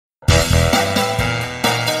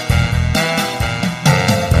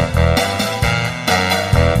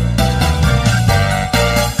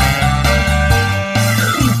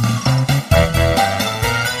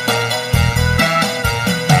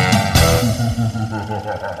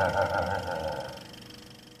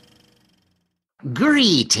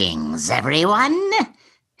Greetings, everyone,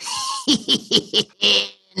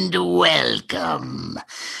 and welcome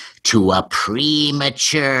to a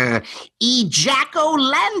premature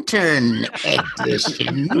Ejack-O-Lantern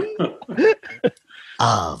edition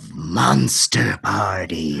of Monster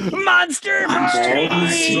Party. Monster Party!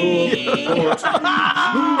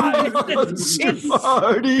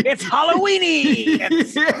 It's Halloweeny!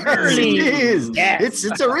 It's early! It is. Yes.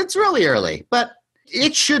 It's really early, but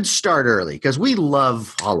it should start early because we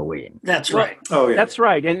love Halloween. That's right. Oh, yeah. That's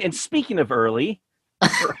right. And speaking of early...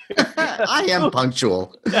 I am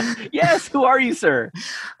punctual. Yes, who are you, sir?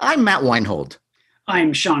 I'm Matt Weinhold.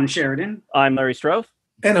 I'm SHAWN Sheridan. I'm Larry Stroth.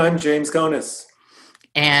 And I'm James GONIS.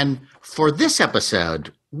 And for this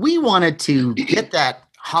episode, we wanted to get that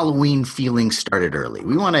Halloween feeling started early.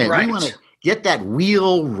 We want to get that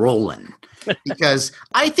wheel rolling because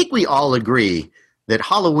I think we all agree that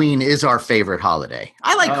Halloween is our favorite holiday.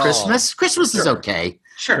 I like Christmas. Christmas is okay.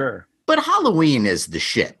 Sure. But Halloween is the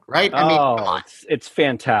shit, right? I mean, come on. It's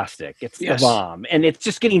fantastic. It's the bomb. And it's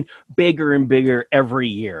just getting bigger and bigger every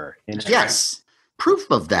year. Yes. Proof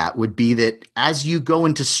of that would be that as you go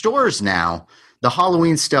into stores now, the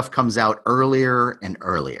Halloween stuff comes out earlier and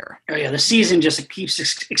earlier. Oh, yeah. The season just keeps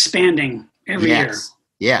expanding every year.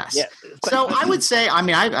 Yes. Yeah. So I would say, I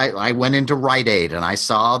mean, I went into Rite Aid and I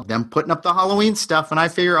saw them putting up the Halloween stuff and I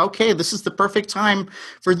figure, okay, this is the perfect time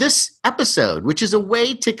for this episode, which is a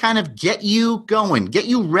way to kind of get you going, get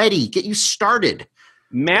you ready, get you started.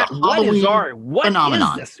 Matt, what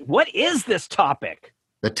is this topic?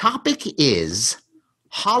 The topic is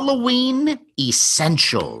Halloween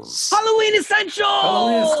essentials. Halloween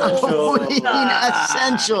essentials! Halloween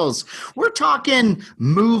essentials. We're talking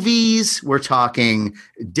movies. We're talking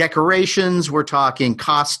decorations. We're talking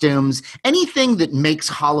costumes. Anything that makes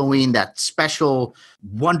Halloween that special,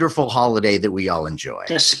 wonderful holiday that we all enjoy.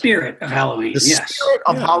 The spirit of Halloween. The spirit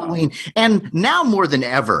of Halloween. And now more than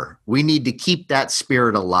ever, we need to keep that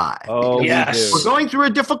spirit alive. Oh, yes. We're going through a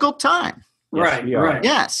difficult time. Right.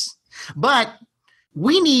 Yes. But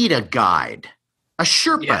we need a guide, a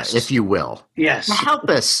Sherpa, if you will, to help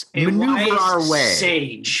us maneuver our way.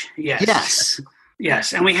 Sage, yes.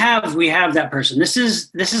 And we have that person. This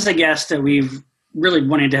is a guest that we've really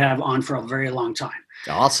wanted to have on for a very long time.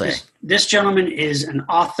 I'll say this gentleman is an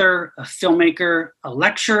author, a filmmaker, a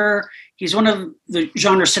lecturer. He's one of the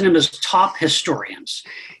genre cinema's top historians.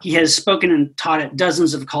 He has spoken and taught at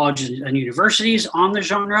dozens of colleges and universities on the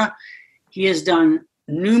genre. He has done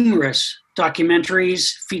numerous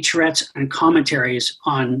documentaries, featurettes, and commentaries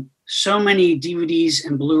on so many DVDs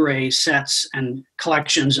and Blu-ray sets and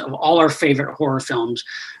collections of all our favorite horror films,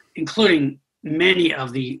 including many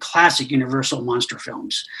of the classic Universal monster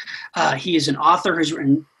films. He is an author who's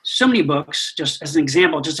written so many books. Just as an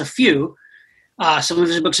example, just a few. Some of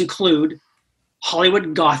his books include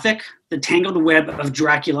Hollywood Gothic, The Tangled Web of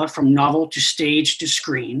Dracula from Novel to Stage to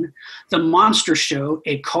Screen, The Monster Show,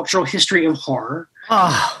 A Cultural History of Horror,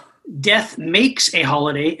 Death Makes a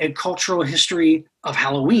Holiday, A Cultural History of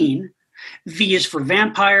Halloween, V is for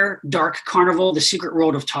Vampire, Dark Carnival, The Secret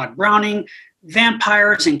World of Todd Browning,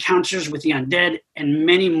 Vampires, Encounters with the Undead, and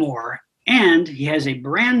many more. And he has a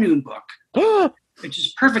brand new book, which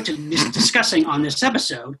is perfect to be discussing on this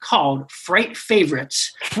episode, called FRIGHT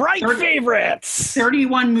Favorites. Favorites!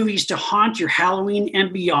 31 movies to haunt your Halloween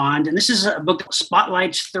and beyond. And this is a book that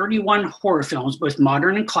spotlights 31 horror films, both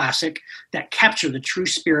modern and classic, that capture the true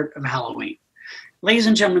spirit of Halloween. Ladies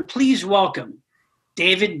and gentlemen, please welcome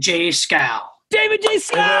David J. SKAL. David J.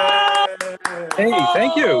 SKAL! Hey,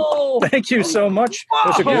 thank you. Thank you so much.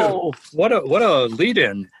 That's a good, what a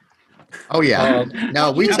lead-in. Oh yeah,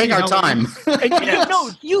 no, we take our time.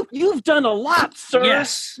 You've done a lot, sir.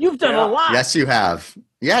 Yes, you've done a lot. Yes, you have.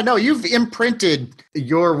 Yeah, no, you've imprinted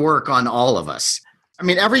your work on all of us. I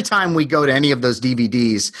mean, every time we go to any of those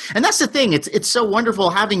DVDs, and that's the thing. It's so wonderful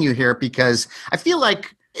having you here because I feel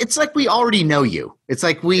like it's like we already know you. It's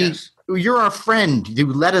like you're our friend who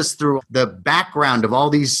led us through the background of all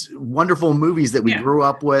these wonderful movies that we grew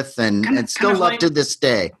up with and still love to this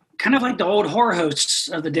day. Kind of like the old horror hosts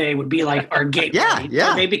of the day would be like our gateway.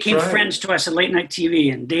 They became friends to us at late night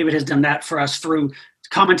TV, and David has done that for us through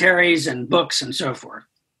commentaries and books and so forth.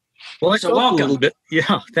 Well, I felt a little bit.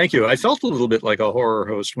 Yeah, thank you. I felt a little bit like a horror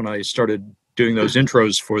host when I started doing those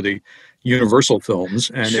intros for the Universal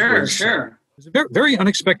films, and it was a very, very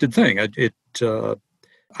unexpected thing. I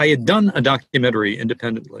had done a documentary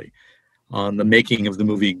independently on the making of the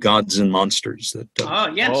movie Gods and Monsters that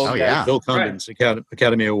Bill Condon's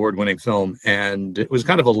Academy Award-winning film, and it was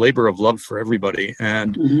kind of a labor of love for everybody,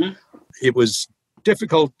 and it was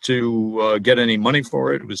difficult to get any money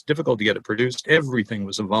for it. It was difficult to get it produced. Everything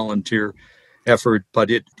was a volunteer effort, but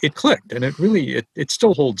it clicked, and it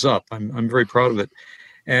still holds up. I'm very proud of it.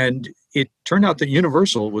 And it turned out that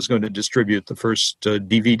Universal was going to distribute the first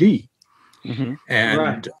DVD. Mm-hmm.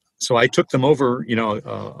 And so I took them over,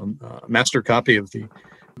 a master copy of the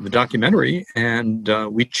documentary, and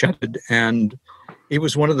we chatted, and it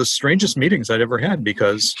was one of the strangest meetings I'd ever had,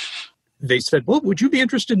 because they said, well, would you be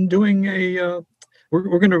interested in doing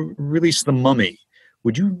we're going to release The Mummy.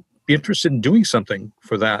 Would you be interested in doing something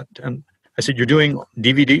for that? And I said, you're doing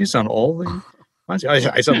DVDs on all the... I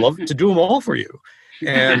said, I'd love to do them all for you.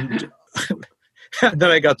 And then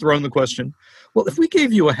I got thrown the question, well, if we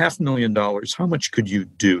gave you $500,000, how much could you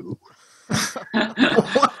do?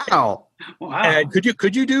 Wow. And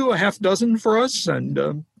could you do a half dozen for us?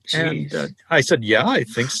 And I said, yeah, I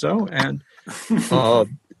think so. And how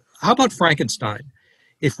about Frankenstein?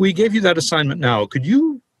 If we gave you that assignment now, could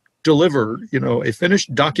you deliver, a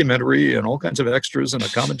finished documentary and all kinds of extras and a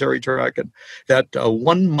commentary track, and that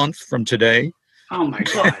 1 month from today? Oh my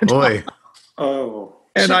God. Boy. Oh.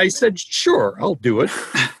 And I said, sure, I'll do it.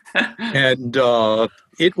 And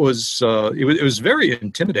it was very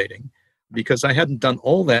intimidating, because I hadn't done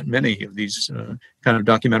all that many of these kind of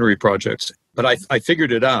documentary projects. But I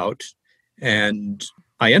figured it out, and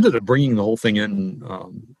I ended up bringing the whole thing in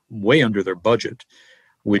way under their budget,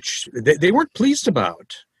 which they weren't pleased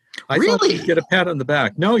about. I thought you'd get a pat on the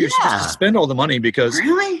back. No, you're supposed to spend all the money, because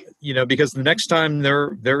because the next time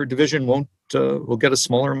their division will get a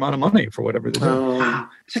smaller amount of money for whatever they do.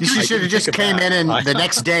 You should have just came in and the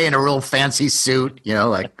next day in a real fancy suit,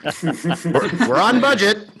 like we're on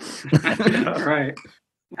budget. Right.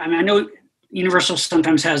 I mean, I know Universal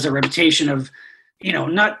sometimes has a reputation of,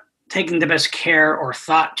 not taking the best care or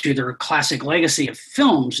thought to their classic legacy of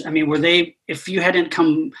films. I mean, if you hadn't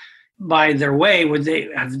come by their way, would they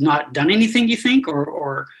have not done anything, you think,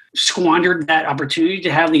 or squandered that opportunity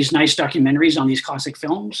to have these nice documentaries on these classic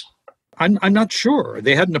films? I'm not sure.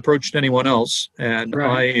 They hadn't approached anyone else, and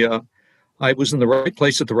I was in the right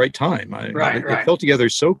place at the right time. It fell together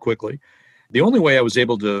so quickly. The only way I was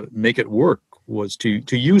able to make it work was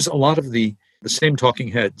to use a lot of the same talking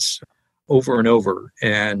heads over and over,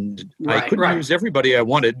 and I couldn't use everybody I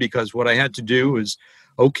wanted, because what I had to do is,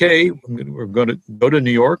 okay, we're going to go to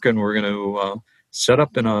New York, and we're going to set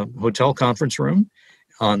up in a hotel conference room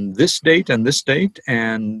on this date and this date,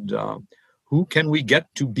 and who can we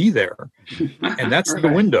get to be there? And that's the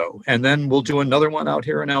window. And then we'll do another one out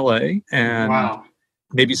here in LA, and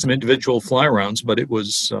maybe some individual fly arounds. But it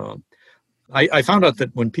was, I found out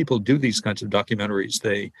that when people do these kinds of documentaries,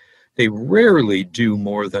 they rarely do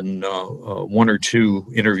more than 1 or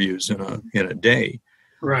 2 interviews in a day.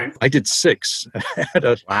 Right. I did 6 at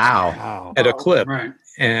a clip. Right.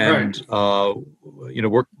 And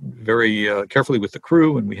worked very carefully with the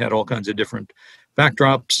crew, and we had all kinds of different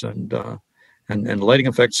backdrops and lighting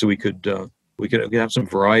effects, so we could have some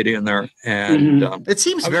variety in there. And it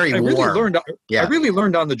seems very warm. I really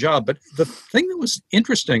learned on the job. But the thing that was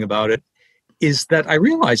interesting about it is that I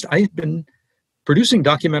realized I had been producing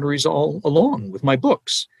documentaries all along with my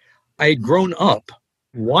books. I had grown up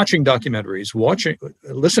watching documentaries,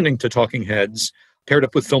 listening to talking heads, paired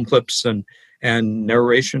up with film clips and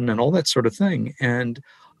narration and all that sort of thing. And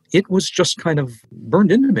it was just kind of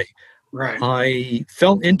burned into me. Right. I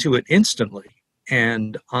fell into it instantly,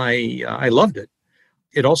 and I loved it.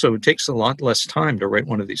 It also takes a lot less time to write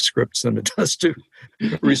one of these scripts than it does to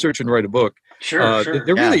research and write a book. Sure.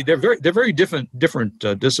 They're very different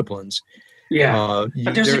disciplines. Yeah,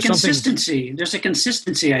 but there's a consistency. There's a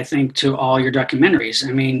consistency, I think, to all your documentaries.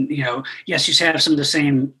 I mean, yes, you have some of the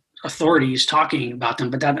same authorities talking about them,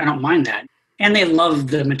 but I don't mind that. And they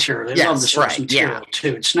love the material. They love the source material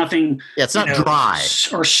too. It's nothing. Yeah, it's not dry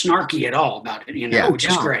or snarky at all about it. Which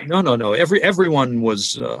is great. No. Everyone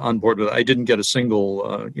was on board with it. I didn't get a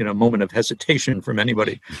single moment of hesitation from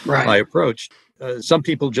anybody I approached. Some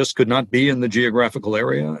people just could not be in the geographical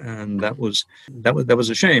area, and that was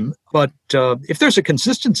a shame. But if there's a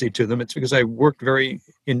consistency to them, it's because I worked very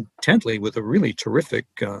intently with a really terrific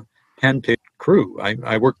hand-picked crew.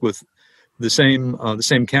 I worked with the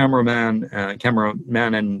same cameraman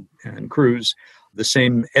and crews, the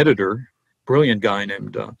same editor, brilliant guy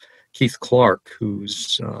named Keith Clark,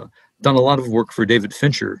 who's done a lot of work for David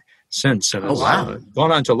Fincher since, and has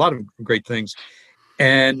gone on to a lot of great things.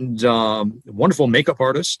 And wonderful makeup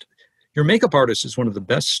artist. Your makeup artist is one of the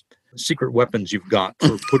best secret weapons you've got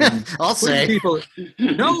for putting,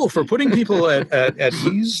 putting people at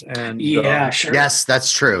ease. And sure. Yes,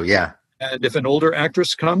 that's true. Yeah. And if an older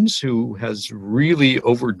actress comes who has really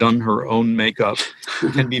overdone her own makeup,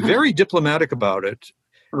 can be very diplomatic about it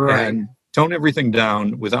and tone everything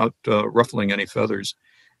down without ruffling any feathers.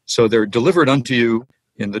 So they're delivered unto you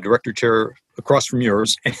in the director chair across from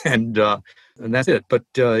yours, and that's it. But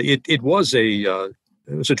it was a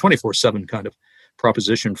 24/7 kind of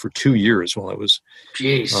proposition for 2 years while I was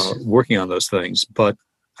working on those things. But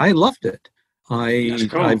I loved it.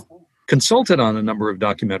 I've consulted on a number of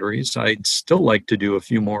documentaries. I'd still like to do a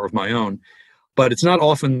few more of my own, but it's not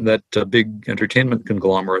often that a big entertainment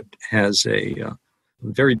conglomerate has a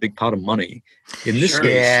very big pot of money. In this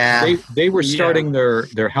case, they were starting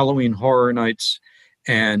their Halloween Horror Nights,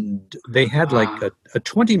 and they had like a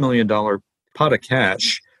 $20 million pot of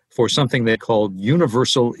cash for something they called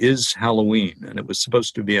Universal is Halloween, and it was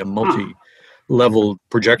supposed to be a multi-level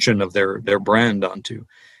projection of their brand onto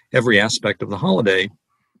every aspect of the holiday.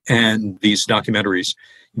 And these documentaries,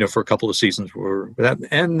 for a couple of seasons were that,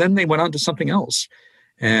 and then they went on to something else,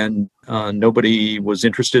 and nobody was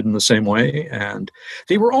interested in the same way. And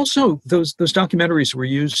they were also those documentaries were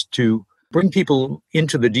used to bring people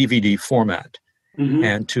into the DVD format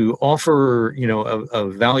and to offer a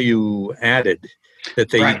value added that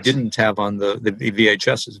they didn't have on the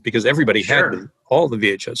VHSs, because everybody had all the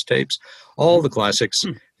VHS tapes, all the classics.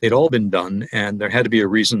 They'd all been done, and there had to be a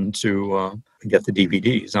reason to get the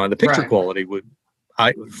DVDs. Now, the picture quality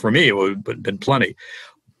for me, it would have been plenty,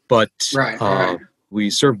 but we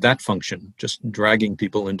served that function, just dragging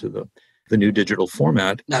people into the new digital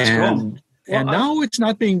format. That's cool. And now it's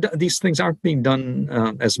not being done. These things aren't being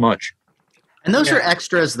done as much. And those are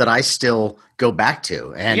extras that I still go back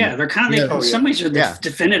to. And they're kind of in some ways are the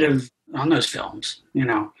definitive on those films.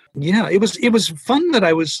 Yeah, it was fun that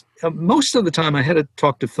I was most of the time I had to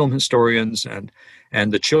talk to film historians and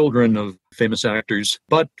the children of famous actors,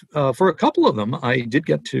 but for a couple of them I did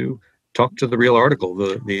get to talk to the real article,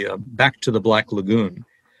 the Back to the Black Lagoon,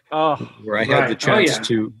 where I had the chance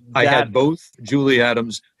to. I had both Julie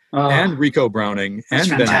Adams and Rico Browning and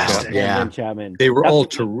Ben Chapman. They were all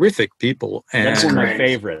terrific people, and that's one of my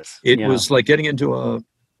favorites. It was like getting into a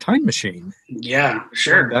time machine. Yeah,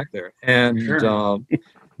 sure. Back there, and.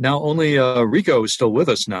 Now only Rico is still with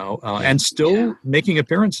us now, and still making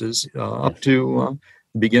appearances up to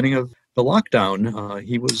the beginning of the lockdown.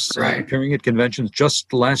 He was appearing at conventions.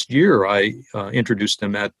 Just last year, I introduced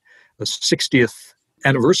him at the 60th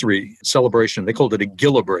anniversary celebration. They called it a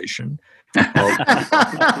Gillibration.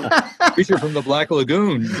 Creature from the Black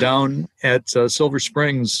Lagoon down at Silver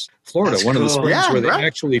Springs, Florida, one of the springs where they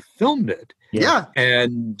actually filmed it. Yeah.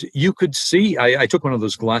 And you could see, I took one of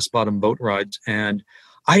those glass bottom boat rides, and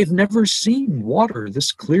I have never seen water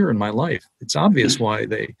this clear in my life. It's obvious why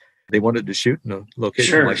they wanted to shoot in a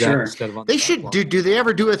location like that instead of on they should do they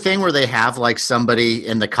ever do a thing where they have like somebody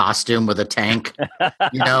in the costume with a tank,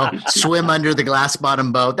 swim under the glass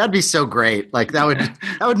bottom boat? That'd be so great. Like that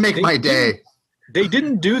would make my day. They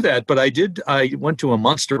didn't do that, but I did. I went to a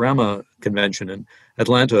Monsterama convention in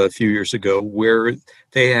Atlanta a few years ago where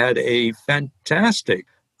they had a fantastic,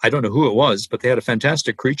 I don't know who it was, but they had a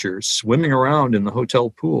fantastic creature swimming around in the hotel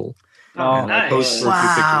pool. Oh, nice.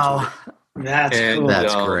 Wow. That's cool.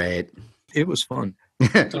 That's great. It was fun.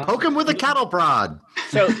 Poke him with a cattle prod.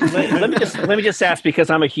 So let me just ask, because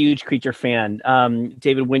I'm a huge creature fan.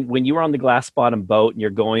 David, when you were on the glass bottom boat and you're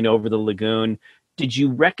going over the lagoon, did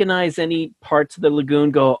you recognize any parts of the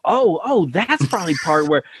lagoon? Go, oh, that's probably part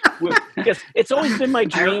where because it's always been my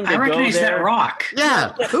dream to go there. I recognize that rock.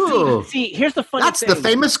 Yeah. Ooh. See, here's the funny thing. That's the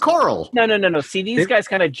famous coral. No. See, these guys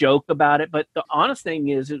kind of joke about it, but the honest thing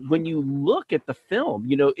is when you look at the film,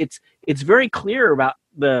 it's very clear about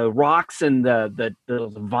the rocks and the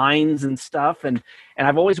vines and stuff, and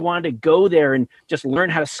I've always wanted to go there and just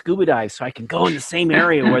learn how to scuba dive so I can go in the same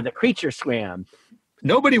area where the creature swam.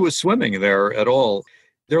 Nobody was swimming there at all.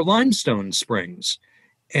 They're limestone springs,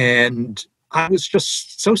 and I was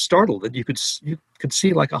just so startled that you could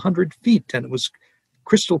see like 100 feet, and it was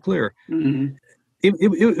crystal clear. Mm-hmm.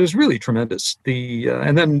 It was really tremendous.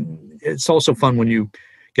 And then it's also fun when you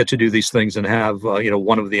get to do these things and have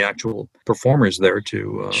one of the actual performers there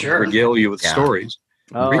to regale you with stories.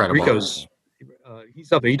 Rico's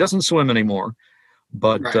he's up. He doesn't swim anymore.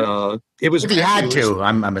 But it was. If he had to,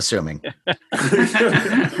 I'm assuming.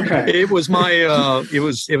 It was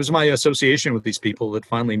my association with these people that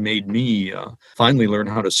finally made me finally learn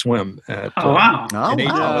how to swim. Wow!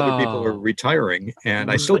 Other people are retiring, and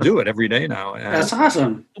I still do it every day now. That's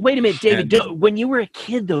awesome. Wait a minute, David. When you were a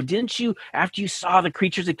kid, though, didn't you? After you saw the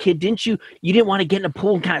creature as a kid, didn't you? You didn't want to get in a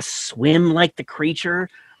pool and kind of swim like the creature.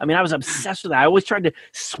 I mean, I was obsessed with that. I always tried to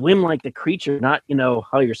swim like the creature, not,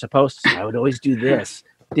 how you're supposed to. I would always do this.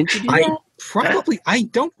 Didn't you do that? I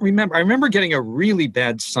don't remember. I remember getting a really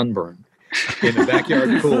bad sunburn in a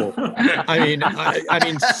backyard pool. I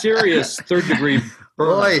mean, serious third-degree burn.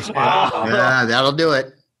 Boy, yeah, that'll do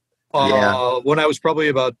it. when I was probably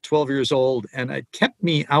about 12 years old, and it kept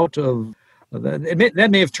me out of that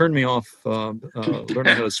may have turned me off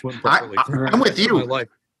learning how to swim properly. I'm with you. My life.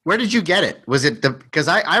 Where did you get it? Was it because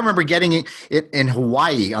I remember getting it in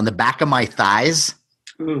Hawaii on the back of my thighs.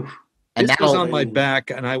 Ooh. And this was on my back,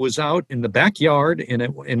 and I was out in the backyard in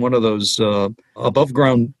one of those above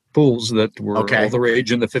ground pools that were all the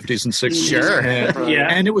rage in the 50s and 60s. Sure.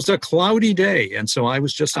 And it was a cloudy day, and so I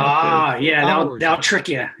was just out there. That'll trick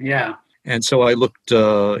you. Yeah. And so I looked,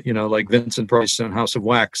 like Vincent Price in House of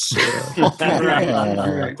Wax.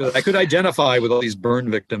 I could identify with all these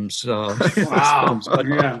burn victims. Wow.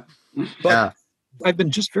 But I've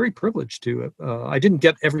been just very privileged to. I didn't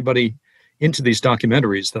get everybody into these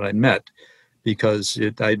documentaries that I met because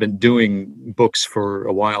I'd been doing books for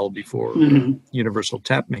a while before Universal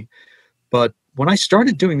tapped me. But when I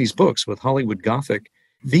started doing these books with Hollywood Gothic,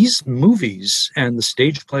 these movies and the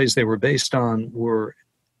stage plays they were based on were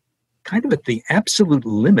kind of at the absolute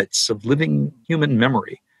limits of living human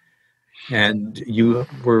memory. And you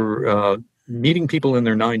were meeting people in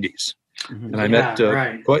their 90s. And I met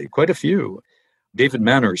quite a few. David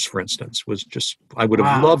Manners, for instance, was just, I would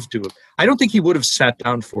have loved to have. I don't think he would have sat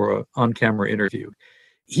down for an on-camera interview.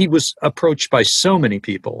 He was approached by so many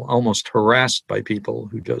people, almost harassed by people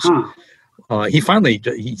who just,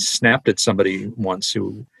 he snapped at somebody once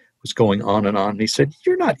who was going on and on. And he said,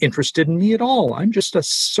 "You're not interested in me at all. I'm just a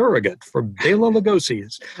surrogate for Bela Lugosi,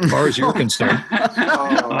 as far as you're concerned."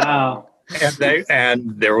 Wow.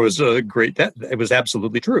 And there was it was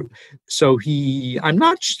absolutely true. So he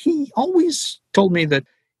always told me that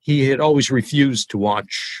he had always refused to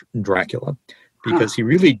watch Dracula because he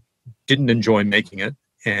really didn't enjoy making it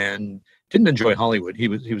and didn't enjoy Hollywood. He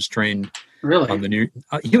was trained on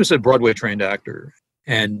he was a Broadway trained actor,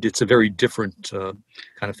 and it's a very different kind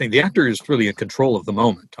of thing. The actor is really in control of the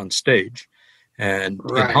moment on stage. And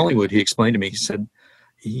in Hollywood, he explained to me,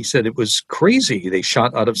 he said it was crazy. They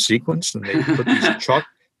shot out of sequence and they put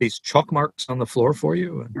these chalk marks on the floor for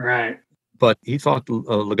you. But he thought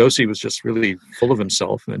Lugosi was just really full of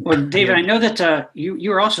himself. Well, David, I know that you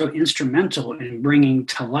were also instrumental in bringing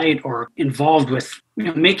to light or involved with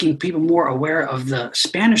making people more aware of the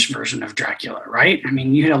Spanish version of Dracula, right? I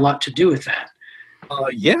mean, you had a lot to do with that.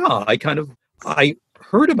 I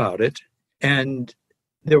heard about it, and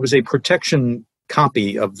there was a protection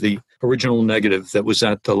copy of the original negative that was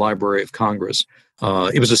at the Library of Congress.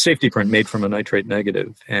 It was a safety print made from a nitrate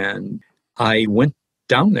negative, and I went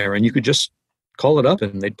down there, and you could just call it up,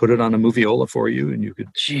 and they'd put it on a moviola for you, and you could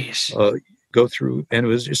go through, and it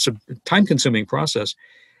was just a time-consuming process.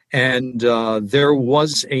 And there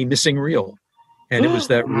was a missing reel, and it was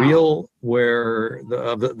that reel where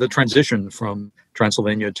the transition from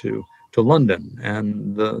Transylvania to London,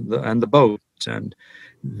 and the boat, and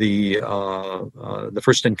the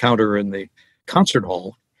first encounter in the concert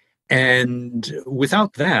hall. And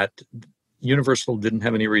without that, Universal didn't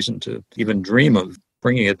have any reason to even dream of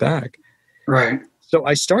bringing it back. Right. So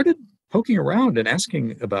I started poking around and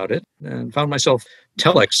asking about it, and found myself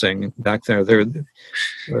telexing back there. They're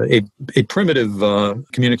a primitive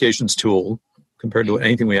communications tool compared to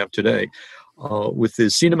anything we have today, with the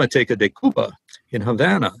Cinemateca de Cuba in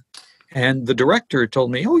Havana. And the director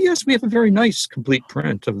told me, "Oh, yes, we have a very nice complete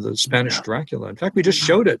print of the Spanish Dracula. In fact, we just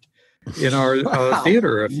showed it in our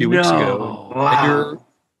theater a few weeks ago. And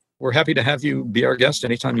we're happy to have you be our guest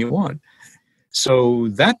anytime you want." So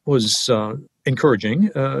that was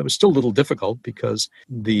encouraging. It was still a little difficult because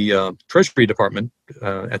the Treasury Department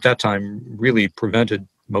at that time really prevented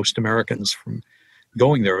most Americans from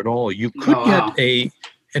going there at all. You could get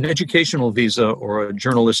an educational visa or a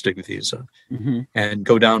journalistic visa and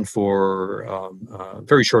go down for a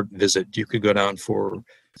very short visit. You could go down for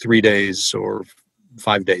 3 days or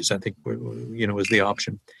 5 days, I think, was the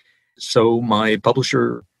option. So my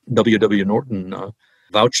publisher, W.W. Norton,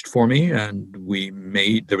 vouched for me, and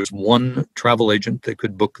there was one travel agent that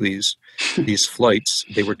could book these flights.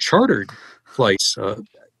 They were chartered flights.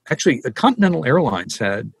 Actually, Continental Airlines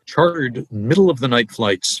had chartered middle-of-the-night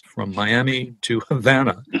flights from Miami to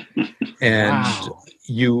Havana. And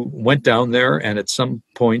you went down there, and at some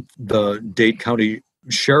point, the Dade County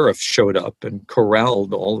Sheriff showed up and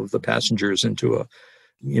corralled all of the passengers into a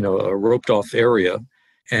roped-off area.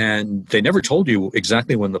 And they never told you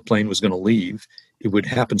exactly when the plane was going to leave. It would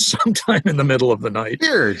happen sometime in the middle of the night.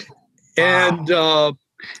 Weird. And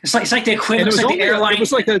it's like the equivalent. It's like the airline. It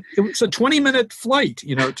was a 20-minute flight,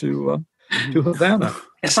 to Havana.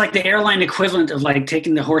 It's like the airline equivalent of like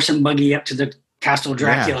taking the horse and buggy up to the Castle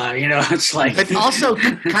Dracula. It's like it's also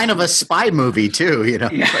kind of a spy movie too.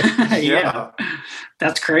 Yeah.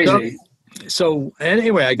 That's crazy. So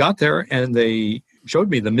anyway, I got there, and they showed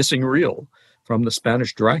me the missing reel from the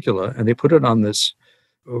Spanish Dracula, and they put it on this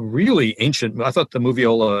really ancient. I thought the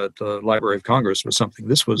Moviola at the Library of Congress was something.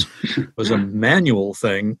 This was a manual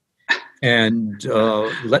thing, and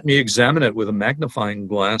let me examine it with a magnifying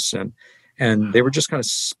glass, and they were just kind of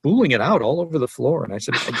spooling it out all over the floor. And I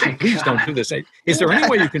said, "Please don't do this. Is there any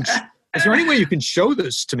way you can? Is there any way you can show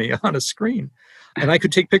this to me on a screen?" And I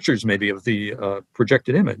could take pictures maybe of the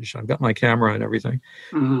projected image. I've got my camera and everything.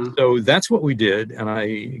 Mm-hmm. So that's what we did. And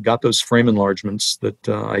I got those frame enlargements that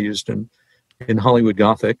I used in Hollywood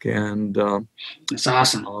Gothic. And that's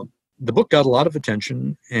awesome. The book got a lot of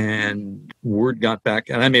attention, and word got back.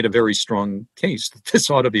 And I made a very strong case that this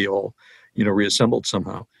ought to be all, reassembled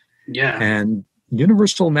somehow. Yeah. And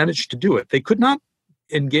Universal managed to do it. They could not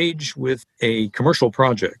engage with a commercial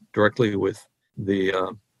project directly with the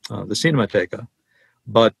Cinemateca,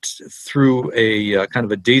 but through a kind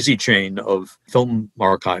of a daisy chain of film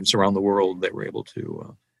archives around the world, they were able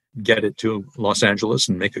to get it to Los Angeles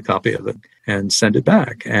and make a copy of it and send it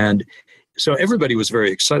back. And so everybody was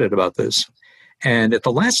very excited about this. And at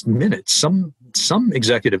the last minute, some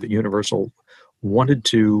executive at Universal wanted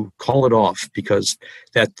to call it off because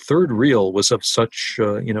that third reel was of such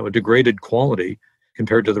a degraded quality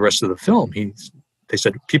compared to the rest of the film. They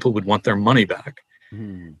said people would want their money back.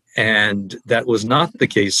 And that was not the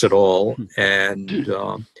case at all. And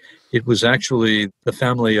it was actually the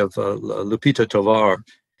family of Lupita Tovar,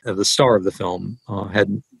 the star of the film,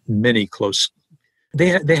 had many close.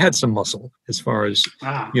 They had some muscle as far as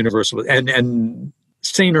Universal, and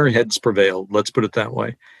saner heads prevailed. Let's put it that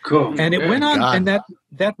way. Cool. And it went on, and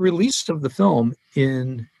that release of the film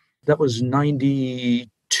that was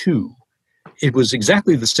 92. It was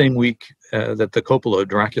exactly the same week that the Coppola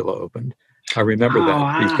Dracula opened. I remember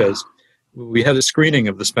that because we had a screening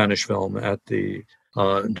of the Spanish film at the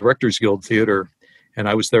Directors Guild Theater, and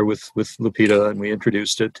I was there with Lupita, and we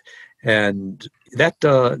introduced it. And that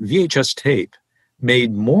VHS tape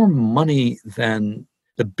made more money than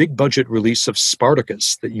the big budget release of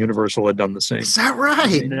Spartacus that Universal had done the same. Is that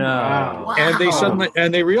right? No. Wow.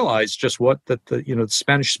 And they realized just the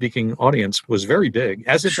Spanish speaking audience was very big,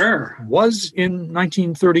 as it was in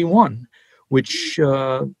 1931. Which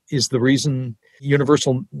is the reason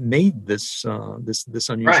Universal made this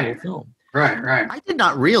unusual film. Right. I did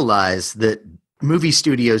not realize that movie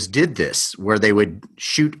studios did this, where they would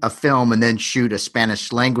shoot a film and then shoot a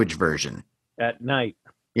Spanish language version at night.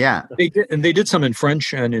 Yeah, they did some in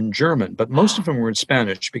French and in German, but most of them were in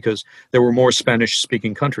Spanish because there were more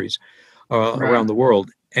Spanish-speaking countries around the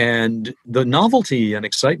world. And the novelty and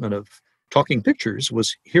excitement of talking pictures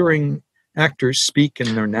was hearing actors speak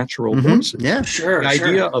in their natural voices. Yeah, sure.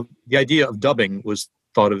 The idea of dubbing was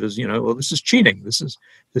thought of as, this is cheating. This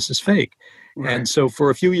is fake. Right. And so for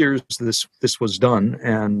a few years, this was done,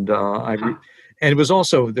 and and it was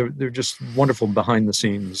also they're just wonderful behind the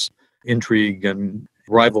scenes intrigue and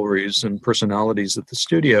rivalries and personalities at the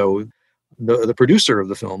studio. The producer of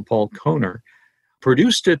the film, Paul Kohner,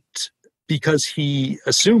 produced it because he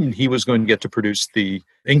assumed he was going to get to produce the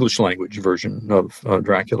English language version of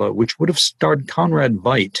Dracula, which would have starred Conrad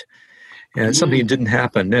Veidt. And something didn't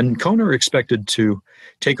happen. And Kohner expected to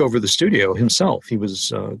take over the studio himself. He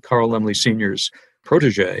was Carl Laemmle Sr.'s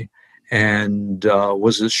protege and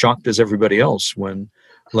was as shocked as everybody else when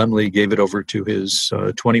Laemmle gave it over to his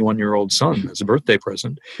 21-year-old son as a birthday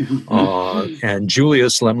present. And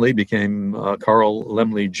Julius Laemmle became Carl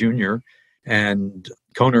Laemmle Jr., and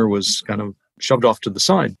Kohner was kind of shoved off to the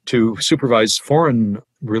side to supervise foreign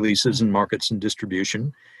releases and markets and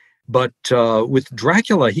distribution. But with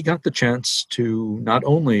Dracula, he got the chance to not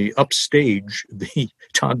only upstage the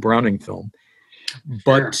Todd Browning film,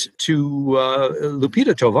 but to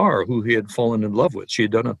Lupita Tovar, who he had fallen in love with. She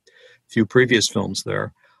had done a few previous films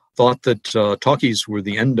there, thought that talkies were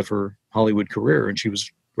the end of her Hollywood career, and she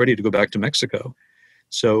was ready to go back to Mexico.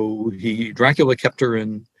 So Dracula kept her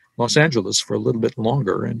in Los Angeles for a little bit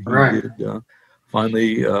longer, and he did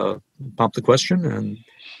finally pop the question, and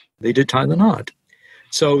they did tie the knot.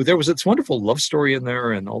 So there was this wonderful love story in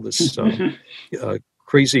there and all this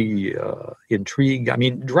crazy intrigue. I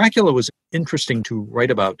mean, Dracula was interesting to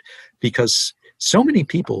write about because so many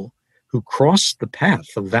people who crossed the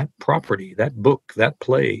path of that property, that book, that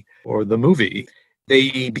play, or the movie,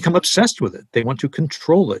 they become obsessed with it. They want to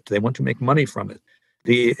control it. They want to make money from it.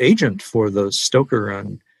 The agent for the Stoker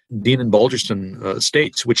and Dean and Balderston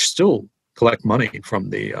estates, which still collect money from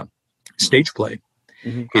the stage play,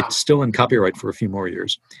 it's still in copyright for a few more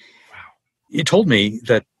years. He told me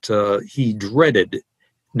that he dreaded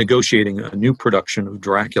negotiating a new production of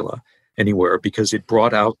Dracula anywhere because it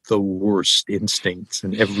brought out the worst instincts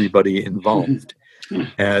in everybody involved.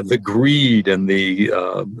 and the greed and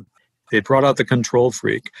it brought out the control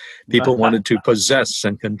freak. People wanted to possess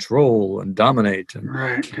and control and dominate. And,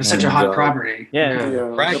 right. It's such a hot property. Yeah.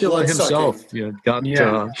 Dracula himself got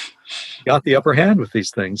the upper hand with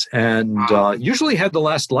these things, and usually had the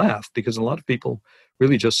last laugh, because a lot of people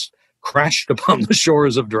really just crashed upon the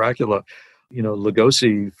shores of Dracula.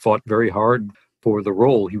 Lugosi fought very hard for the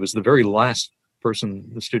role. He was the very last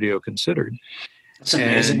person the studio considered. That's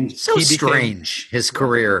amazing. So strange, his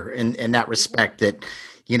career in that respect, that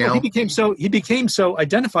he became so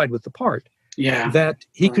identified with the part that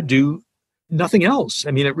he could do nothing else.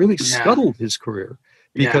 I mean, it really scuttled his career,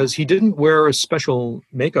 because he didn't wear a special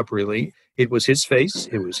makeup, really. It was his face,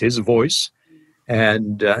 it was his voice,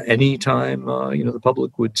 and any time the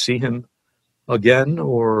public would see him again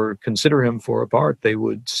or consider him for a part, they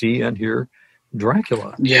would see and hear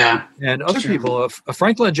Dracula. Yeah. And other people,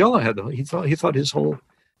 Frank Langella he thought his whole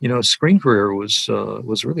screen career was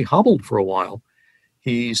really hobbled for a while.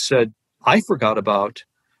 He said, I forgot about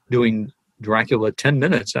doing Dracula 10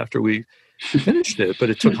 minutes after we finished it, but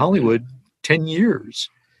it took Hollywood 10 years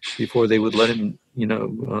before they would let him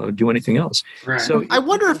do anything else. Right. So I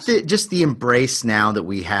wonder if just the embrace now that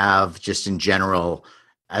we have just in general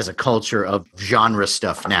as a culture of genre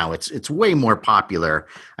stuff now, it's way more popular,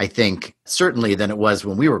 I think, certainly than it was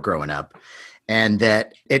when we were growing up. And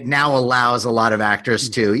that it now allows a lot of actors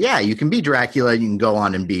to, you can be Dracula, you can go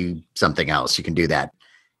on and be something else. You can do that.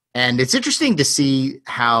 And it's interesting to see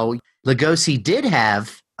how Lugosi did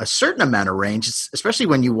have a certain amount of range, especially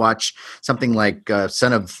when you watch something like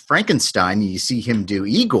Son of Frankenstein, you see him do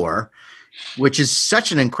Igor, which is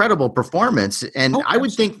such an incredible performance. And I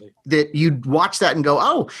would think that you'd watch that and go,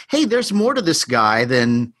 oh, hey, there's more to this guy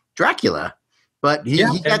than Dracula. But he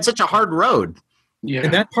had such a hard road. Yeah.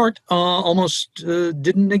 And that part almost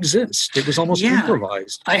didn't exist. It was almost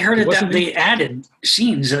improvised. I heard that they added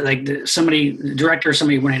scenes, like the director or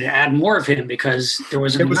somebody wanted to add more of him because there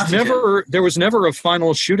wasn't enough of him. There was never a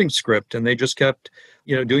final shooting script, and they just kept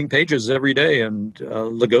doing pages every day. And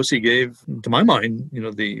Lugosi gave, to my mind,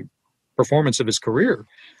 the performance of his career.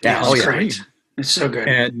 Yeah, it's great. It's so good.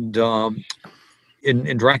 And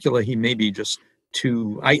in Dracula, he may be just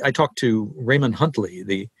too. I talked to Raymond Huntley,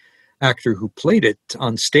 the actor who played it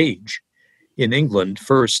on stage in England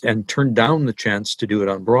first and turned down the chance to do it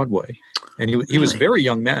on Broadway. And he was a very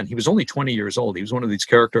young man. He was only 20 years old. He was one of these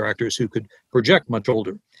character actors who could project much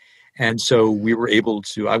older. And so we were able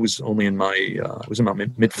to, I was in my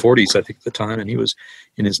mid 40s, I think, at the time, and he was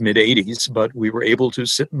in his mid 80s, but we were able to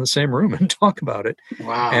sit in the same room and talk about it.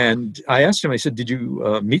 Wow. And I asked him, I said, did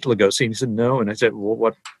you meet Lugosi? And he said, no. And I said, well,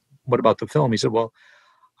 what about the film? He said, well,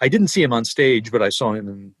 I didn't see him on stage, but I saw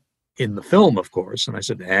him in the film, of course. And I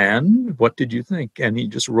said, and what did you think? And he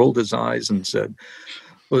just rolled his eyes and said,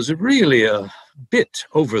 was it really a bit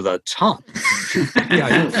over the top?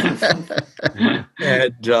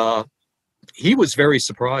 And he was very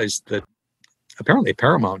surprised that apparently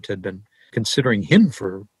Paramount had been considering him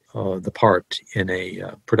for the part in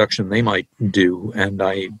a production they might do. And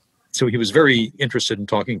so he was very interested in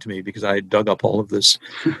talking to me because I dug up all of these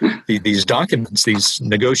documents, these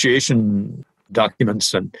negotiation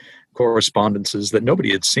documents and correspondences that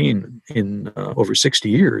nobody had seen in over 60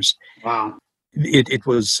 years. Wow. It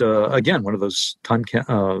was, again, one of those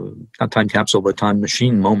not time capsule, but time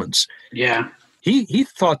machine moments. Yeah. He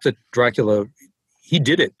thought that Dracula, he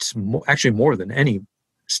did it actually more than any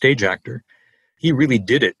stage actor. He really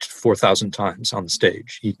did it 4,000 times on the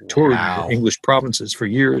stage. He toured the English provinces for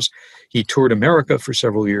years. He toured America for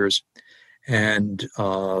several years. And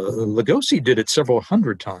Lugosi did it several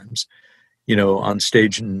hundred times, on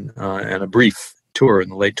stage and a brief tour in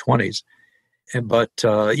the late 20s. But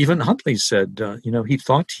even Huntley said, he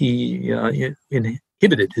thought he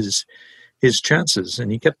inhibited his chances.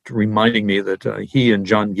 And he kept reminding me that he and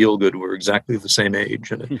John Gielgud were exactly the same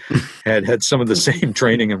age and had some of the same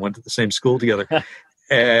training and went to the same school together.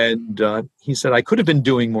 And he said, I could have been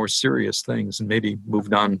doing more serious things and maybe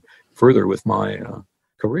moved on further with my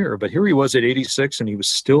career. But here he was at 86, and he was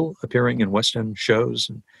still appearing in West End shows.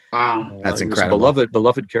 And, wow, that's incredible.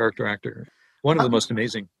 Beloved character actor. One of the most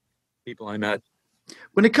amazing people I met.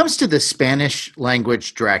 When it comes to the Spanish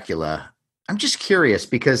language Dracula, I'm just curious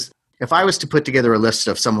because if I was to put together a list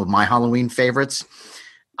of some of my Halloween favorites,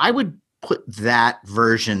 I would put that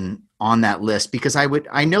version on that list because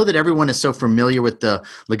I know that everyone is so familiar with the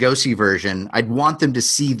Lugosi version. I'd want them to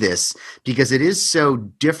see this because it is so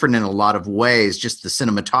different in a lot of ways, just the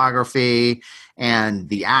cinematography and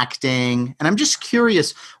the acting. And I'm just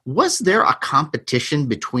curious, was there a competition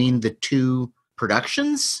between the two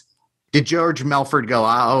productions? Did George Melford go,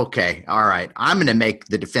 okay, all right, I'm going to make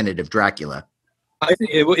the definitive Dracula? I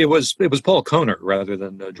think it was Paul Kohner rather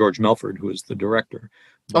than George Melford, who was the director.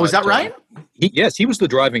 Oh, is that right? Yes, he was the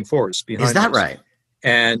driving force behind. Is that this. Right?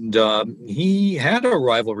 And he had a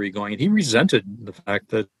rivalry going. He resented the fact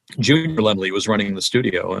that Junior Lemley was running the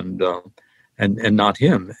studio and not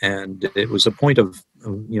him. And it was a point of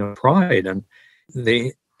pride. And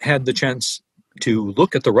they had the chance to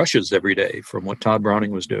look at the rushes every day from what Todd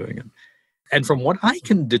Browning was doing. And from what I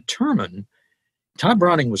can determine, Todd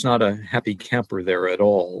Browning was not a happy camper there at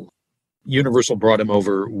all. Universal brought him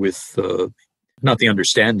over with not the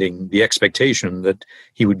understanding, the expectation that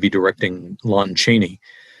he would be directing Lon Chaney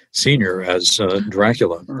Sr. as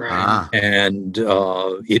Dracula. Right. And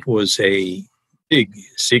it was a big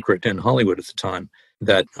secret in Hollywood at the time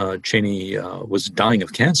that Chaney was dying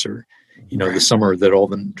of cancer, the summer that all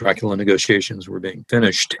the Dracula negotiations were being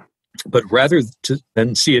finished. But rather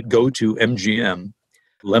than see it go to MGM,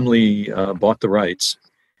 Laemmle bought the rights,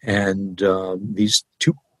 and these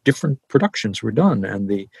two different productions were done. And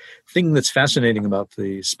the thing that's fascinating about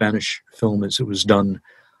the Spanish film is it was done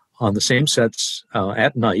on the same sets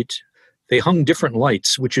at night. They hung different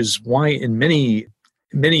lights, which is why in many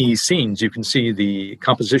scenes you can see the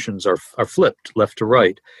compositions are flipped left to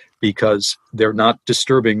right, because they're not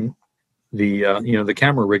disturbing the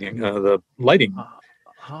camera rigging, the lighting.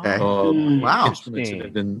 Okay. Wow. Instruments that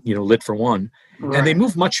have been lit for one. Right. And they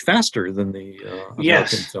move much faster than the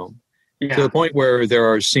American film. Yeah. To the point where there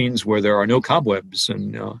are scenes where there are no cobwebs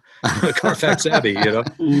in Carfax Abbey,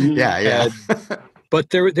 Yeah.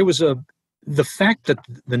 But there was the fact that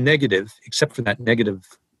the negative, except for that negative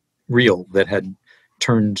reel that had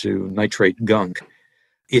turned to nitrate gunk,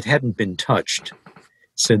 it hadn't been touched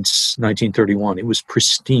since 1931. It was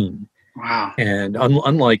pristine. Wow. And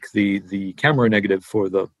unlike the camera negative for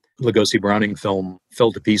the Lugosi Browning film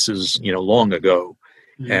fell to pieces, long ago.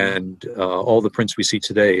 Mm-hmm. And all the prints we see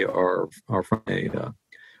today are from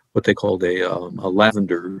what they called a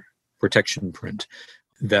lavender protection print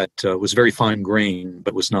that was very fine grain,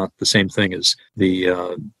 but was not the same thing as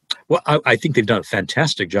the. I think they've done a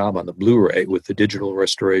fantastic job on the Blu-ray with the digital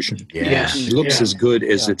restoration. Yes, it looks as good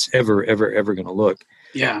as it's ever going to look.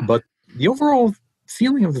 Yeah, but the overall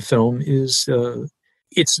feeling of the film is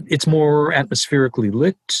it's more atmospherically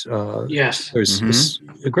lit. Yes, there's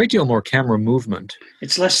a great deal more camera movement.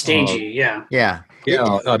 It's less stagey. Yeah.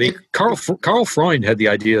 I mean, Karl Freund had the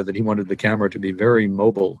idea that he wanted the camera to be very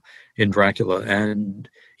mobile in Dracula, and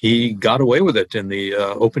he got away with it in the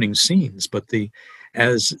opening scenes. But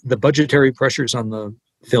as the budgetary pressures on the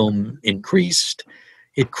film increased,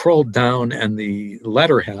 it crawled down, and the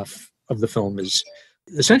latter half of the film is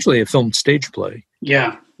essentially a filmed stage play.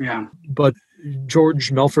 Yeah. But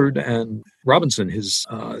George Melford and Robinson, his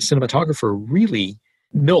cinematographer, really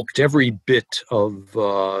milked every bit of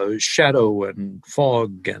shadow and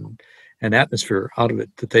fog and atmosphere out of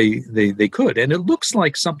it that they could. And it looks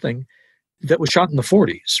like something that was shot in the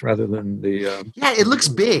 40s rather than the... Yeah, it looks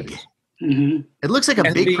big. Mm-hmm. It looks like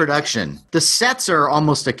a big production. The sets are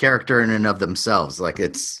almost a character in and of themselves. Like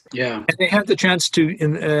it's... Yeah. And they had the chance to,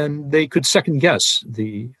 and they could second guess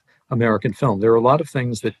the American film. There are a lot of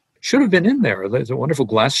things that should have been in there. There's a wonderful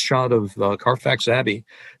glass shot of Carfax Abbey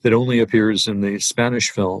that only appears in the Spanish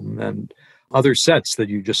film, and other sets that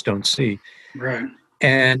you just don't see. Right.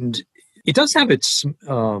 And it does have its,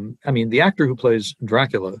 the actor who plays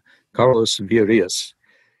Dracula, Carlos Villarreal,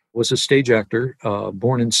 was a stage actor,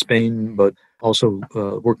 born in Spain, but also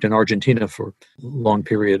worked in Argentina for a long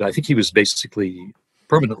period. I think he was basically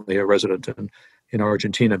permanently a resident in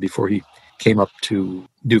Argentina before he came up to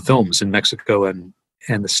do films in Mexico and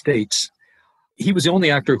the States. He was the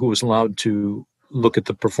only actor who was allowed to look at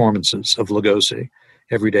the performances of Lugosi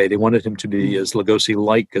every day. They wanted him to be as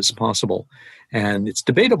Lugosi-like as possible. And it's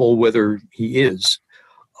debatable whether he is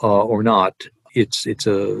or not. It's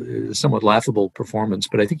a somewhat laughable performance,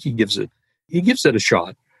 but I think he gives it a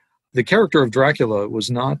shot. The character of Dracula was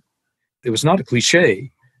not a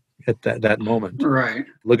cliche at that moment. Right.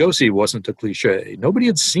 Lugosi wasn't a cliche. Nobody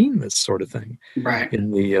had seen this sort of thing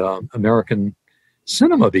in the American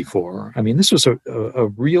cinema before. I mean, this was a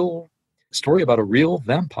real story about a real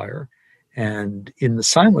vampire. And in the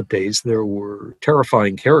silent days, there were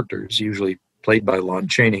terrifying characters, usually played by Lon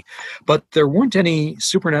Chaney, but there weren't any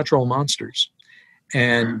supernatural monsters.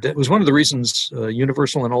 And it was one of the reasons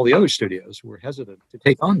Universal and all the other studios were hesitant to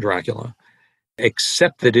take on Dracula,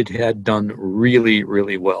 except that it had done really,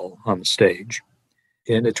 really well on the stage.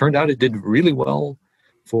 And it turned out it did really well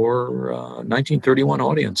for 1931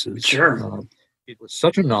 audiences. Sure. It was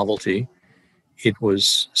such a novelty. It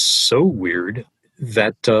was so weird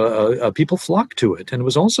that people flocked to it. And it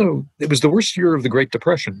was the worst year of the Great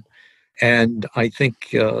Depression. And I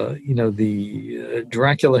think, the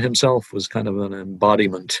Dracula himself was kind of an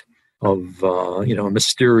embodiment of, a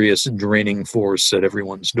mysterious draining force at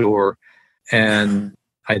everyone's door. And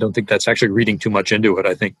I don't think that's actually reading too much into it.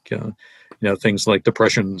 I think, things like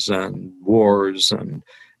depressions and wars and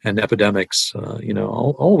epidemics,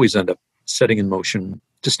 always end up setting in motion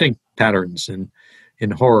distinct patterns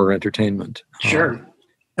in horror entertainment. Sure.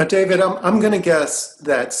 Now, David, I'm going to guess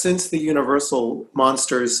that since the Universal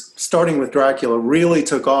monsters, starting with Dracula, really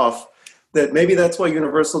took off, that maybe that's why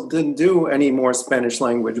Universal didn't do any more Spanish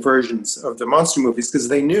language versions of the monster movies, because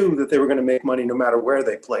they knew that they were going to make money no matter where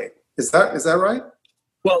they played. Is that right?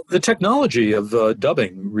 Well, the technology of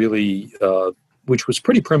dubbing really, which was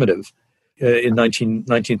pretty primitive in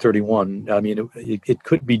 1931, I mean, it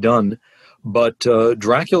could be done, but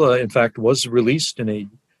Dracula, in fact, was released in a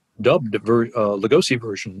dubbed Lugosi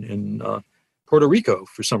version in Puerto Rico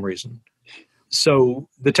for some reason. So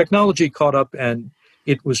the technology caught up, and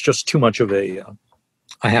it was just too much of a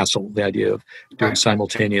hassle, the idea of doing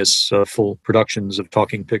simultaneous full productions of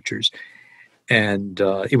talking pictures. And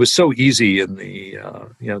it was so easy in the,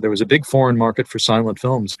 there was a big foreign market for silent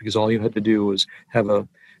films because all you had to do was have a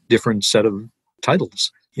different set of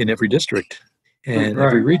titles in every district and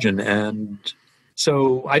every region. And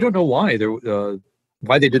so I don't know why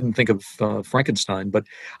they didn't think of Frankenstein, but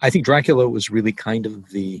I think Dracula was really kind of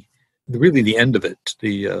the end of it.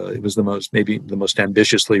 It was maybe the most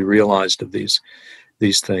ambitiously realized of these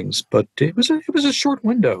things, but it was a short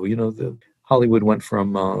window. Hollywood went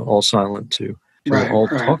from all silent to all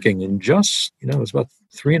talking in just, it was about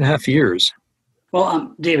 3.5 years.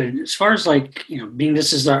 Well, David, as far as being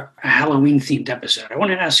this is a Halloween themed episode, I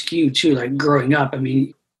want to ask you too, growing up, I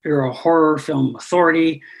mean, you're a horror film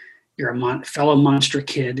authority, you're a fellow monster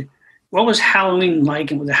kid. What was Halloween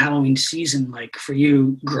like, and what was the Halloween season like for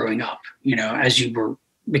you growing up, as you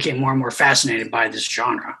became more and more fascinated by this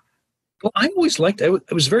genre? Well, I always liked it.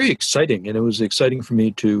 It was very exciting, and it was exciting for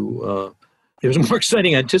me to, it was more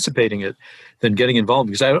exciting anticipating it than getting involved,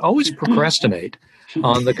 because I would always procrastinate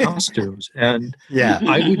on the costumes. And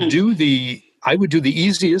I would do the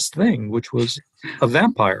easiest thing, which was a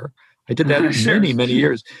vampire. I did that many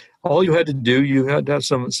years. All you had to do, you had to have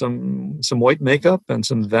some white makeup and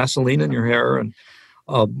some Vaseline in your hair and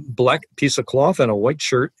a black piece of cloth and a white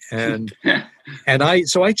shirt. And I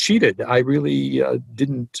cheated. I really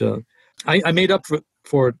didn't. I made up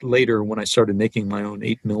for it later when I started making my own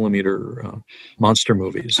 8mm monster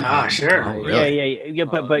movies. Ah, sure. Yeah.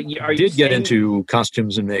 But I did get into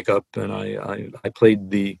costumes and makeup, and I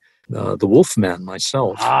played the Wolfman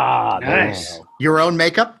myself. Ah, nice. Your own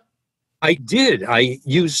makeup? I did. I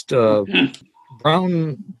used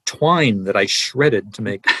brown twine that I shredded to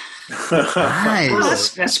make. Nice. Well,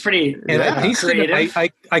 that's pretty creative.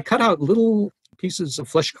 I cut out little pieces of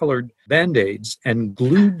flesh-colored Band-Aids and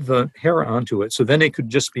glued the hair onto it, so then it could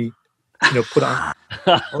just be, put on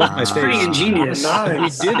my face. Pretty ingenious.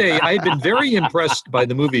 Nice. I had been very impressed by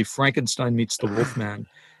the movie Frankenstein Meets the Wolfman,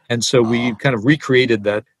 and so we kind of recreated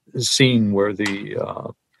that scene where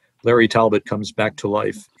the Larry Talbot comes back to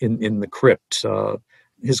life in the crypt.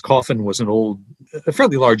 His coffin was a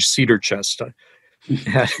fairly large cedar chest I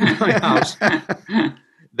had in my house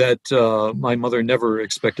that my mother never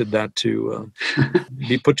expected that to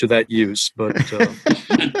be put to that use. But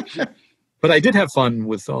I did have fun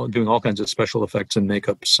with doing all kinds of special effects and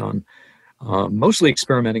makeups on, mostly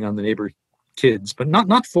experimenting on the neighbor kids, but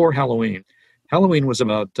not for Halloween. Halloween was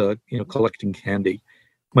about collecting candy,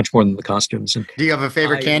 much more than the costumes. And do you have a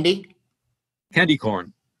favorite candy? Candy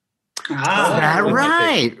corn. Ah, is that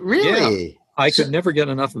right? Really? Yeah. I could never get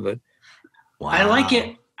enough of it. Wow. I like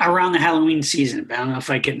it around the Halloween season, but I don't know if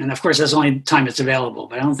I can. And of course, that's the only time it's available.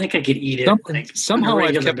 But I don't think I could eat it somehow on a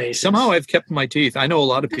regular basis. Somehow I've kept my teeth. I know a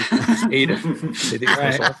lot of people just hate it. They think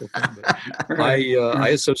it's an awful thing. But I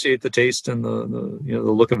associate the taste and the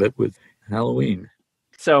look of it with Halloween.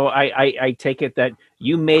 So I take it that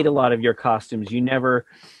you made a lot of your costumes. You never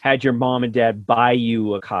had your mom and dad buy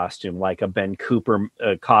you a costume, like a Ben Cooper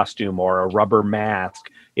costume or a rubber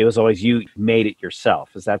mask. It was always you made it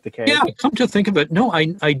yourself. Is that the case? Yeah, come to think of it, no,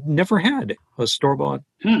 I never had a store-bought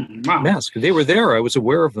mask. They were there. I was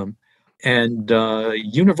aware of them. And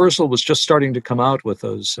Universal was just starting to come out with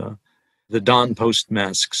those, the Don Post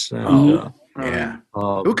masks. And,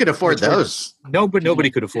 who could afford those? No, but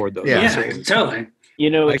nobody could afford those. Yeah, totally.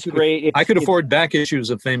 It's great. I could afford back issues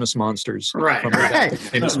of Famous Monsters. Right.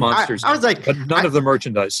 Famous Monsters. I was like, but none of the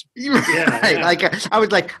merchandise. Right. Like I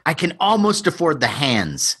was like, I can almost afford the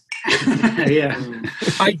hands. Yeah.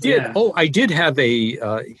 I did. Yeah. Oh, I did have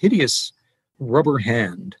a hideous rubber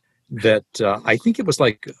hand that I think it was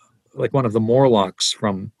like one of the Morlocks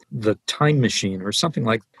from the Time Machine or something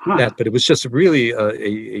like that. But it was just really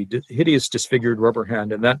a hideous, disfigured rubber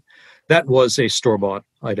hand, and that was a store-bought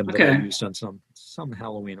item that I used on some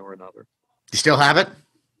Halloween or another. You still have it?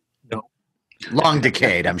 No. Long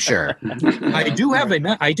decayed, I'm sure. I do have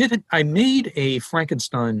I made a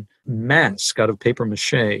Frankenstein mask out of paper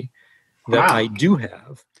mache that I do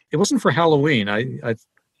have. It wasn't for Halloween. I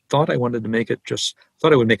thought I wanted to make it,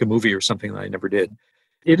 thought I would make a movie or something that I never did.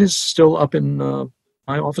 It is still up in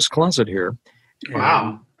my office closet here.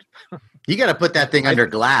 Wow. You got to put that thing under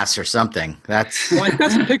glass or something. Well, I've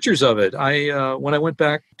got some pictures of it. When I went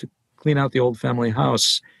back to clean out the old family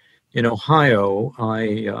house in Ohio,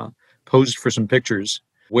 I posed for some pictures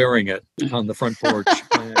wearing it on the front porch.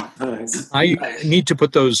 Nice. I need to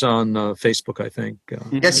put those on Facebook, I think.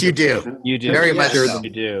 Yes, you do. You do. Very much so. You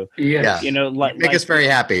do. Yeah. You know, make us very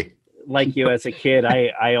happy. Like you as a kid,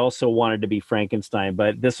 I also wanted to be Frankenstein,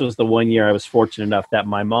 but this was the one year I was fortunate enough that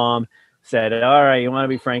my mom said, all right, you want to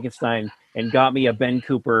be Frankenstein, and got me a Ben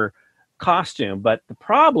Cooper costume. But the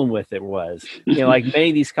problem with it was, like many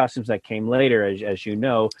of these costumes that came later, as you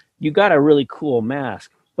know, you got a really cool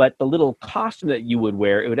mask, but the little costume that you would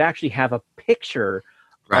wear, it would actually have a picture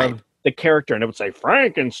of the character, and it would say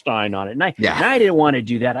Frankenstein on it. And I didn't want to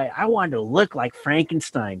do that. I wanted to look like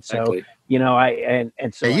Frankenstein. So, Exactly.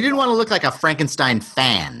 So you didn't want to look like a Frankenstein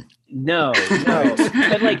fan. No. But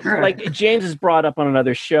like James has brought up on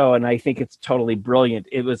another show, and I think it's totally brilliant.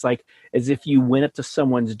 It was like as if you went up to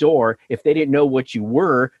someone's door. If they didn't know what you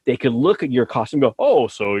were, they could look at your costume and go, "Oh,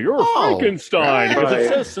 so you're Frankenstein," because it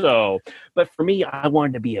says so. But for me, I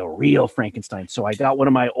wanted to be a real Frankenstein, so I got one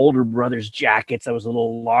of my older brother's jackets that was a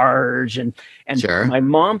little large, and my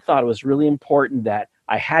mom thought it was really important that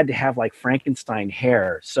I had to have like Frankenstein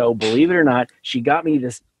hair. So believe it or not, she got me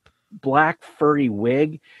this black furry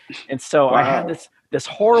wig, and so I had this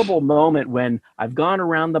horrible moment when I've gone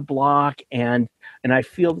around the block and I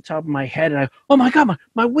feel the top of my head, and oh my god,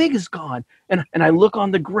 my wig is gone, and I look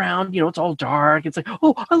on the ground, it's all dark. It's like,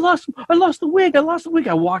 oh, I lost the wig.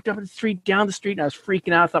 I walked up the street, down the street, and I was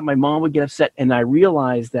freaking out. I thought my mom would get upset, and I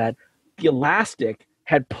realized that the elastic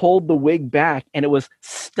had pulled the wig back, and it was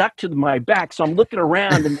stuck to my back. So I'm looking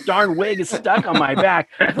around, and the darn wig is stuck on my back.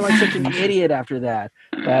 I feel like such an idiot after that.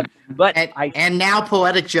 And now,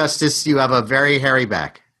 poetic justice, you have a very hairy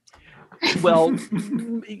back. Well,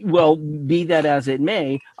 be that as it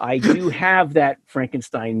may, I do have that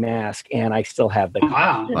Frankenstein mask, and I still have the.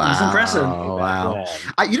 Wow, that's impressive. Wow.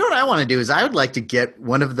 You know what I want to do is I would like to get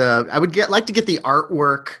like to get the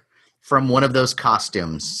artwork from one of those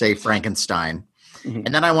costumes, say Frankenstein. Mm-hmm.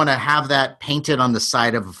 And then I want to have that painted on the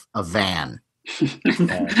side of a van.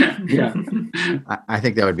 Yeah. I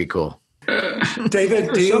think that would be cool.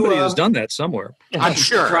 David, somebody has done that somewhere. I'm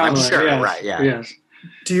sure. Yes. Right. Yeah. Yes.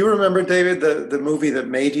 Do you remember, David, the movie that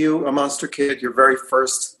made you a monster kid, your very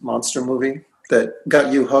first monster movie that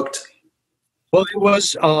got you hooked? Well, it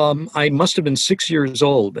was, I must have been 6 years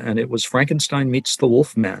old, and it was Frankenstein Meets the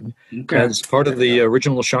Wolfman as part of the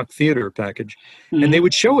original Shock Theater package. Mm-hmm. And they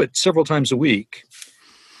would show it several times a week.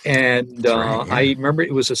 And I remember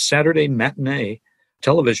it was a Saturday matinee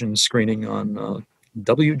television screening on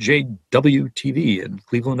WJW-TV in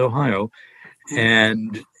Cleveland, Ohio.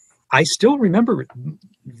 And I still remember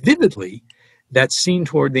vividly that scene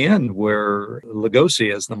toward the end where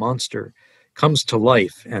Lugosi as the monster comes to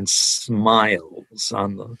life and smiles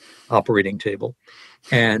on the operating table.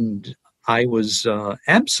 And I was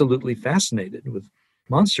absolutely fascinated with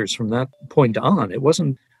monsters from that point on. It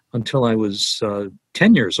wasn't until I was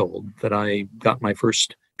 10 years old that I got my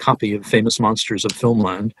first copy of Famous Monsters of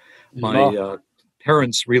Filmland. My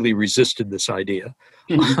parents really resisted this idea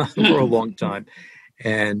for a long time.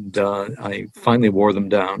 And I finally wore them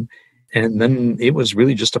down. And then it was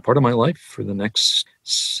really just a part of my life for the next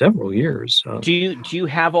several years. Do you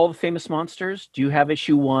have all the Famous Monsters? Do you have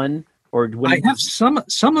issue 1? Or I have some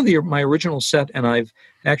of my original set, and I've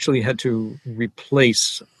actually had to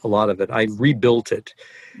replace a lot of it. I rebuilt it.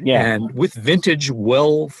 Yeah. And with vintage,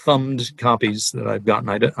 well-thumbed copies that I've gotten,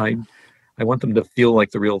 I want them to feel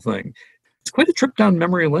like the real thing. It's quite a trip down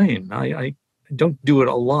memory lane. I don't do it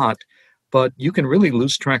a lot, but you can really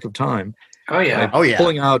lose track of time. Oh yeah.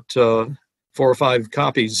 Pulling out 4 or 5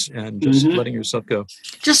 copies and just letting yourself go.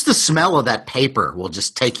 Just the smell of that paper will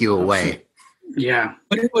just take you away. Yeah.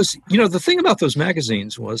 But it was, the thing about those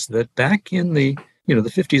magazines was that back in the, the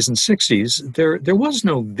 50s and 60s, there was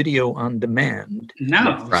no video on demand.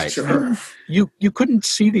 No. Right. Sure. You couldn't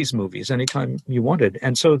see these movies anytime you wanted.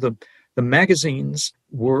 And so the magazines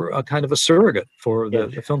were a kind of a surrogate for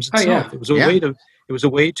the films itself. Oh, yeah. It was a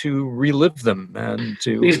way to relive them and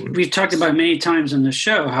to. We've talked about many times in the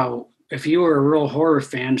show how if you were a real horror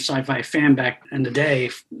fan, sci-fi fan back in the day,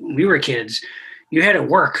 when we were kids, you had to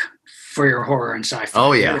work for your horror and sci-fi.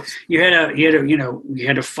 Oh yeah, you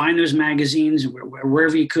had to find those magazines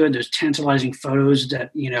wherever you could. Those tantalizing photos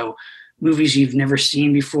that movies you've never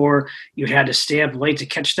seen before. You had to stay up late to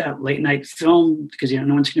catch that late night film because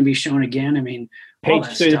no one's going to be shown again. I mean, page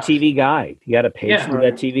through the TV guide. You got to page through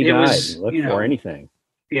that TV guide and look for anything.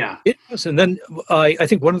 Yeah, it was. And then I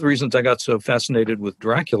think one of the reasons I got so fascinated with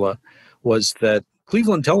Dracula was that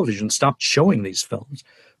Cleveland Television stopped showing these films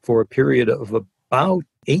for a period of about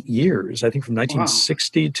 8 years. I think from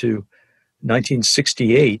 1960 to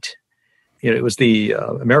 1968. It was the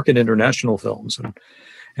American International films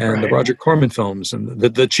and the Roger Corman films and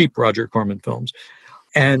the cheap Roger Corman films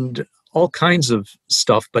and all kinds of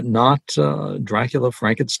stuff, but not Dracula,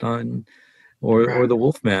 Frankenstein, or the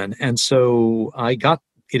Wolfman. And so I got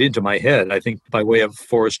it into my head, I think by way of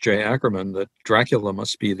Forrest J. Ackerman, that Dracula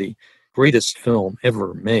must be the greatest film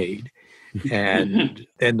ever made. And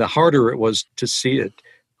the harder it was to see it,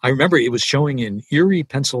 I remember it was showing in Erie,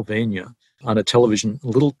 Pennsylvania on a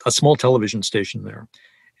small television station there.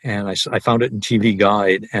 And I found it in TV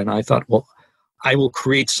Guide, and I thought, well, I will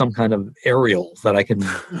create some kind of aerial that I can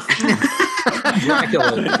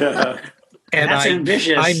Dracula. And that's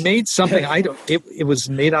ambitious. I made something. It was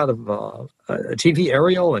made out of a TV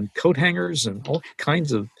aerial and coat hangers and all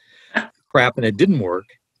kinds of crap, and it didn't work.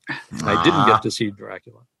 I didn't get to see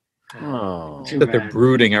Dracula. Oh, that they're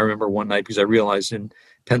brooding. I remember one night because I realized in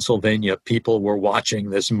Pennsylvania people were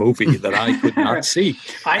watching this movie that I could not see.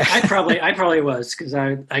 I probably was because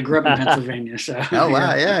I grew up in Pennsylvania. So oh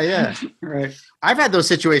wow, yeah. Right. I've had those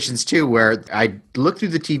situations too where I looked through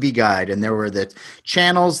the TV guide and there were the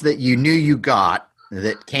channels that you knew you got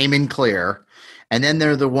that came in clear, and then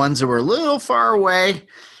there are the ones that were a little far away.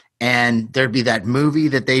 And there'd be that movie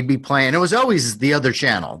that they'd be playing. It was always the other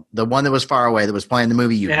channel, the one that was far away, that was playing the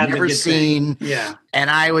movie you've never seen. Yeah.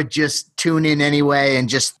 And I would just tune in anyway and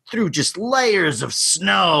just through just layers of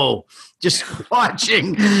snow, just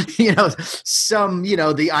watching,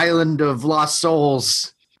 the island of lost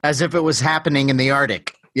souls as if it was happening in the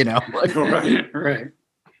Arctic, Right.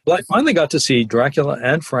 Well, I finally got to see Dracula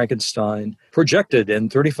and Frankenstein projected in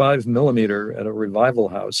 35 millimeter at a Revival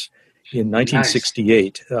House. In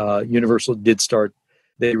 1968, nice. Universal did start.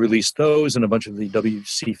 They released those and a bunch of the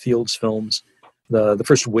W.C. Fields films. The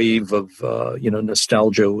first wave of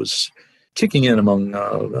nostalgia was kicking in among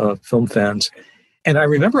film fans, and I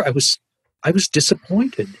remember I was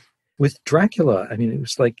disappointed with Dracula. I mean, it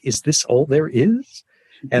was like, is this all there is?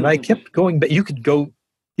 And I kept going, but you could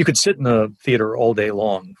sit in a theater all day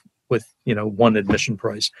long with one admission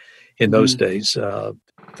price in those days.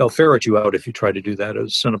 They'll ferret you out if you try to do that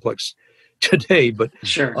as Cineplex today. But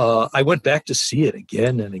sure. I went back to see it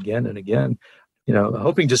again and again and again,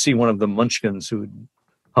 hoping to see one of the munchkins who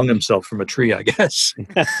hung himself from a tree, I guess, in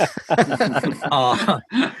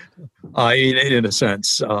a sense.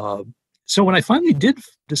 So when I finally did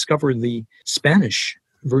discover the Spanish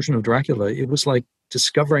version of Dracula, it was like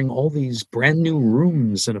discovering all these brand new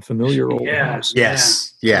rooms in a familiar old house.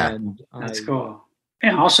 Yes. Yeah. And that's cool.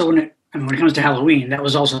 Yeah. Also, when it comes to Halloween, that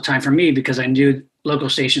was also a time for me because I knew local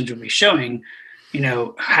stations would be showing,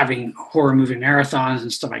 having horror movie marathons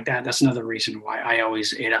and stuff like that. That's another reason why I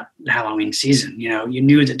always ate up the Halloween season. You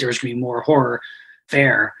knew that there was going to be more horror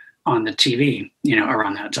fare on the TV,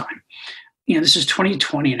 around that time. This is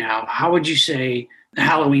 2020 now. How would you say the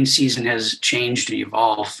Halloween season has changed and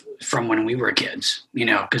evolved from when we were kids?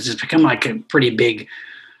 Because it's become like a pretty big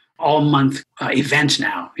all-month event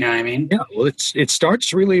now. You know what I mean? Yeah, well, it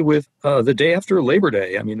starts really with the day after Labor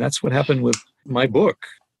Day. I mean, that's what happened with my book.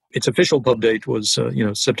 Its official pub date was,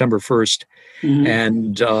 September 1st. Mm-hmm.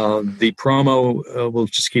 And the promo will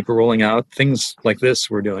just keep rolling out. Things like this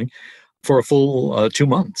we're doing for a full 2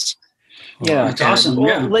 months. Yeah, that's awesome.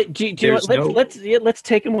 Well, let's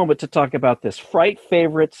take a moment to talk about this. Fright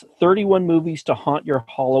Favorites, 31 movies to haunt your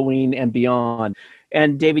Halloween and beyond.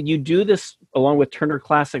 And David, you do this along with Turner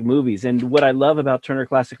Classic Movies. And what I love about Turner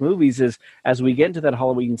Classic Movies is as we get into that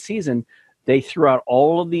Halloween season, they threw out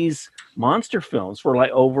all of these monster films for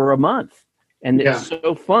like over a month. And it's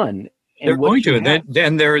so fun. And they're going to.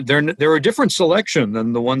 And they're a different selection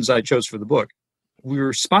than the ones I chose for the book. We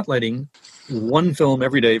were spotlighting one film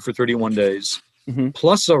every day for 31 days,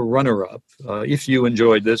 plus a runner-up. If you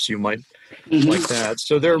enjoyed this, you might like that.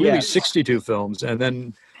 So there are really 62 films. And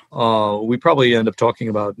then we probably end up talking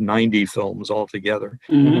about 90 films altogether.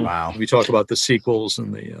 Mm-hmm. Wow. We talk about the sequels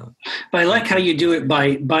and the... But I like how you do it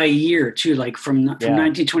by year, too, like from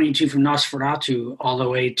 1922, from Nosferatu all the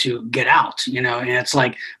way to Get Out, and it's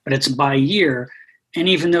like, but it's by year. And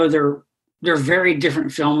even though they're they're very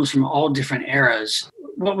different films from all different eras.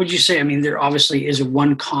 What would you say? I mean, there obviously is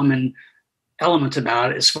one common element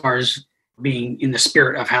about it as far as being in the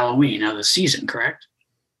spirit of Halloween, of the season, correct?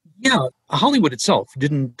 Yeah, Hollywood itself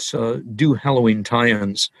didn't do Halloween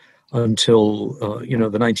tie-ins until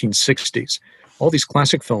the 1960s. All these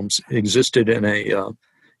classic films existed in a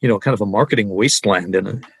kind of a marketing wasteland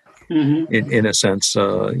in a sense.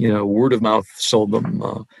 Word of mouth sold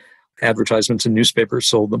them, advertisements in newspapers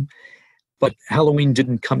sold them, but Halloween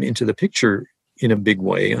didn't come into the picture in a big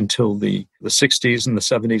way until the 60s and the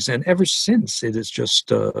 70s, and ever since it has just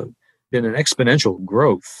been an exponential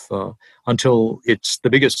growth until it's the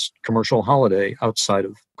biggest commercial holiday outside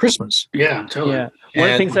of Christmas. Yeah, totally. Yeah.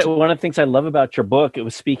 One of the things I love about your book, it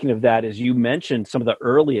was speaking of that, is you mentioned some of the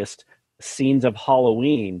earliest scenes of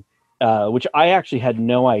Halloween, which I actually had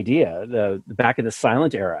no idea, back in the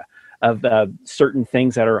silent era, of certain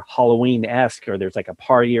things that are Halloween-esque, or there's like a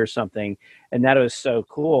party or something, and that was so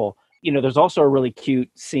cool. There's also a really cute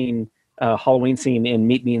scene, Halloween scene in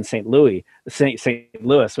Meet Me in St. Louis,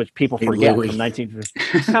 which people forget from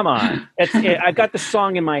 1950. Come on, I've got the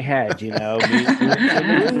song in my head.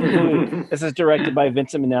 This is directed by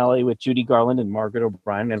Vincent Minnelli with Judy Garland and Margaret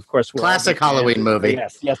O'Brien, and of course, classic Halloween movie.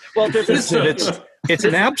 Yes. Well, it's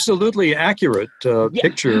an absolutely accurate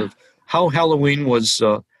picture of how Halloween was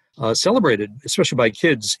celebrated, especially by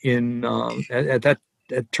kids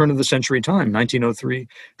at turn of the century time, 1903,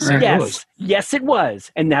 St. Louis. Yes, it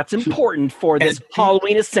was. And that's important for this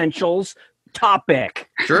Halloween Essentials topic.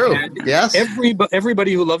 True. Yes.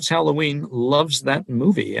 Everybody who loves Halloween loves that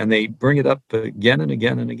movie, and they bring it up again and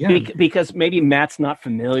again and again. Because maybe Matt's not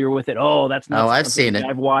familiar with it. Oh, that's not. I've seen it.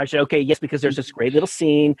 I've watched it. Okay, yes, because there's this great little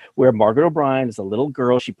scene where Margaret O'Brien is a little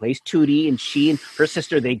girl. She plays Tootie, and she and her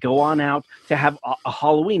sister, they go on out to have a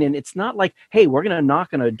Halloween. And it's not like, hey, we're going to knock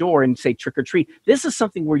on a door and say trick or treat. This is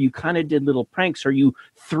something where you kind of did little pranks, or you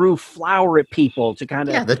threw flour at people to kind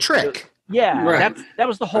of... Yeah, the trick. Yeah, right. That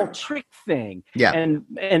was the whole trick thing. Yeah. And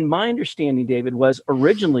my understanding, David, was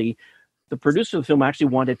originally the producer of the film actually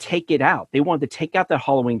wanted to take it out. They wanted to take out that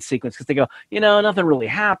Halloween sequence because they go, nothing really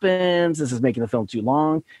happens. This is making the film too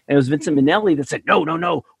long. And it was Vincent Minnelli that said,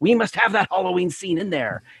 no, we must have that Halloween scene in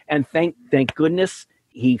there. And thank goodness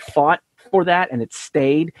he fought for that, and it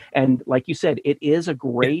stayed. And like you said, it is a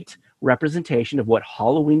great representation of what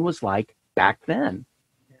Halloween was like back then.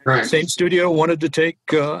 Right. Same studio wanted to take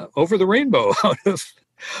Over the Rainbow out of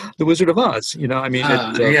The Wizard of Oz. And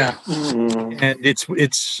it's what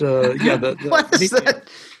is that?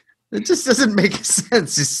 It just doesn't make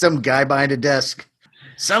sense. It's some guy behind a desk.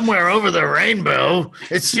 Somewhere over the rainbow,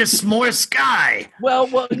 it's just more sky. Well,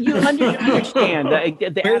 you understand.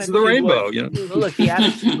 Where's the rainbow? Look, the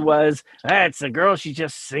attitude was, it's a girl. She's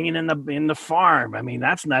just singing in the farm. I mean,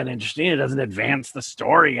 that's not interesting. It doesn't advance the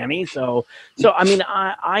story any. So I mean,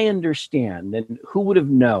 I understand. And who would have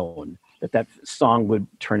known that song would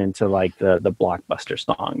turn into like the blockbuster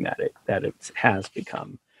song that it has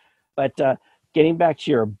become? But getting back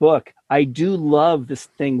to your book, I do love this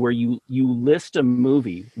thing where you list a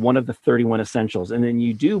movie, one of the 31 essentials, and then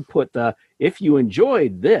you do put if you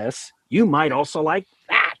enjoyed this, you might also like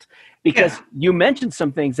that. Because you mentioned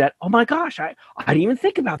some things that, oh my gosh, I didn't even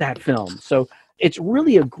think about that film. So it's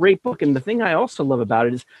really a great book. And the thing I also love about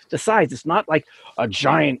it is the size. It's not like a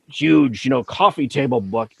giant, huge, coffee table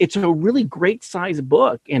book. It's a really great size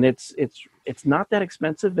book, and it's not that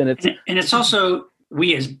expensive, and it's also,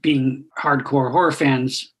 we as being hardcore horror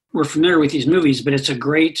fans, we're familiar with these movies, but it's a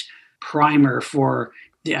great primer for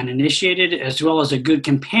the uninitiated, as well as a good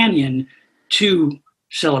companion to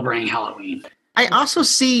celebrating Halloween. I also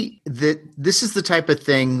see that this is the type of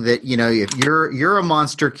thing that, if you're a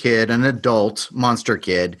monster kid, an adult monster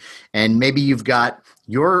kid, and maybe you've got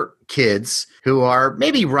your kids who are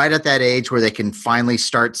maybe right at that age where they can finally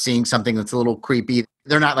start seeing something that's a little creepy.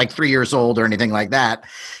 They're not like 3 years old or anything like that.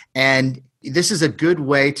 And this is a good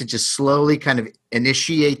way to just slowly kind of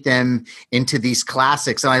initiate them into these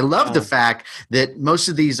classics. And I love the fact that most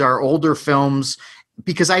of these are older films,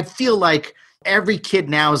 because I feel like every kid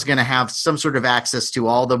now is going to have some sort of access to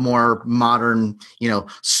all the more modern,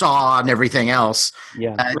 Saw and everything else.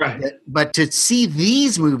 Yeah, right. But to see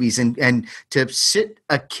these movies and to sit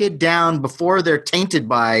a kid down before they're tainted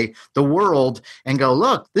by the world and go,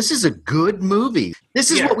 look, this is a good movie.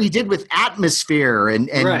 This is what we did with Atmosphere and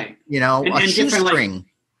right. A shoestring.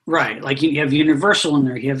 Right. Like you have Universal in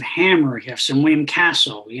there, you have Hammer, you have some William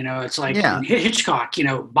Castle, it's like Hitchcock,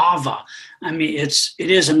 Bava. I mean, it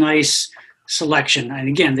is a nice selection. And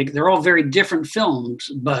again, they're all very different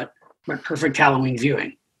films, but perfect Halloween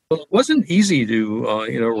viewing. Well, it wasn't easy to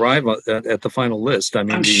arrive at the final list. I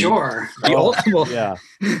mean, I'm sure. Yeah,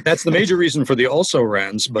 that's the major reason for the also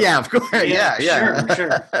rans. But yeah, of course. Yeah.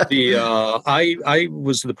 Sure. I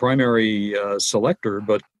was the primary selector,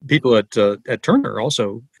 but people at Turner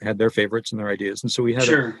also had their favorites and their ideas, and so we had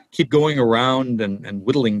to keep going around and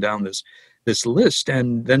whittling down this list.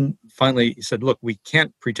 And then finally he said, "Look, we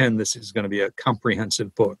can't pretend this is going to be a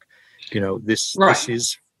comprehensive book. This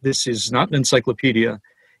is not an encyclopedia.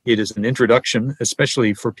 It is an introduction,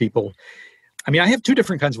 especially for people." I mean, I have two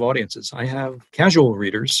different kinds of audiences. I have casual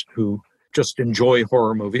readers who just enjoy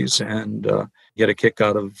horror movies and get a kick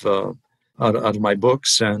out of my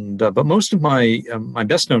books. And but most of my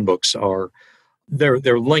best known books are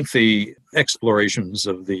they're lengthy explorations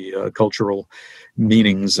of the cultural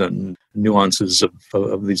meanings and nuances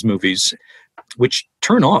of these movies, which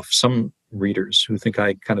turn off some readers who think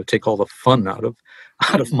I kind of take all the fun out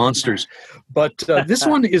of monsters. But this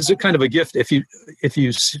one is a kind of a gift. If you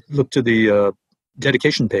look to the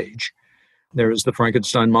dedication page, there is the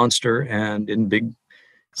Frankenstein monster, and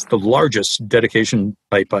it's the largest dedication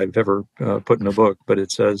type I've ever put in a book, but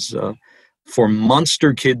it says, "For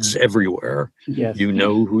monster kids everywhere, you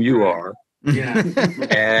know who you are." Yeah.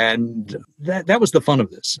 And that was the fun of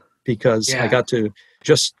this, because I got to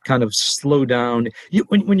just kind of slow down.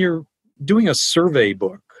 When you're doing a survey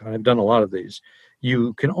book, I've done a lot of these,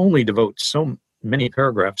 you can only devote so many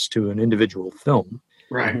paragraphs to an individual film.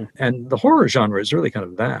 Right. And the horror genre is really kind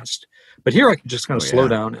of vast. But here I can just kind of slow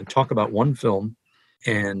down and talk about one film,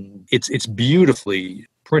 and it's beautifully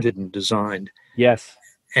printed and designed. Yes.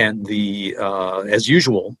 And as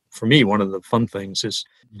usual, for me, one of the fun things is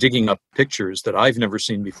digging up pictures that I've never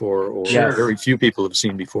seen before, or very few people have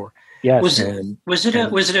seen before. Yes. Was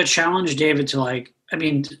it a challenge, David, to I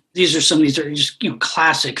mean, these are just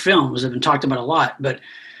classic films that have been talked about a lot, but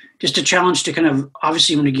just a challenge to kind of,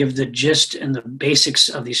 obviously you want to give the gist and the basics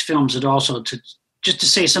of these films, and also to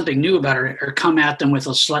say something new about it, or come at them with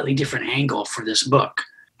a slightly different angle for this book.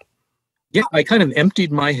 Yeah, I kind of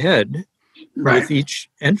emptied my head with each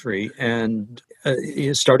entry and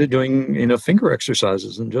started doing finger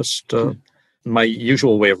exercises, and just my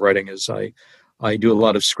usual way of writing is I do a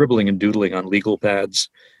lot of scribbling and doodling on legal pads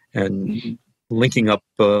and linking up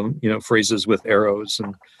phrases with arrows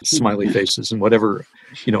and smiley faces and whatever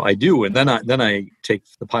I do, and then I take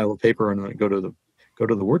the pile of paper and I go to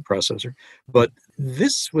the word processor. But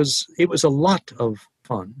it was a lot of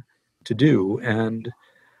fun to do, and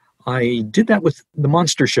I did that with the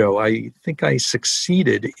Monster Show. I think I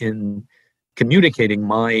succeeded in communicating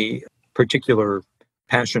my particular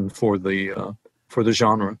passion for the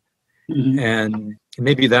genre. Mm-hmm. And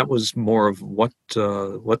maybe that was more of what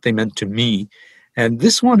they meant to me. And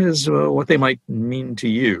this one is what they might mean to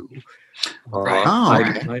you.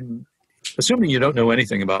 I'm assuming you don't know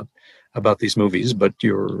anything about these movies, but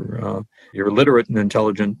you're literate and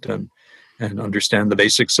intelligent and understand the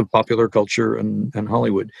basics of popular culture and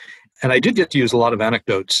Hollywood. And I did get to use a lot of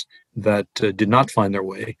anecdotes that did not find their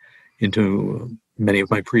way into many of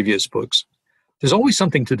my previous books. There's always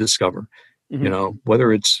something to discover. Mm-hmm.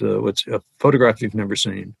 Whether it's a photograph you've never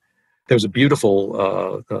seen. There's a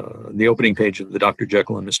beautiful, the opening page of the Dr.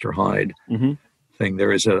 Jekyll and Mr. Hyde thing.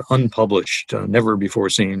 There is an unpublished, never before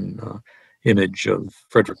seen image of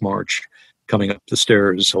Frederick March coming up the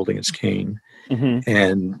stairs holding his cane. Mm-hmm.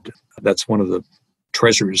 And that's one of the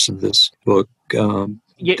treasures of this book.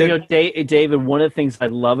 David, one of the things I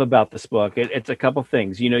love about this book, it's a couple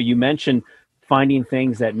things. You mentioned finding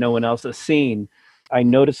things that no one else has seen. I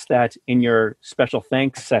noticed that in your special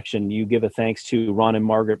thanks section, you give a thanks to Ron and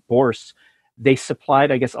Margaret Borst. They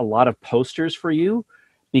supplied, I guess, a lot of posters for you,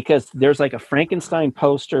 because there's like a Frankenstein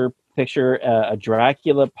poster picture, a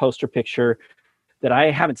Dracula poster picture that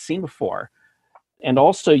I haven't seen before. And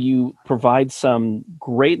also you provide some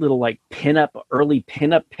great little early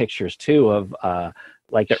pinup pictures too of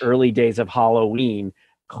like the early days of Halloween,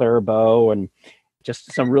 Clara Bow, and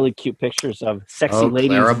just some really cute pictures of sexy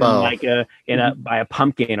ladies by a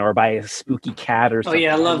pumpkin or by a spooky cat or something. Oh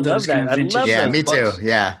yeah, I love those. Me too.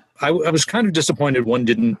 Yeah. I was kind of disappointed one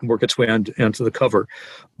didn't work its way onto the cover,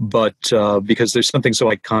 but because there's something so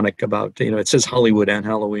iconic about, it says Hollywood and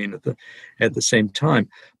Halloween at the same time.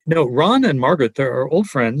 Ron and Margaret, they're old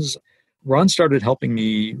friends. Ron started helping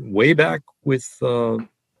me way back with,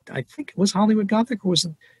 I think it was Hollywood Gothic, or was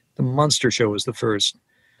it the Monster Show was the first?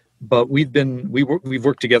 But we've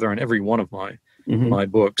worked together on every one of my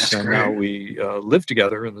books. That's and great. Now we live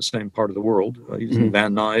together in the same part of the world. He's in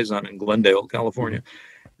Van Nuys, I'm in Glendale, California.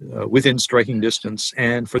 within striking distance.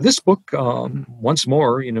 And for this book, once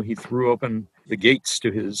more, he threw open the gates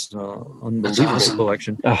to his unbelievable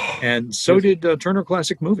collection. Oh. And so did Turner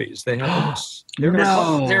Classic Movies. They have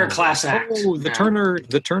they're a class act. Oh, the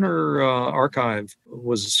Turner archive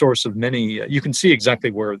was a source of many. You can see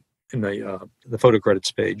exactly where in the photo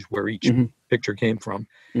credits page where each picture came from,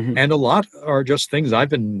 and a lot are just things I've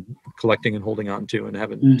been collecting and holding on to and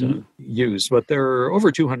haven't used. But there are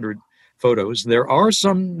over 200 photos. There are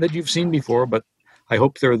some that you've seen before, but I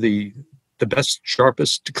hope they're the best,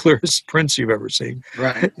 sharpest, clearest prints you've ever seen.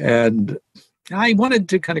 Right. And I wanted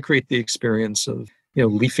to kind of create the experience of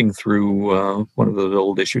leafing through one of those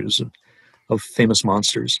old issues of Famous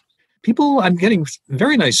Monsters. I'm getting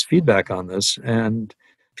very nice feedback on this, and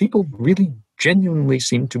people really genuinely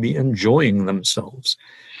seem to be enjoying themselves,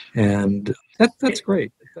 and that's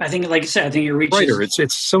great. I think, like you said, I think it reaches.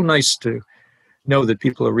 It's so nice to know that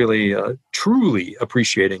people are really truly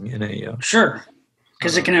appreciating in a sure,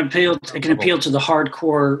 because it can appeal to the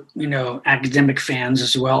hardcore academic fans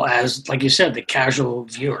as well as, like you said, the casual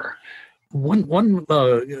viewer. One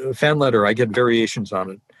fan letter, I get variations on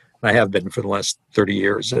it. I have been for the last 30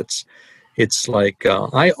 years. It's like,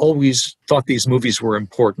 I always thought these movies were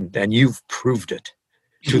important, and you've proved it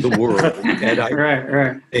to the world. And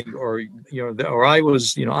or I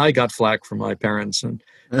was, I got flack from my parents and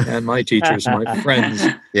my teachers and my friends.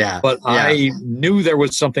 But I knew there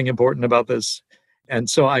was something important about this, and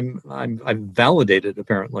so I'm validated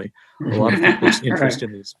apparently a lot of people's interest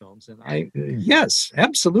in these films. And yes,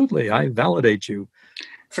 absolutely, I validate you.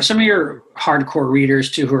 For some of your hardcore readers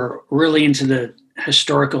too, who are really into the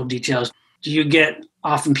historical details, do you get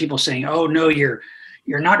often people saying, "Oh no, you're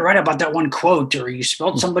not right about that one quote," or "You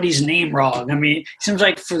spelled somebody's name wrong"? I mean, it seems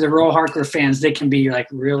like for the real hardcore fans, they can be like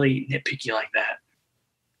really nitpicky like that.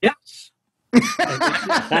 Yes.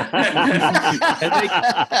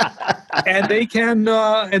 and they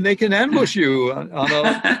can ambush you on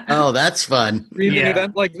a that's fun. An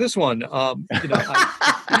event like this one.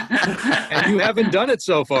 And you haven't done it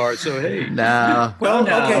so far, so hey. No. Well,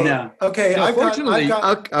 no. Okay. No, fortunately,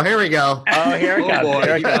 here we go. Oh, here it comes. Boy,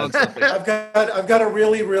 here it comes. I've got a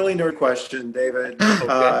really, really nerd question, David.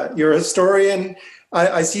 Okay. You're a historian.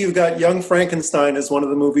 I see you've got Young Frankenstein as one of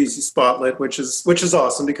the movies you spotlit, which is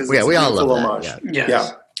awesome because it's we a all beautiful love homage. that.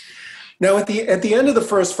 Yes. Now at the end of the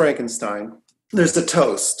first Frankenstein, there's the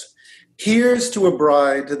toast. Here's to a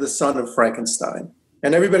bride to the son of Frankenstein.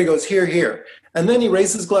 And everybody goes, "Here, here." And then he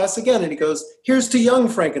raises his glass again and he goes, "Here's to young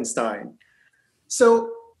Frankenstein." So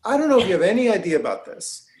I don't know if you have any idea about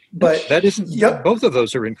this, but that isn't. Both of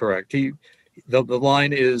those are incorrect. The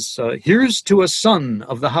line is, "Here's to a son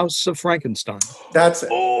of the house of Frankenstein." That's it.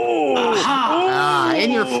 Oh, in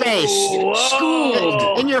your face.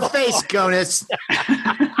 Schooled. In your face, Gonis.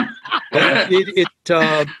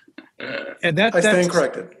 And I stand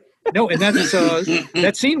corrected. No, and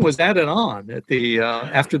that scene was added on at the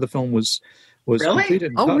after the film was really?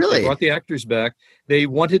 completed. Oh, really? They brought the actors back. They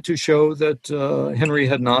wanted to show that Henry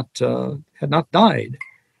had not died.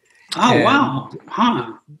 Oh, wow!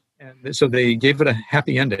 Huh. And so they gave it a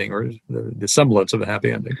happy ending, or the semblance of a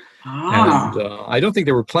happy ending. And I don't think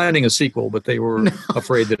they were planning a sequel, but they were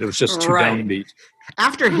afraid that it was just too downbeat.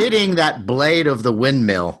 After hitting that blade of the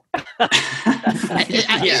windmill, I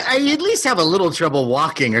at least have a little trouble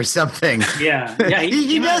walking or something. Yeah.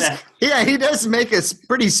 He does. Yeah, he does make a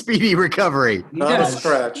pretty speedy recovery. Not a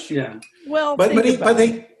scratch. Yeah. Well, but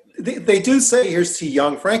they do say here's to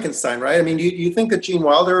young Frankenstein, right? I mean, you think that Gene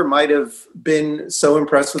Wilder might have been so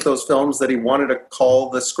impressed with those films that he wanted to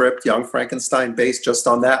call the script Young Frankenstein based just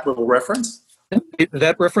on that little reference?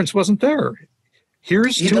 That reference wasn't there.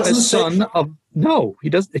 Here's to a son of... No, he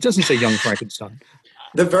does. It doesn't say Young Frankenstein.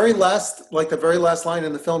 The very last line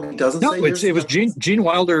in the film, he doesn't say. It was Gene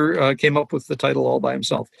Wilder came up with the title all by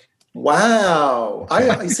himself. Wow!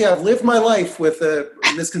 I see. I've lived my life with a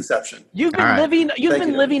misconception. You've been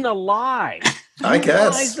living a lie. I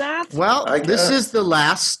guess. That? Well, this is the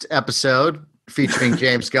last episode featuring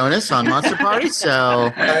James Gonis on Monster Party.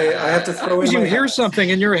 So I have to throw in. You hear something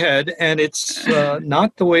in your head, and it's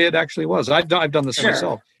not the way it actually was. I've done this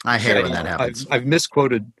myself. I hate it when that happens. I've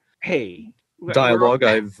misquoted. Dialogue.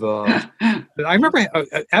 I remember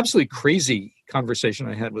an absolutely crazy conversation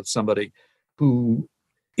I had with somebody who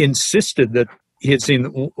insisted that he had seen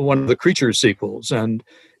one of the Creature sequels, and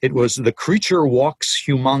it was The Creature Walks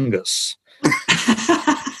Humongous.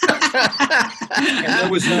 And there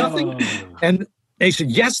was nothing. And they said,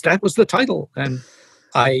 yes, that was the title. And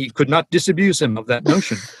I could not disabuse him of that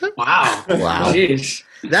notion. Wow. Jeez.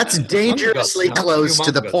 That's dangerously close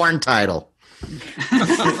to the porn title.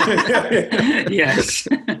 Yes.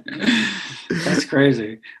 That's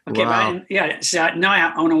crazy. Okay, Wow. but now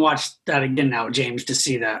I want to watch that again now, James, to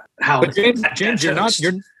see that how. But James,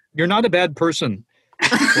 you're not a bad person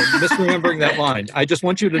for misremembering that line. I just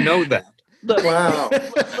want you to know that. Look, Wow.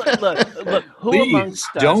 look. Who Please,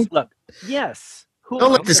 amongst us? don't- Look, yes. Who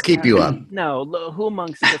Don't let amongst this us keep you up. No, who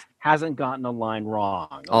amongst us hasn't gotten a line wrong?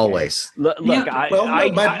 Okay? Always. Look,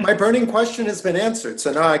 My burning question has been answered,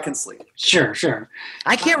 so now I can sleep. Sure.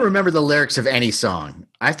 I can't remember the lyrics of any song.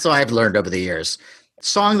 That's what I've learned over the years.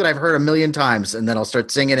 Song that I've heard a million times, and then I'll start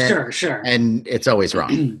singing it. Sure. And it's always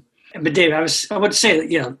wrong. But Dave, I would say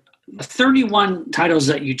that the 31 titles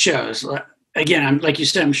that you chose. Again, like you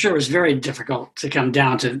said, I'm sure it was very difficult to come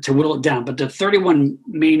down to whittle it down. But the 31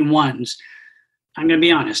 main ones, I'm going to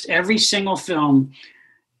be honest. Every single film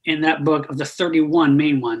in that book of the 31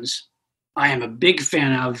 main ones, I am a big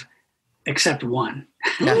fan of, except one.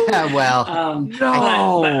 Well,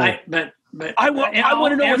 no. But I want to know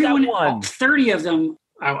what that one. 30 of them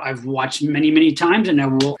I've watched many, many times,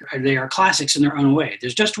 and they are classics in their own way.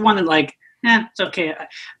 There's just one that it's okay.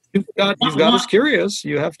 You've got us curious.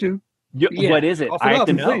 You have to. What is it? I have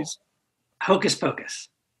to know. Please. Hocus Pocus.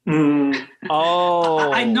 Oh,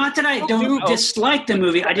 not that I don't dislike the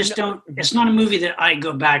movie. I just don't. It's not a movie that I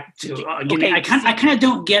go back to again. Okay. I kind of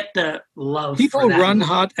don't get the love. People for that run movie.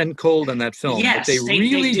 hot and cold in that film. Yes, but they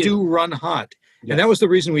really do run hot, and that was the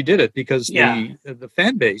reason we did it, because the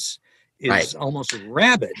fan base is almost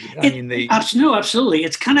rabid. Absolutely.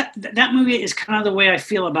 It's kind of that movie is kind of the way I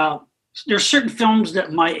feel about. There's certain films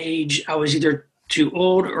that my age I was either too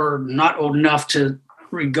old or not old enough to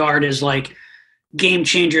regard as like game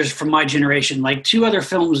changers for my generation. Like two other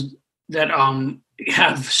films that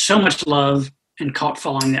have so much love and cult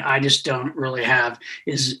following that I just don't really have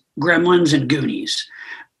is Gremlins and Goonies.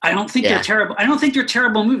 I don't think they're terrible. I don't think they're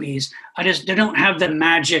terrible movies. They don't have the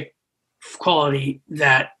magic quality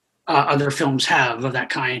that other films have of that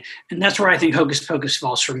kind. And that's where I think Hocus Pocus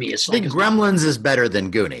falls for me. It's I think Gremlins is better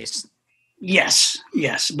than Goonies. Yes,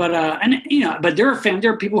 but but there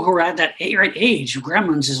are people who are at that right age.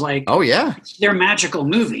 Gremlins is like, it's their magical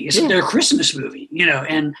movie. It's their Christmas movie,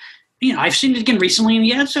 and I've seen it again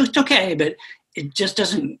recently, and so it's okay, but it just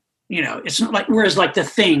doesn't, it's not like, whereas like The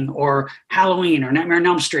Thing or Halloween or Nightmare on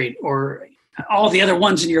Elm Street or all the other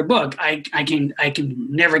ones in your book, I can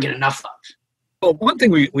never get enough of. Well, one thing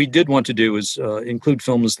we did want to do is include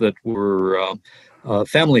films that were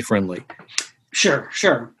family friendly. Sure.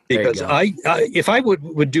 Because if I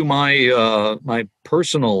would do my my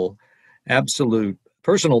absolute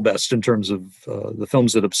personal best in terms of the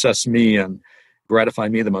films that obsess me and gratify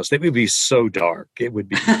me the most, it would be so dark. It would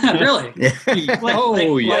be really.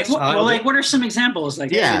 Yes. What are some examples?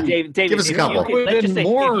 David, give us a couple. Let's just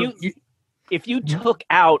say, if you took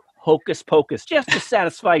out Hocus Pocus just to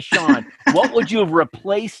satisfy Sean, what would you have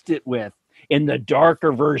replaced it with in the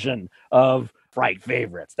darker version of Fright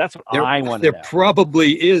Favorites? That's what I want to know. There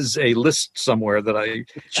probably is a list somewhere that I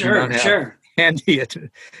do not have handy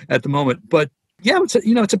at the moment. But it's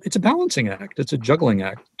a balancing act. It's a juggling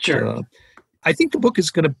act. Sure. I think the book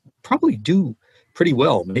is going to probably do pretty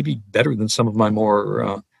well, maybe better than some of my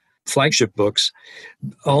more flagship books,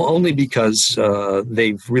 only because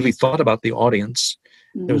they've really thought about the audience.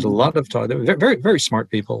 There was a lot of talk. They were very, very smart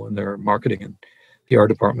people in their marketing and PR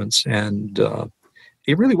departments, and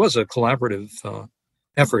it really was a collaborative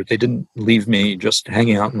effort. They didn't leave me just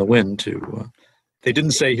hanging out in the wind they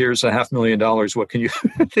didn't say, here's $500,000. What can you?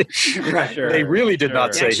 They really did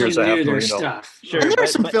not say, here's $500,000. And there are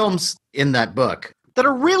some films in that book that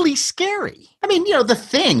are really scary. I mean, The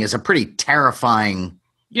Thing is a pretty terrifying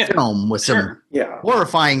film with some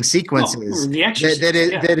horrifying sequences.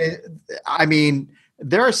 I mean,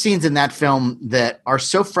 there are scenes in that film that are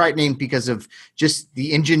so frightening because of just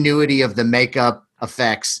the ingenuity of the makeup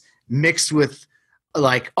effects mixed with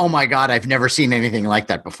like, oh my God, I've never seen anything like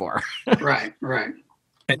that before. Right.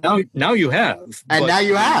 And now you have.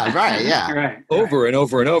 Right, yeah. Right. Over and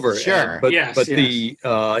over and over. Sure. It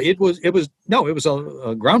was a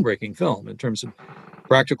groundbreaking film in terms of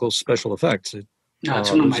practical special effects. It's one of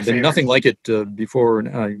my favorites. Been nothing like it before.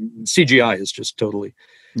 CGI is just totally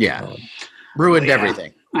ruined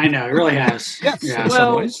everything. I know, it really has. Yes, in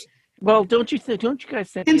some ways. Well, don't you guys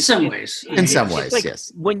think? In some ways, like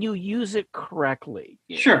yes. When you use it correctly.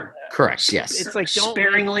 Sure. Correct. Yes. It's like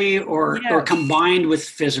sparingly or combined with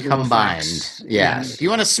physical effects. Yes. If you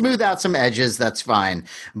want to smooth out some edges, that's fine.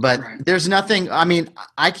 But there's nothing. I mean,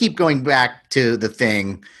 I keep going back to The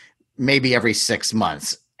Thing maybe every 6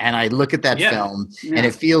 months, and I look at that film, and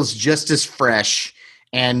it feels just as fresh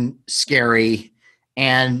and scary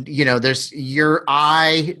and there's your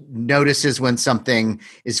eye notices when something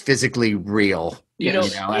is physically real,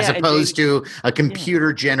 as opposed to a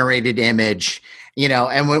computer generated image.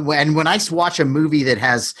 And when I watch a movie that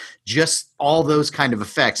has just all those kind of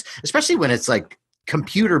effects, especially when it's like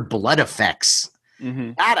computer blood effects,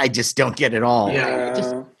 that I just don't get at all. It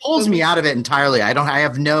just pulls me out of it entirely. I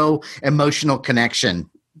have no emotional connection.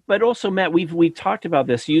 But also, Matt, we've talked about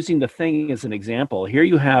this using The Thing as an example. Here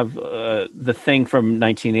you have The Thing from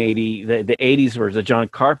 1980, the 80s version, the John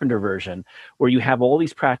Carpenter version, where you have all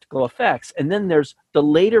these practical effects. And then there's the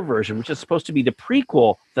later version, which is supposed to be the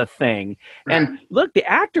prequel, The Thing. Right. And look, the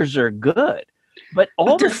actors are good. But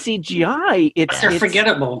all the CGI, they're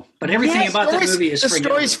forgettable. But everything about that movie is forgettable. The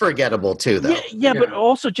story's forgettable too, though. Yeah, but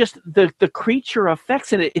also just the creature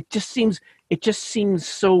effects in it. It just seems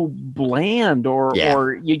so bland,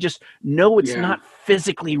 or you just know it's not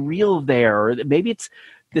physically real there. Or maybe it's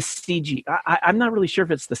the CGI. I'm not really sure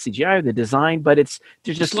if it's the CGI or the design, but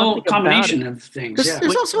there's just a little combination of things.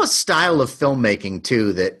 There's also a style of filmmaking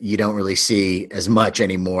too that you don't really see as much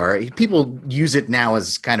anymore. People use it now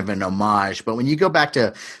as kind of an homage, but when you go back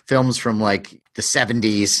to films from like the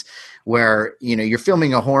 70s, where you're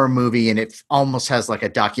filming a horror movie and it almost has like a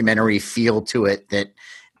documentary feel to it that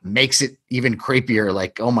makes it even creepier.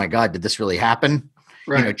 Like, oh my God, did this really happen?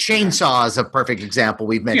 Right. Chainsaw is a perfect example.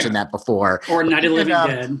 We've mentioned that before. Or Night of the Living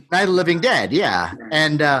Dead. Night of the Living Dead, yeah. Right.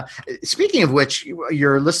 And speaking of which,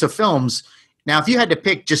 your list of films, now if you had to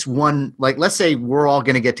pick just one, like let's say we're all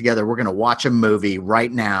going to get together, we're going to watch a movie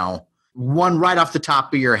right now, one right off the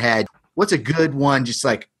top of your head, what's a good one, just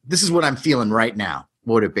like, this is what I'm feeling right now?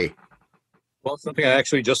 What would it be? Well, something I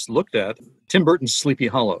actually just looked at, Tim Burton's Sleepy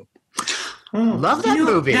Hollow. Love that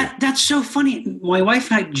movie. That's so funny. My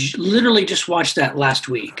wife and I literally just watched that last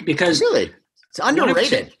week because really, it's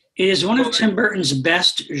underrated. It is one of Tim Burton's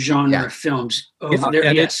best genre films.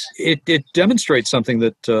 It demonstrates something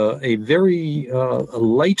that a very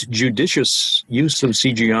light, judicious use of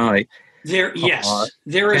CGI. There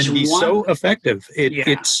is can be so effective. It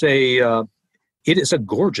is a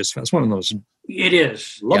gorgeous film. It's one of those. It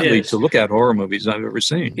is lovely to look at horror movies I've ever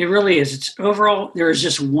seen. It really is. It's overall. There is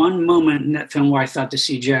just one moment in that film where I thought the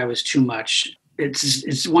CGI was too much.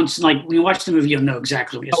 It's once, like when you watch the movie, you'll know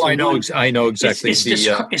exactly what it's. I know exactly.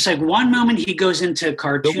 It's like one moment he goes into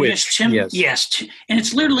cartoonish. And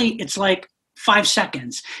it's literally like 5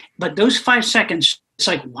 seconds, but those 5 seconds. It's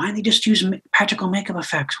like, why do they just use practical makeup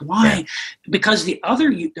effects? Why? Yeah. Because the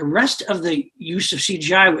rest of the use of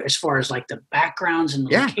CGI, as far as like the backgrounds and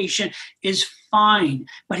the location, is fine.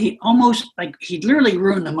 But he literally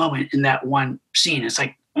ruined the moment in that one scene. It's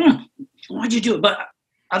like, why'd you do it? But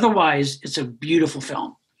otherwise, it's a beautiful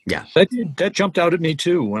film. Yeah, that jumped out at me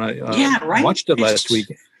too when I watched it last week.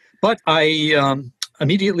 But I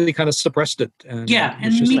immediately kind of suppressed it. And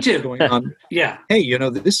me too. Going on. Hey,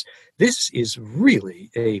 this is really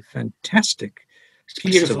a fantastic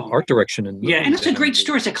piece of art direction. And and it's a great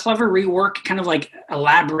story. It's a clever rework, kind of like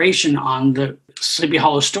elaboration on the Sleepy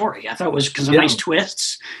Hollow story. I thought it was because of nice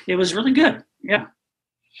twists. It was really good. Yeah.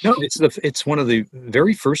 No, it's one of the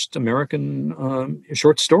very first American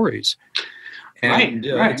short stories. And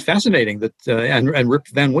it's fascinating that and Rip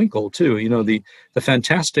Van Winkle too. The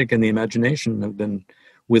fantastic and the imagination have been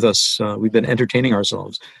with us. We've been entertaining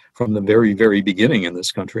ourselves from the very, very beginning in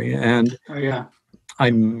this country. And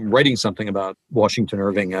I'm writing something about Washington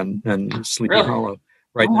Irving and Sleepy Hollow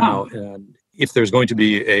now. And if there's going to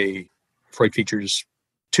be a Fright Features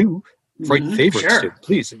 2, Fright Favorites 2,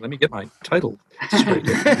 please let me get my title straight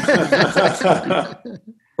here.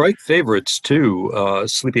 Fright Favorites 2,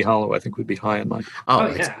 Sleepy Hollow, I think would be high on my.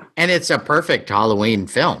 And it's a perfect Halloween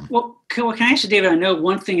film. Well, can I ask you, David? I know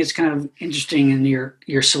one thing is kind of interesting in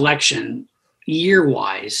your selection,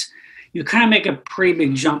 year-wise. You kind of make a pretty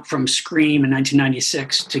big jump from Scream in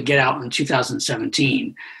 1996 to Get Out in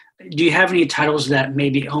 2017. Do you have any titles that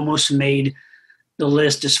maybe almost made the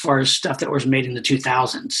list as far as stuff that was made in the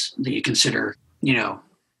 2000s that you consider,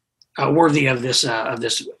 worthy of this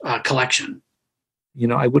collection?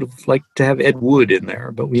 I would have liked to have Ed Wood in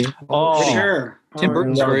there, but we. Tim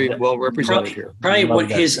Burton's very well represented here. Probably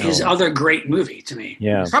his other great movie to me.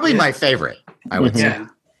 Yeah, probably my favorite. I would say. Yeah,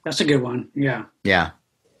 that's a good one. Yeah. Yeah,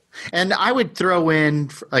 and I would throw in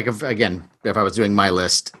if I was doing my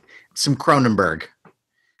list, some Cronenberg.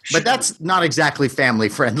 But that's not exactly family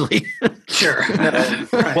friendly. Sure.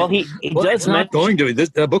 Well, he does not going to be.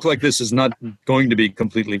 A book like this is not going to be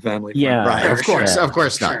completely family friendly. Yeah, right. Of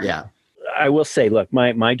course not. Yeah. I will say, look,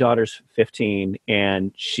 my daughter's 15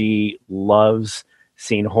 and she loves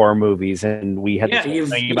seeing horror movies, and we had this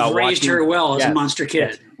thing about raised her well as a monster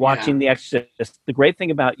kid. Watching The Exorcist. The great thing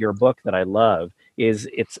about your book that I love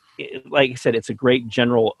like I said, it's a great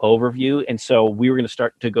general overview. And so we were going to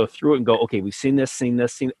start to go through it and go, okay, we've seen this.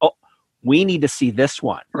 Oh, we need to see this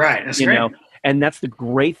one. Right. That's great. And that's the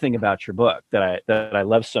great thing about your book that I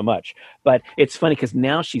love so much. But it's funny because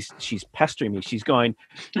now she's pestering me. She's going,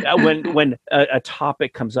 when a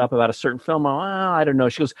topic comes up about a certain film, I don't know.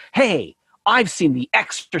 She goes, hey, I've seen The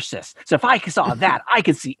Exorcist. So if I saw that, I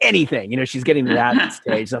could see anything. She's getting to that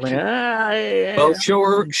stage. So I'm like, well,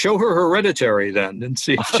 show her Hereditary then and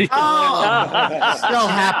see if she. So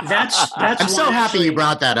happy. I'm so happy you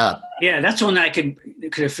brought that up. Yeah, that's one that could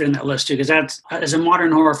have fit in that list too, because that's, as a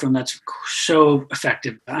modern horror film, that's so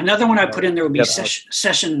effective. Another one I put in there would be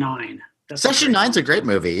Session 9. Session 9's a great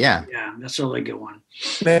movie. Yeah. Yeah, that's a really good one.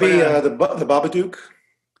 Maybe the Babadook.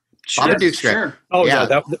 Sure, Babadook's great. Sure. Oh yeah,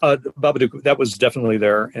 that Babadook, that was definitely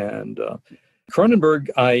there. And Cronenberg,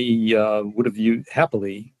 I would have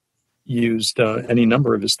happily used any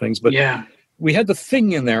number of his things, but we had The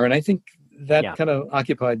Thing in there, and I think that kind of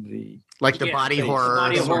occupied the body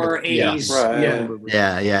horror, 80s.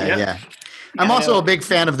 Yeah. I'm also a big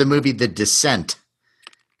fan of the movie The Descent.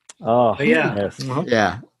 Oh yeah, yes.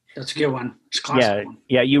 Yeah. That's a good one. It's a classic one.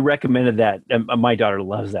 Yeah, you recommended that. My daughter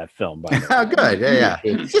loves that film. By the way. Oh, good. Yeah.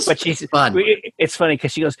 But she's fun. It's funny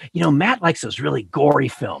because she goes, Matt likes those really gory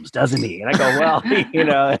films, doesn't he? And I go, well,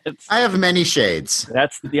 I have many shades.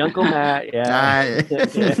 That's the Uncle Matt. Yeah.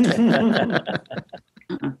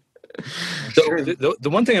 So the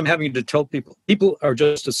one thing I'm having to tell people are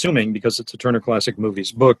just assuming, because it's a Turner Classic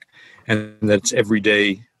Movies book, and that's every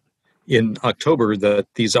day in October, that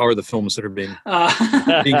these are the films that are being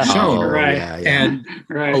shown, right? And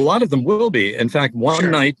a lot of them will be. In fact, one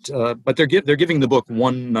night, but they're giving the book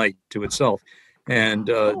one night to itself. And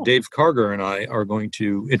Dave Karger and I are going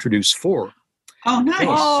to introduce 4. Oh, nice!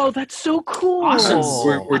 Oh, that's so cool. Awesome.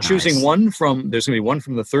 We're choosing one from. There's going to be one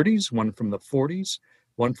from the 30s, one from the 40s,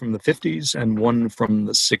 one from the 50s, and one from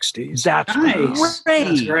the 60s. That's nice. Great.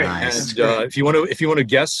 That's great. And if you want to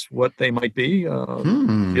guess what they might be,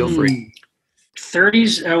 feel free.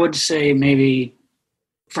 30s, I would say maybe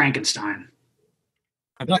Frankenstein.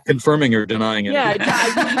 I'm not confirming or denying it. Yeah.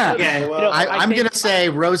 I'm going to say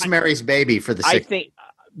Rosemary's Baby for the 60s. I think.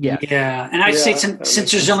 Yeah, and I'd say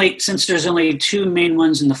since there's only 2 main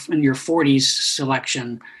ones in your 40s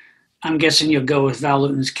selection, I'm guessing you'll go with Val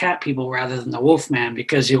Lewton's Cat People rather than the Wolfman,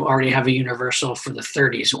 because you already have a Universal for the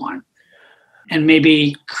 30s one, and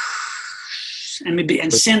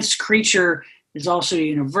since Creature is also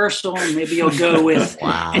Universal, maybe you'll go with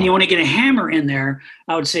and you want to get a Hammer in there,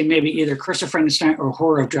 I would say maybe either Curse of Frankenstein or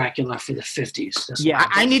Horror of Dracula for the 50s.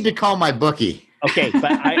 I need to call my bookie. Okay,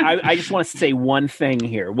 but I just want to say one thing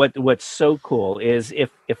here. What's so cool is if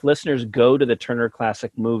listeners go to the Turner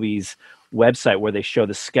Classic Movies website where they show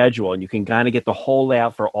the schedule, and you can kind of get the whole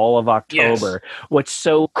layout for all of October. Yes. What's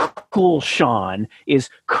so cool, Sean, is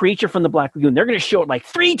Creature from the Black Lagoon. They're going to show it like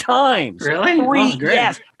 3 times. Really? 3, oh, great.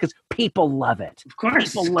 Yes, because people love it. Of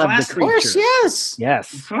course. People love the Creature. Of course, yes.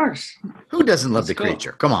 Yes. Of course. Who doesn't love the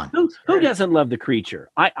Creature? Come on. Who doesn't love the Creature?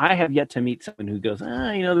 I have yet to meet someone who goes,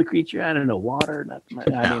 the Creature, I don't know, water.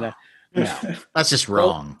 No. That's just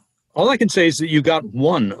wrong. All I can say is that you got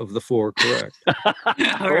 1 of the 4 correct.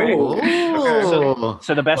 All right. Okay.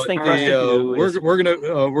 So the best thing for us to do is we're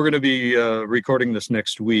gonna be recording this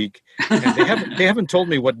next week. And they haven't told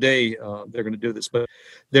me what day they're going to do this, but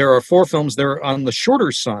there are 4 films. They're on the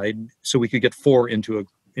shorter side, so we could get 4 into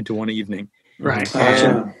one evening. Right.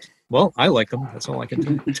 And, well, I like them. That's all I can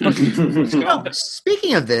do.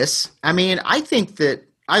 Speaking of this, I think that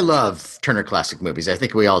I love Turner Classic Movies. I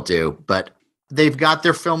think we all do, but they've got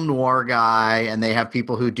their film noir guy, and they have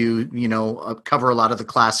people who do, cover a lot of the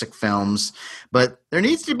classic films, but there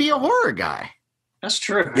needs to be a horror guy. That's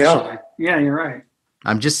true. Actually. Yeah, you're right.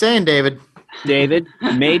 I'm just saying, David,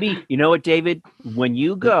 maybe, you know what, David, when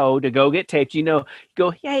you go get taped,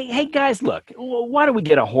 go, hey guys, look, why don't we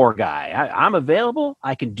get a horror guy? I'm available.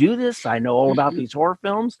 I can do this. I know all about these horror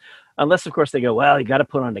films. Unless, of course, they go, well, you got to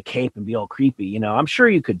put on a cape and be all creepy. I'm sure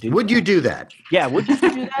you could do Would that. you do that? Yeah, would you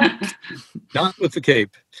do that? Not with the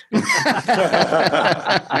cape.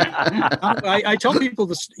 I tell people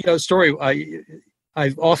this story.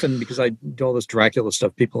 I've often, because I do all this Dracula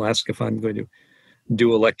stuff, people ask if I'm going to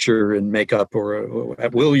do a lecture in makeup or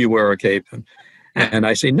will you wear a cape? And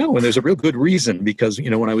I say no, and there's a real good reason, because,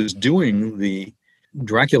 when I was doing the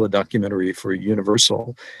Dracula documentary for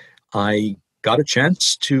Universal, I got a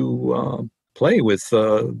chance to play with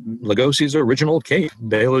Lugosi's original cape.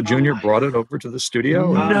 Bela Jr. brought it over to the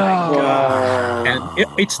studio. And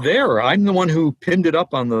it's there. I'm the one who pinned it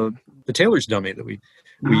up on the tailor's dummy that we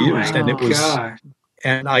used. And it was,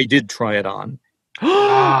 and I did try it on.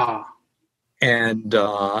 And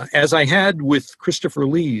as I had with Christopher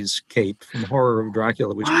Lee's cape from Horror of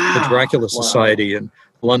Dracula, which the Dracula Society in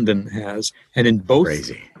London has, and in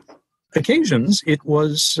both occasions, it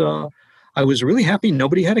was I was really happy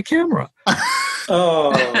nobody had a camera.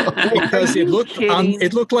 Because it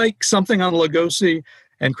looked like something on Lugosi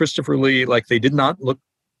and Christopher Lee, like they did not look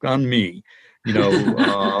on me. You know,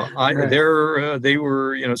 they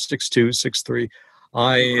were 6'2", 6'3".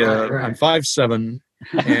 I'm 5'7",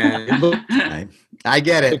 and it looked, I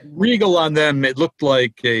get it. Regal on them, it looked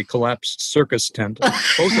like a collapsed circus tent.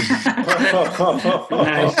 Both of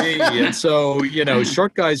them. And so,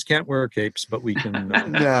 short guys can't wear capes, but we can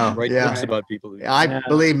write books about people.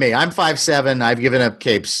 Believe me, I'm 5'7". I've given up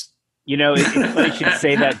capes. It's funny you should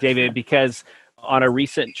say that, David, because on a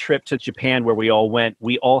recent trip to Japan where we all went,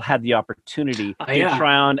 we all had the opportunity to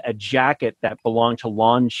try on a jacket that belonged to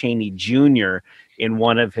Lon Chaney Jr. in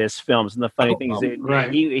one of his films. And the funny thing is,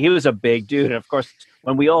 he was a big dude. And of course,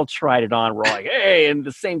 when we all tried it on, we're like, hey, and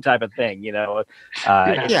the same type of thing,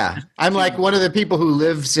 I'm like one of the people who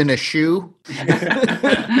lives in a shoe.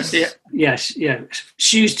 Yes.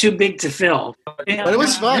 Shoes too big to fill. But it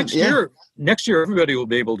was fun. Next year, everybody will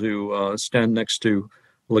be able to stand next to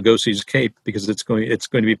Lugosi's cape because it's going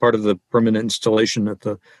to be part of the permanent installation at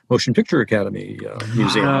the Motion Picture Academy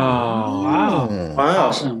Museum. Oh, wow.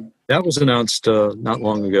 Awesome. That was announced not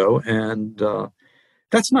long ago, and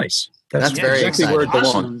that's nice. That's very exactly exciting. where it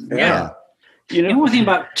belongs. Yeah. One thing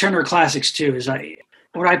about Turner Classics too is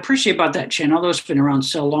what I appreciate about that channel, although it's been around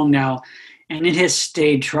so long now, and it has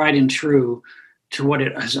stayed tried and true to what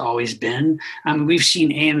it has always been. I mean, we've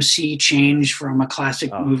seen AMC change from a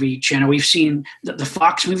classic movie channel. We've seen the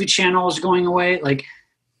Fox movie channel is going away. Like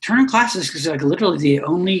Turner Classics is like literally the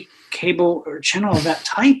only cable or channel of that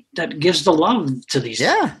type that gives the love to these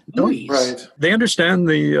movies. Right. They understand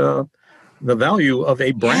the value of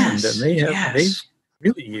a brand, and they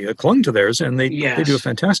really clung to theirs, and they do a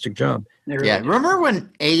fantastic job. Really remember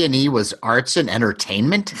when A&E was arts and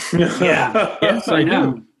entertainment? Yes, I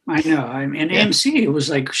do. I know. And AMC, it was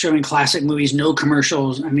like showing classic movies, no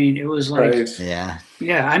commercials. I mean, it was like,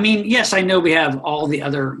 I mean, yes, I know we have all the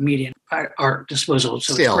other media at our disposal,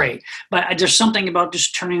 so it's great. But there's something about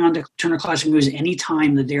just turning on the Turner Classic Movies any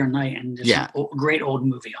time, the day or night, and just a great old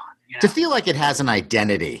movie on. To feel like it has an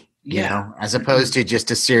identity, you know, as opposed to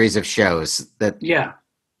just a series of shows that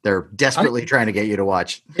they're desperately trying to get you to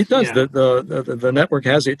watch. It does. The network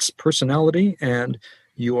has its personality, and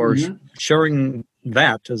you are sharing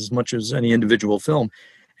that as much as any individual film.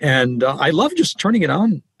 And I love just turning it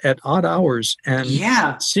on at odd hours and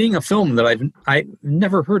seeing a film that I've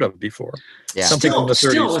never heard of before. Something from the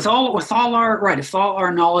 30s. Still, with all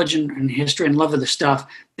our knowledge and history and love of the stuff,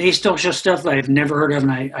 they still show stuff that I've never heard of,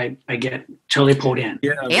 and I get totally pulled in.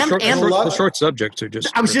 Yeah, the short subjects are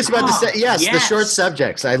just. I was just about to say, the short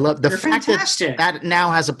subjects. I love the fact that now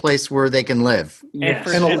has a place where they can live.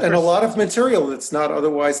 Yes. And a lot of material that's not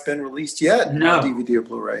otherwise been released yet on DVD or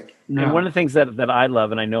Blu-ray. No. And one of the things that I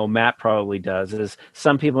love, and I know Matt probably does, is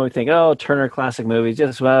some people would think, oh, Turner Classic Movies,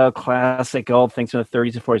 just classic old things from the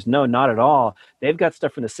 30s and 40s. No, not at all. They've got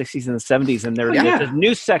stuff from the 60s and the 70s, and there's a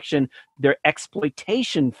new section, they're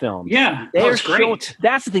exploitation films. Yeah, that's great.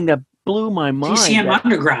 That's the thing that blew my mind. DCM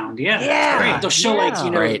Underground, great. They'll show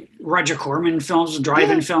Roger Corman films,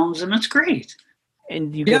 drive-in films, and that's great.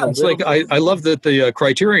 And you it's like I love that the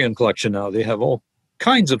Criterion Collection now, they have all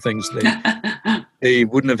kinds of things they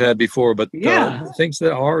wouldn't have had before, but things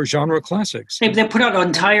that are genre classics. They put out an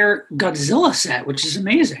entire Godzilla set, which is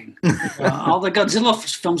amazing. All the Godzilla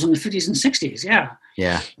films in the 50s and 60s,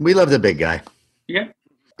 Yeah, we love the big guy. Yeah.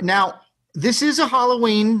 Now, this is a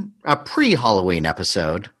pre-Halloween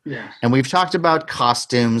episode. Yeah. And we've talked about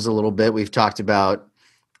costumes a little bit. We've talked about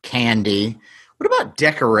candy. What about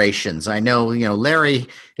decorations? I know, Larry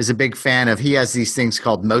is a big fan of, he has these things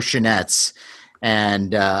called motionettes.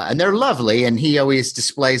 And they're lovely, and he always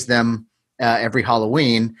displays them every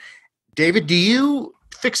Halloween. David, do you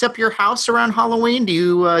fix up your house around Halloween? Do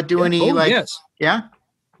you do any yes. Yeah?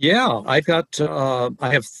 Yeah, I've got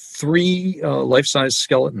I have 3 life-size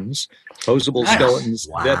skeletons, posable skeletons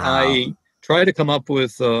that I try to come up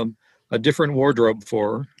with a different wardrobe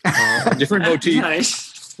for, a different motif.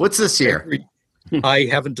 Nice. What's this here? I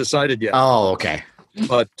haven't decided yet. Oh, okay.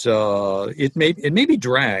 But it may be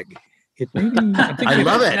drag. It may be. I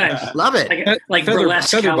love it. Nice. Love it. Like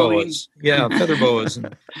burlesque feather Halloween. boas. Yeah, feather boas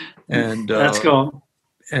and that's cool.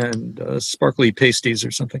 And sparkly pasties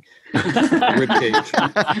or something. Rib cage.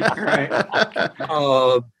 Right.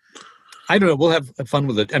 I don't know. We'll have fun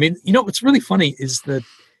with it. I mean, what's really funny is that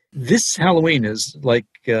this Halloween is like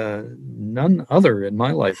none other in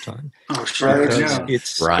my lifetime. Oh, sure.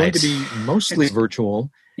 It's going to be mostly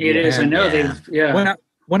virtual. It is. I know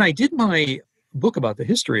When I did my book about the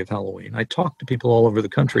history of Halloween, I talked to people all over the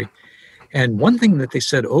country. And one thing that they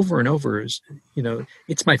said over and over is,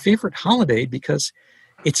 it's my favorite holiday because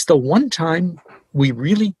it's the one time we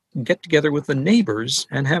really get together with the neighbors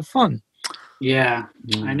and have fun. Yeah,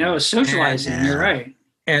 I know. Socializing, you're right.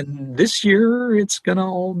 And this year, it's going to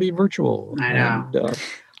all be virtual. I know. And,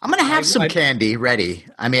 I'm going to have some candy ready.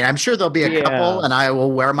 I mean, I'm sure there'll be a couple, and I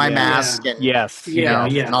will wear my mask. And,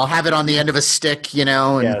 and I'll have it on the end of a stick,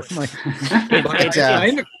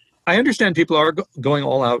 I understand people are going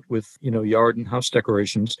all out with, yard and house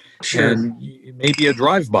decorations. Sure. And maybe a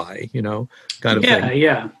drive-by, kind of thing.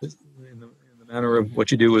 Yeah. In the manner of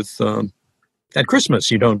what you do with... at Christmas,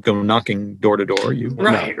 you don't go knocking door to door.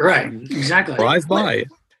 Right. Exactly. Drive by.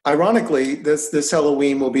 Ironically, this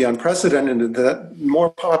Halloween will be unprecedented. That more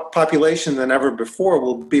population than ever before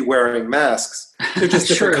will be wearing masks. They're just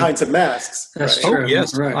different kinds of masks. That's true. Oh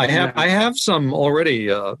yes, right. I have some already,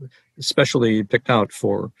 especially picked out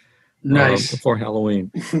for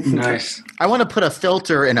Halloween. Nice. I want to put a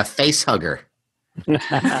filter in a face hugger.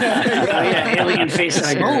 Alien face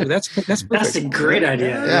hugger. Oh, that's perfect. That's a great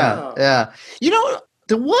idea. Yeah.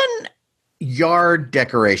 The one yard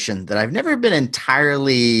decoration that I've never been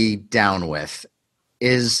entirely down with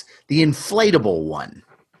is the inflatable one.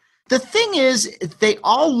 The thing is, they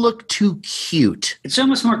all look too cute. It's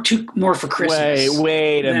almost more for Christmas.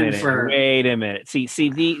 Wait a minute. See,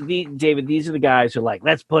 David, these are the guys who are like,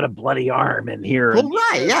 let's put a bloody arm in here. Well,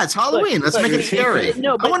 right, yeah, it's Halloween. Let's make it scary.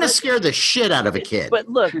 I want to scare the shit out of a kid. But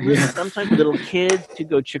look, sometimes little kids to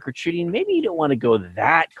go trick or treating, maybe you don't want to go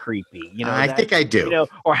that creepy. I think I do.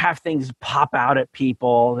 Or have things pop out at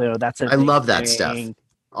people. I love that stuff.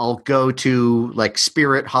 I'll go to like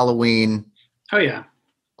Spirit Halloween. Oh yeah.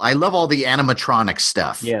 I love all the animatronic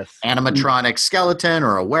stuff. Yes. Animatronic skeleton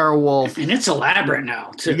or a werewolf. And it's elaborate now,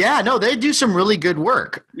 too. Yeah, no, they do some really good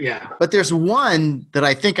work. Yeah. But there's one that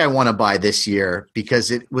I think I want to buy this year because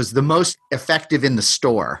it was the most effective in the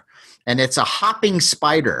store. And it's a hopping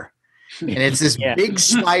spider. And it's this big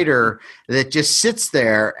spider that just sits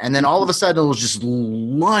there. And then all of a sudden it'll just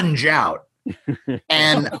lunge out.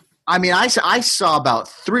 And I mean, I saw about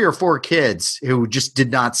 3 or 4 kids who just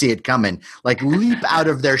did not see it coming, like leap out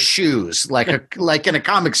of their shoes, like in a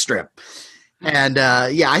comic strip. And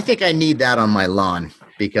I think I need that on my lawn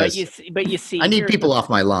because but you see, I need people off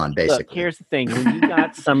my lawn. Basically, look, here's the thing: when you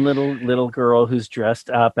got some little girl who's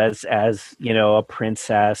dressed up as a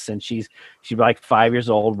princess, and she's like 5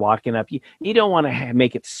 years old walking up, you don't want to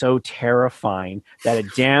make it so terrifying that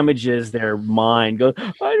it damages their mind. Go,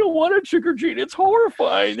 I don't want to trick or treat. It's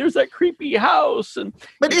horrifying. There's that creepy house,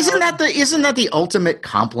 but isn't that the ultimate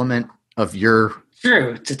compliment of your?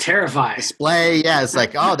 True, to terrify display. Yeah, it's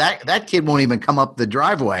like, oh, that kid won't even come up the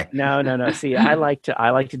driveway. No. See, I like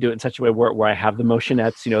to do it in such a way where I have the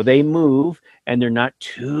motionettes. They move and they're not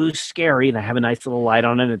too scary, and I have a nice little light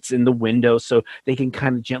on it. It's in the window, so they can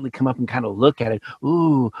kind of gently come up and kind of look at it.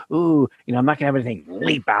 Ooh. I'm not gonna have anything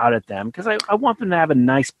leap out at them because I want them to have a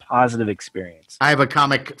nice, positive experience. I have a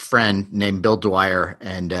comic friend named Bill Dwyer,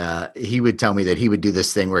 and he would tell me that he would do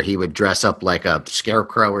this thing where he would dress up like a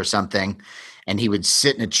scarecrow or something. And he would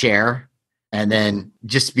sit in a chair and then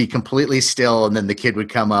just be completely still. And then the kid would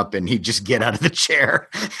come up and he'd just get out of the chair.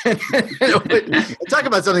 Talk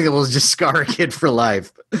about something that will just scar a kid for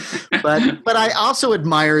life. But I also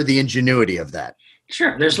admire the ingenuity of that.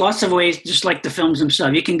 Sure. There's lots of ways, just like the films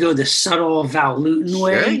themselves. You can go the subtle Val Lewton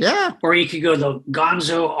way. Yeah. Or you could go the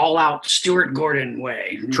gonzo all-out Stuart Gordon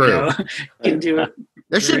way. True. You can do it.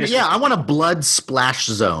 I want a blood splash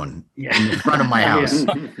zone in front of my house.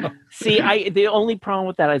 See, the only problem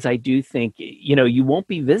with that is I do think, you won't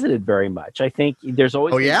be visited very much. I think there's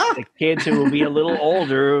always the kids who will be a little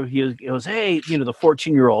older. He goes, hey, the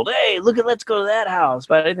 14-year-old, hey, let's go to that house.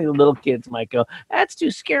 But I think the little kids might go, that's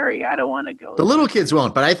too scary. I don't want to go. The little kids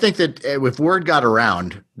won't. But I think that if word got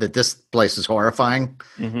around that this place is horrifying,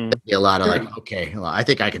 there'd be a lot of okay, well, I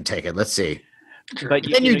think I can take it. Let's see. But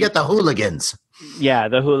then you get the hooligans. Yeah,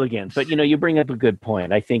 the hooligans. But you bring up a good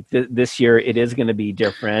point. I think this year it is going to be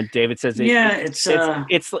different. David says,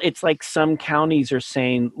 it's like some counties are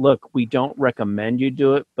saying, look, we don't recommend you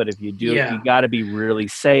do it, but if you do it, you got to be really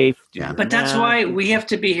safe. But that's why we have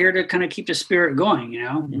to be here to kind of keep the spirit going.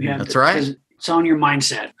 We have that's right. It's on your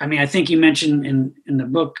mindset. I mean, I think you mentioned in the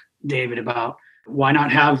book, David, about why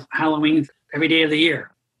not have Halloween every day of the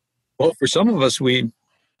year. Well, for some of us, we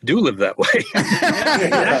do live that way.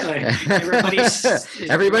 Exactly.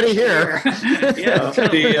 Everybody here.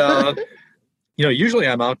 Usually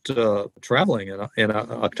I'm out traveling in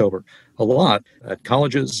October a lot at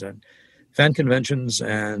colleges and fan conventions,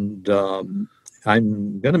 and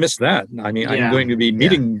I'm going to miss that. I mean, I'm going to be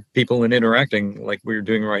meeting people and interacting like we're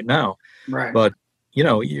doing right now. Right. But,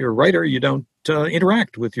 you're a writer, you don't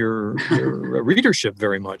interact with your readership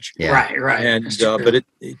very much. Yeah. Right. And but it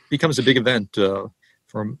becomes a big event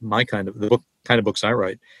for my kind of books I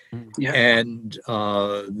write. Yeah. And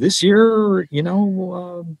this year,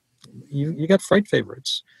 you got Fright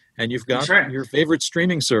Favorites, and you've got your favorite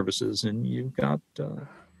streaming services, and you've got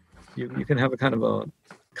you can have a kind of a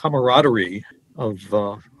camaraderie of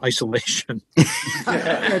isolation.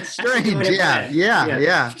 That's strange.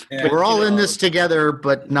 Yeah. We're all in this together,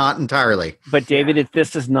 but not entirely. But David,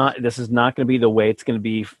 this is not going to be the way it's going to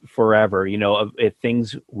be forever.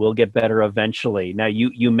 Things will get better eventually. Now,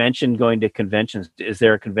 you mentioned going to conventions. Is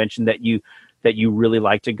there a convention that you really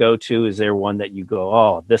like to go to? Is there one that you go,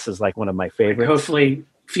 oh, this is like one of my favorites? Hopefully,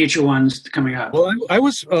 future ones coming up. Well, I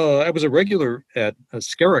was a regular at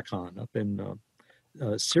SKAL up in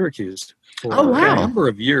Syracuse for a number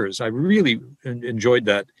of years. I really enjoyed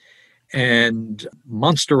that. And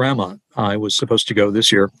Monsterama, I was supposed to go this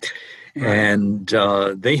year, and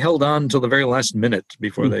they held on till the very last minute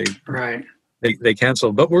before they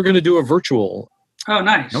canceled. But we're going to do a virtual. Oh,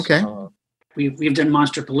 nice. Okay. We've done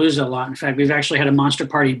Monsterpalooza a lot. In fact, we've actually had a Monster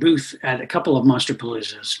Party booth at a couple of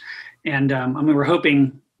Monsterpaloozas, and we're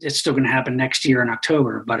hoping it's still going to happen next year in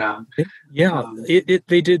October. But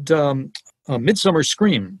they did. Midsummer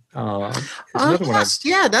Scream. That's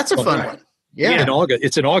a fun one. Yeah, in August.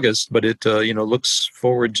 It's in August, but it looks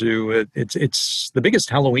forward to it. It's the biggest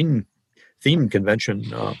Halloween themed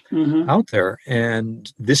convention out there,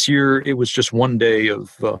 and this year it was just one day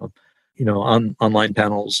of online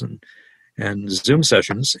panels and Zoom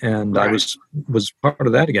sessions, and I was part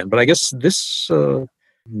of that again. But I guess this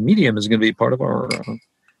medium is going to be part of our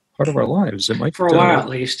lives. It might for a while at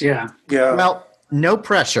least. Yeah. Well, no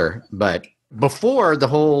pressure, but before the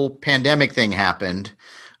whole pandemic thing happened,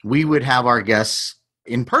 we would have our guests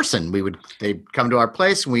in person. They'd come to our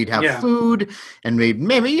place and we'd have food, and we'd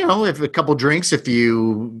maybe, if a couple drinks if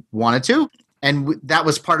you wanted to. And that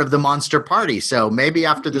was part of the Monster Party. So maybe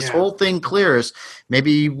after this whole thing clears,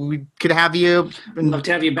 maybe we could have you, love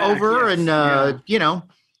to have you back, over and,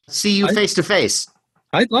 see you face to face.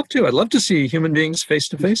 I'd love to. I'd love to see human beings face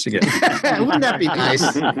to face again. Wouldn't that be nice?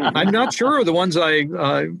 I'm not sure the ones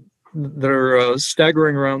that are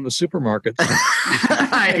staggering around the supermarkets.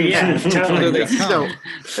 Totally.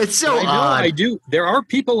 It's so odd. I do. There are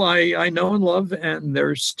people I know and love, and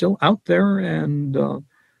they're still out there, and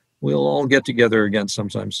we'll all get together again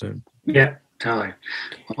sometime soon. Yeah, totally.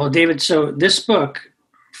 Well, David, so this book,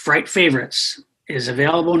 Fright Favorites, is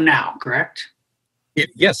available now, correct?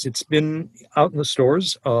 Yes, it's been out in the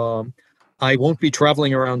stores. I won't be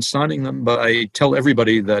traveling around signing them, but I tell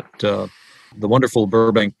everybody that the wonderful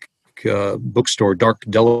Burbank bookstore, Dark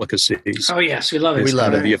Delicacies. Oh, yes, we love it. We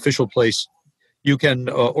love it. The official place. You can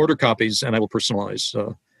order copies, and I will personalize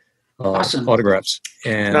awesome. Autographs.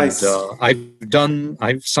 And nice.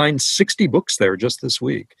 I've signed 60 books there just this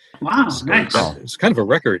week. Wow, so nice. It's kind of a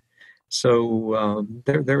record. So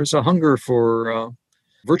there's a hunger for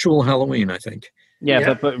virtual Halloween, I think.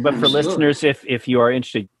 Yeah, but for listeners, if you are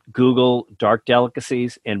interested, Google Dark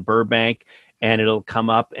Delicacies in Burbank, and it'll come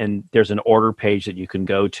up, and there's an order page that you can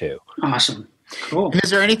go to. Awesome. Cool. And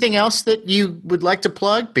is there anything else that you would like to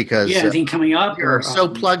plug? Because anything coming up? You're so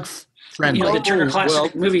plug friendly. The Turner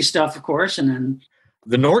Classic movie stuff, of course, and then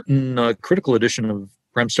the Norton Critical Edition of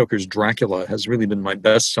Bram Stoker's Dracula has really been my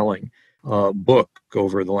best-selling book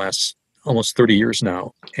over the last almost 30 years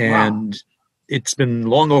now, and it's been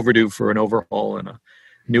long overdue for an overhaul and a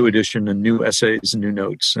new edition and new essays and new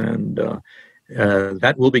notes, and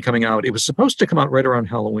that will be coming out. It was supposed to come out right around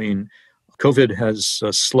Halloween. COVID has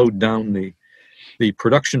slowed down the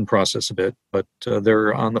production process a bit, but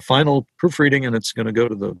they're on the final proofreading, and it's going to go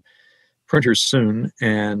to the printers soon.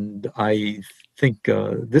 And I think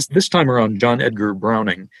this time around, John Edgar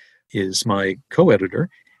Browning is my co-editor,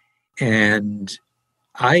 and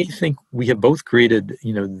I think we have both created,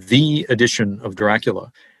 the edition of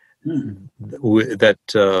Dracula that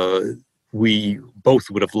we both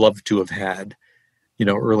would have loved to have had,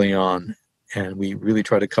 early on. And we really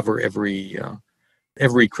try to cover every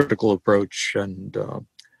critical approach. And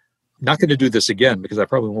not going to do this again because I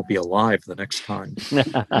probably won't be alive the next time.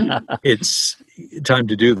 It's time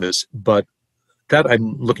to do this, but that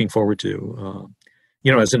I'm looking forward to.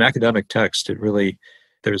 As an academic text,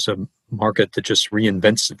 there's a market that just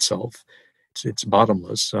reinvents itself. It's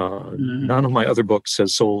bottomless. None of my other books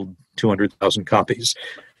has sold 200,000 copies.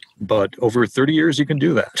 but over 30 years you can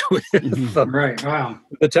do that with right. Wow.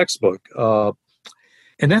 the textbook.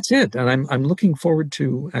 And that's it. And I'm looking forward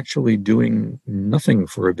to actually doing nothing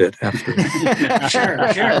for a bit after. Sure.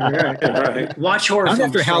 Right. Watch horror Not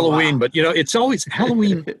films after Halloween, but it's always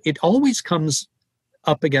Halloween. It always comes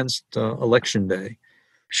up against Election Day.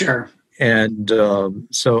 Sure. And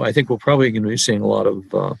so I think we're probably going to be seeing a lot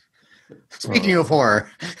of. Speaking of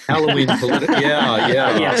horror, Halloween.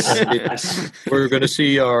 Yeah. Yes. We're going to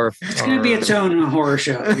see It's going to be its own horror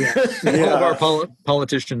show. Yeah. All of our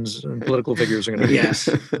politicians and political figures are going to be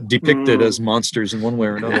depicted as monsters in one way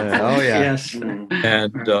or another. Oh yeah. Yes.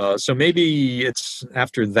 And so maybe it's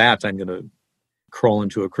after that I'm going to crawl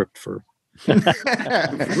into a crypt for.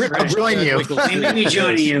 I'll join you. Maybe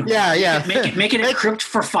joining you. Yeah. Make it a crypt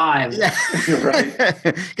for 5. Yeah. Right.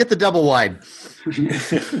 Get the double wide.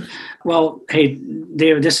 Well, hey,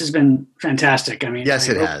 David, this has been fantastic. I mean, yes,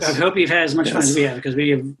 it has. I hope you've had as much fun as we have, because we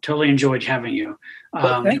have totally enjoyed having you.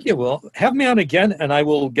 Well, thank you. Well, have me on again, and I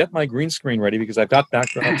will get my green screen ready because I've got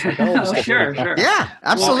background. Sure. Yeah,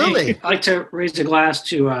 absolutely. Well, I'd like to raise a glass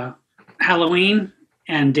to Halloween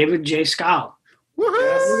and David J. SKAL.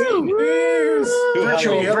 Woohoo!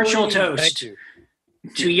 Virtual toast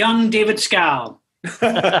to young David SKAL.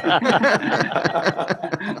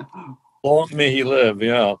 Long may he live,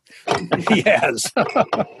 yeah. Yes.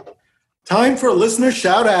 Time for a listener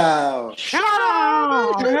shout out. Shout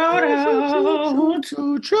out.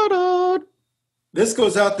 This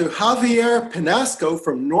goes out to Javier Pinasco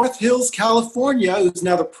from North Hills, California, who's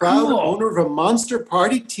now the proud owner of a Monster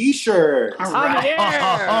Party t-shirt. All right.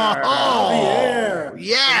 Javier.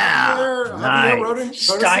 Yeah. Javier wrote a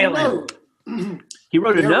Styling. note. He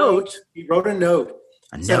wrote a note. He wrote a note.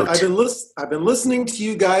 A Said, note. I've been listening to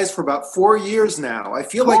you guys for about 4 years now. I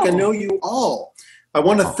feel like I know you all. I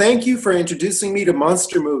want to thank you for introducing me to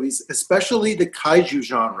monster movies, especially the kaiju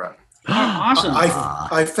genre. Awesome.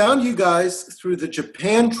 I found you guys through the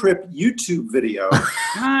Japan trip YouTube video.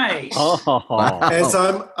 Nice. As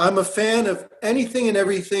I'm a fan of anything and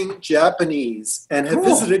everything Japanese and have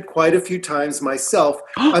visited quite a few times myself.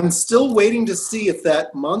 I'm still waiting to see if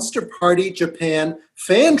that Monster Party Japan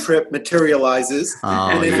fan trip materializes.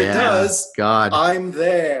 And if it does, I'm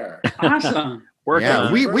there. Awesome.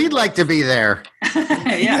 We'd like to be there.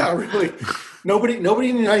 Yeah, really. Nobody in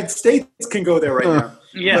the United States can go there right now.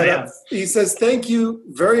 He says, thank you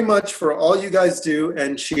very much for all you guys do,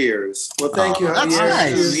 and cheers. Well, thank you. That's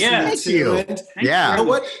nice. Yeah. Thank you. And you know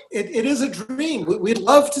what? It is a dream. We'd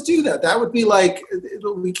love to do that. That would be like,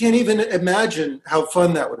 we can't even imagine how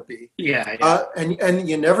fun that would be. Yeah. And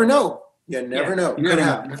you never know. You never know. Could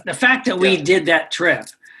happen. The fact that we did that trip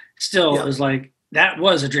still is like, that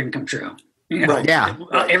was a dream come true. You know, Right. Yeah.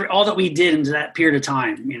 All that we did in that period of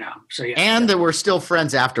time, you know. So And that we're still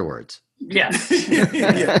friends afterwards. yeah.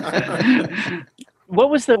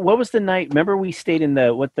 What was the night? Remember we stayed in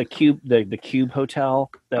the Cube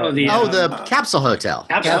Hotel? The Capsule Hotel.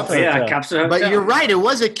 Capsule Hotel. But you're right, it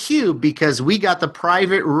was a cube because we got the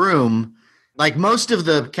private room. Like most of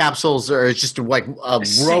the capsules are just like a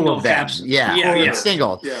row of them. Capsule.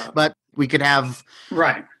 Single. Yeah. But we could have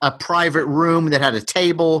a private room that had a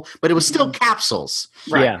table, but it was still capsules.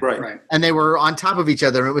 Right. And they were on top of each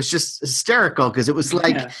other. It was just hysterical because it was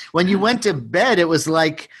like when you went to bed, it was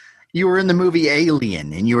like you were in the movie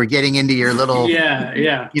Alien and you were getting into your little,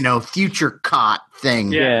 future cot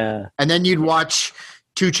thing. Yeah. And then you'd watch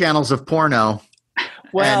 2 channels of porno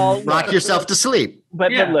and rock yourself to sleep.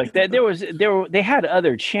 But look, they had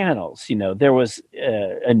other channels. You know, there was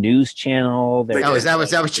a news channel. That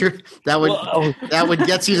would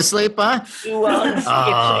get you to sleep, huh?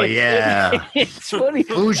 Well, it's funny.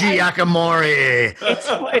 Fuji Yakamori.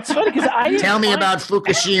 It's funny because tell me about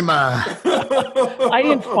Fukushima. I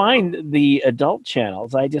didn't find the adult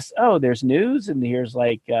channels. I just there's news and here's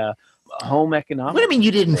like home economics. What do you mean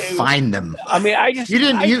you didn't find them? I mean,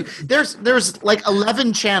 there's like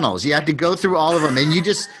 11 channels. You had to go through all of them, and you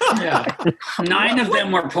just 9 of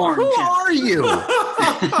them were porn. Who are you?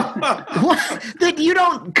 That you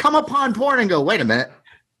don't come upon porn and go, wait a minute.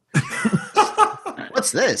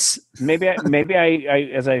 What's this? Maybe I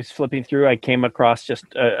as I was flipping through, I came across just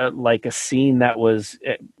like a scene that was.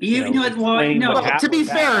 To be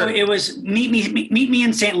fair, it was Meet Me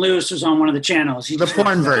in St. Louis was on one of the channels. The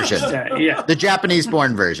porn version, the Japanese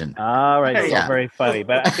porn version. All right, very funny.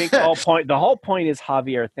 But I think the whole point is,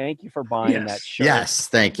 Javier, thank you for buying that shirt. Yes,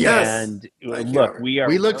 thank you. And look,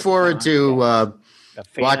 we look forward to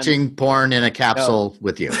watching porn in a capsule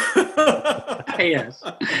with you. Yes.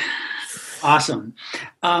 Awesome.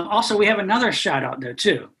 Also, we have another shout out there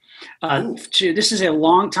too. This is a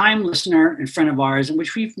longtime listener and friend of ours, in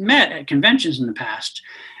which we've met at conventions in the past.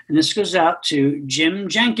 And this goes out to Jim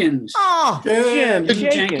Jenkins. Oh, Jim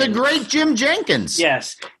Jenkins. The great Jim Jenkins.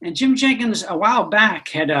 Yes. And Jim Jenkins, a while back,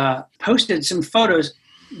 had posted some photos.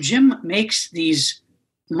 Jim makes these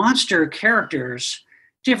monster characters,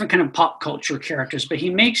 different kind of pop culture characters, but he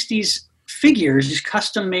makes these figures, these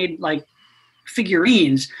custom-made like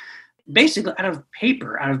figurines, basically out of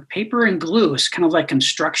paper and glue. It's kind of like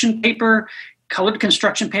construction paper, colored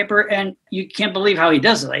construction paper, and you can't believe how he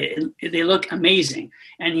does it. They look amazing.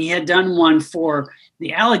 And he had done one for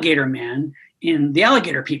the Alligator Man in The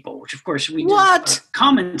Alligator People, which of course we did a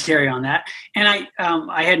commentary on that. And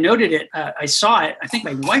I had noted it. I saw it. I think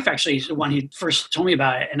my wife actually is the one who first told me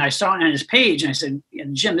about it. And I saw it on his page, and I said,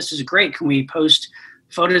 Jim, this is great. Can we post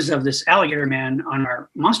photos of this Alligator Man on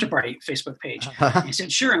our Monster Party Facebook page? He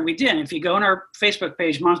said, sure. And we did. And if you go on our Facebook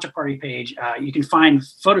page, Monster Party page, you can find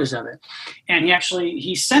photos of it. And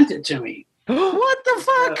he sent it to me. What the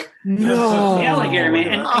fuck? No. The Alligator Man.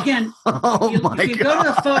 And again, if you go to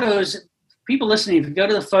the photos, people listening, if you go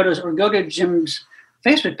to the photos or go to Jim's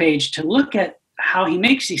Facebook page to look at how he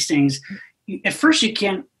makes these things, at first you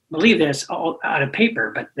can't believe this all out of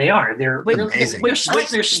paper, but they are. They're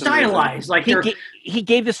stylized. Like he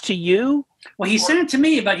gave this to you. Well, he sent it to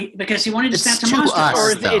me, but because he wanted to send it to Monster.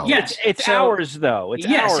 It's ours, though. It's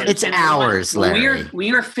ours. It's ours, Larry.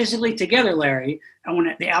 We are physically together, Larry. I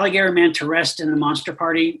want the Alligator Man to rest in the Monster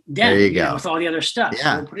Party den. There you go. With all the other stuff. Yeah.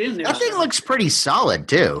 So we'll put it in there. That thing looks pretty solid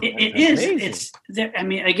too. It is. It's. I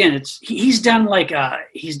mean, again, he's done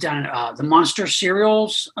the monster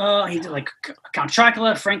cereals. He did like Count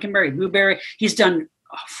Chocula, Frankenberry, Blueberry. He's done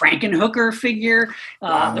Frankenhooker figure,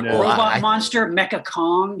 the robot monster, Mecha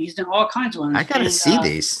Kong. He's done all kinds of ones. I gotta see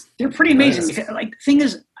these. They're pretty amazing. Because, like, the thing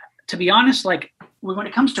is, to be honest, like when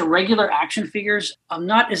it comes to regular action figures, I'm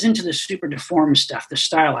not as into the super deformed stuff, the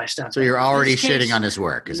stylized stuff. So you're already shitting on his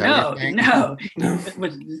work. Is that no.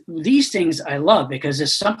 With these things, I love because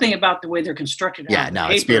there's something about the way they're constructed.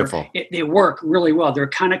 It's beautiful. They work really well. They're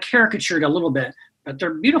kind of caricatured a little bit, but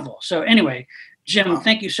they're beautiful. So anyway, Jim,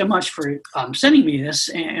 thank you so much for sending me this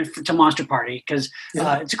and to Monster Party because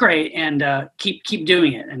it's great, and keep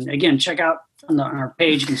doing it. And again, check out on our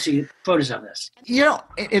page, you can see photos of this. You know,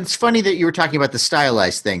 it's funny that you were talking about the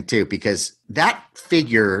stylized thing too, because that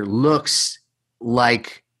figure looks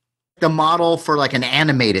like the model for like an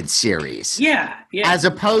animated series. Yeah. As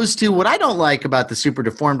opposed to what I don't like about the super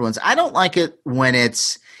deformed ones. I don't like it when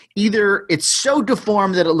it's either it's so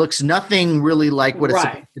deformed that it looks nothing really like what it's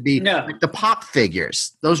supposed to be. No. Like the pop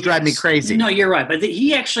figures. Those drive me crazy. No, you're right. But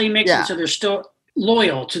he actually makes it so they're still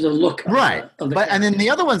loyal to the look of the and then the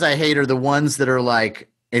other ones I hate are the ones that are like,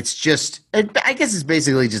 it's just, I guess it's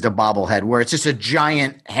basically just a bobblehead where it's just a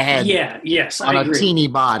giant head on a teeny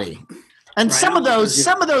body. And some of those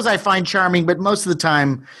I find charming, but most of the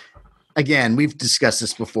time, again, we've discussed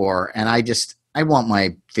this before, and I want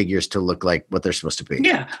my figures to look like what they're supposed to be.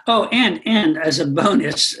 Yeah. Oh, and as a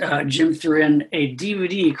bonus, Jim threw in a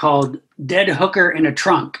DVD called Dead Hooker in a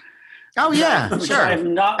Trunk. Oh, yeah, sure. I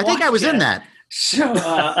think I was in that. So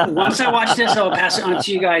once I watch this, I'll pass it on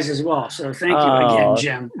to you guys as well. So thank you again,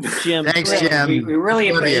 Jim. Thanks, Jim. We really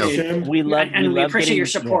appreciate it. We appreciate your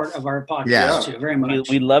support of our podcast too very much.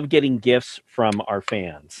 We love getting gifts from our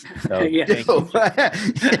fans. So you know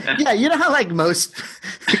how like most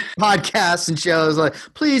podcasts and shows, like,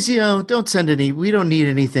 please, don't send any. We don't need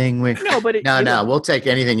anything. We'll take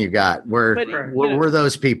anything you got. We're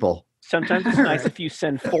those people. Sometimes it's nice if you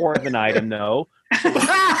send 4 of an item, though. Give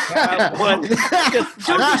us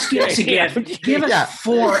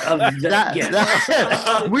 4 of the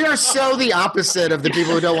gift. We are so the opposite of the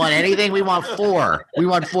people who don't want anything. We want 4. We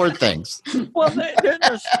want 4 things. Well,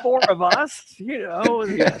 there's 4 of us,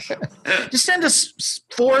 Just send us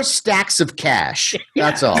 4 stacks of cash.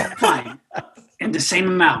 That's all. Fine. And the same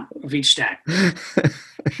amount of each stack.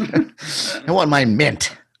 I want mine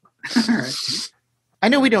mint. All right. I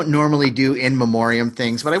know we don't normally do in memoriam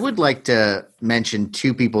things, but I would like to mention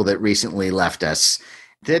 2 people that recently left us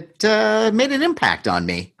that made an impact on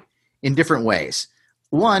me in different ways.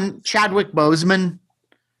 One, Chadwick Boseman.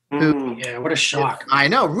 Who, what a shock. I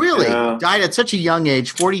know, really. Died at such a young age,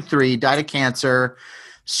 43, died of cancer.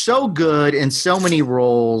 So good in so many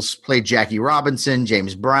roles. Played Jackie Robinson,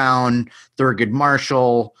 James Brown, Thurgood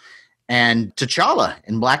Marshall, and T'Challa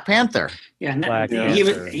in Black Panther.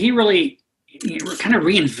 He really... He kind of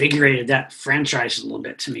reinvigorated that franchise a little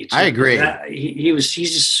bit to me, too. I agree. He's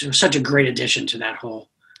just such a great addition to that whole.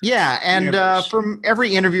 Yeah, and from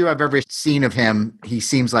every interview I've ever seen of him, he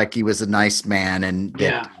seems like he was a nice man and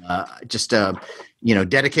just a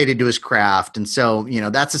dedicated to his craft. And so,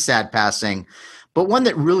 that's a sad passing. But one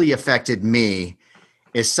that really affected me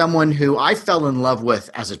is someone who I fell in love with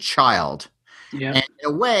as a child. Yeah. And in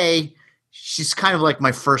a way, she's kind of like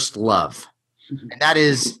my first love. And that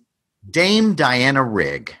is Dame Diana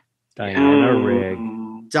Rigg. Diana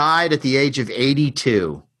Rigg. Died at the age of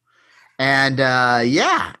 82. And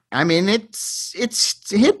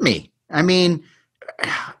it's hit me. I mean,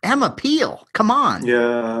 Emma Peel, come on.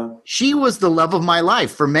 Yeah. She was the love of my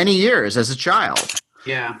life for many years as a child.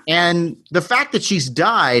 Yeah. And the fact that she's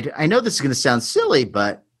died, I know this is going to sound silly,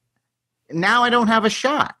 but now I don't have a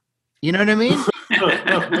shot. You know what I mean?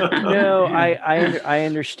 No, I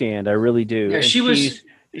understand. I really do. Yeah, And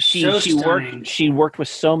she worked with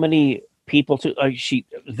so many people too.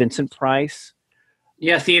 Vincent Price.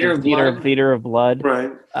 Yeah, Theater of Blood.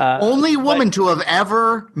 Right. Only woman to have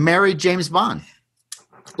ever married James Bond.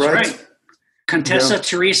 Right. Contessa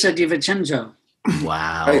Teresa Di Vincenzo.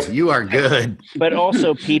 Wow, you are good. But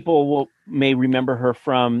also, people may remember her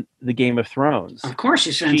from the Game of Thrones. Of course,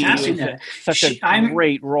 she's fantastic. Such a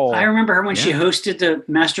great role. I remember her when she hosted the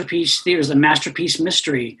Masterpiece Theater, the Masterpiece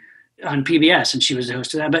Mystery on PBS, and she was the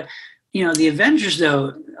host of that. But the Avengers,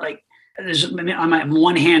 though, on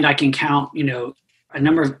one hand, I can count a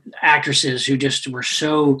number of actresses who just were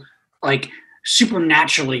so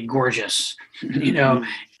supernaturally gorgeous,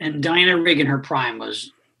 and Diana Rigg in her prime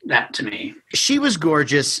was that to me. She was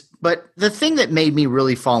gorgeous, but the thing that made me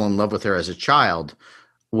really fall in love with her as a child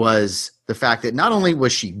was the fact that not only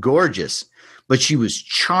was she gorgeous, but she was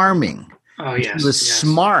charming. Oh, yes. She was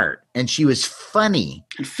smart, and she was funny.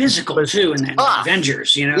 And physical, too, in the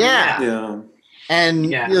Avengers, Yeah.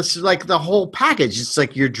 And it's like the whole package. It's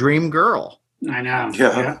like your dream girl. I know.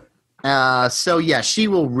 Yeah. She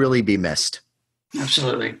will really be missed.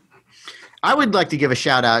 Absolutely. I would like to give a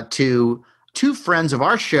shout out to two friends of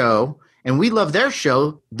our show, and we love their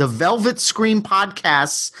show, the Velvet Scream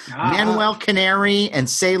podcasts, Manuel Canary and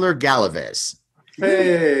Sailor Galvez.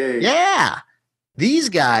 Hey. Yeah. These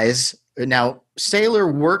guys, now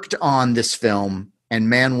Sailor worked on this film and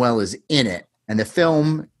Manuel is in it. And the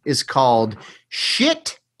film is called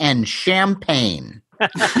Shit and Champagne.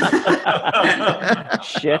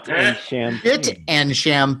 Shit and Champagne. Shit and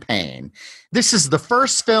Champagne. This is the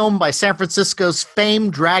first film by San Francisco's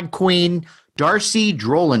famed drag queen, Darcy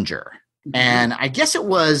Drollinger. And I guess it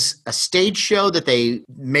was a stage show that they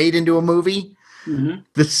made into a movie. Mm-hmm.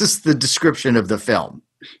 This is the description of the film.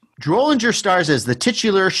 Drollinger stars as the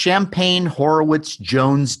titular Champagne Horowitz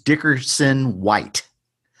Jones Dickerson White,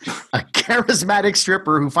 a charismatic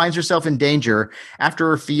stripper who finds herself in danger after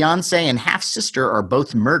her fiancé and half-sister are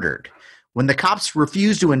both murdered. When the cops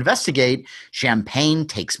refuse to investigate, Champagne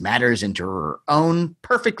takes matters into her own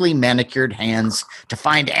perfectly manicured hands to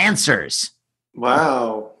find answers.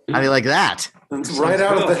 Wow. How do you like that? That's right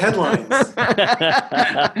out of the headlines.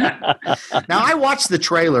 Now, I watched the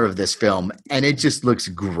trailer of this film, and it just looks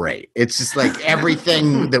great. It's just like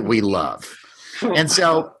everything that we love. And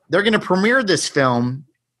so they're going to premiere this film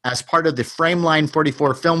as part of the Frameline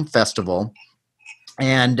 44 Film Festival.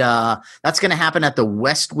 And that's going to happen at the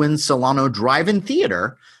West Wind Solano Drive-In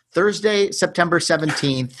Theater Thursday, September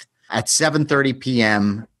 17th at 7:30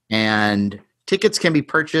 p.m. And tickets can be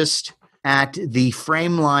purchased at the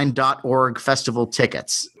frameline.org festival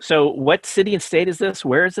tickets. So what city and state is this?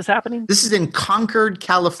 Where is this happening? This is in Concord,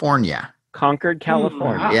 California. Concord,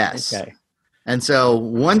 California. Yes. Okay. And so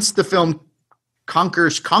once the film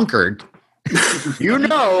conquers Concord, you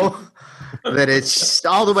know that it's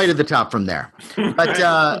all the way to the top from there.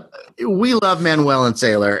 But we love Manuel and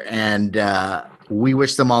Sailor, and we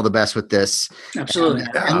wish them all the best with this. Absolutely.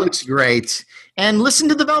 It looks great. And listen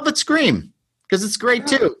to the Velvet Scream, because it's great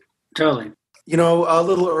too. Totally. You know, a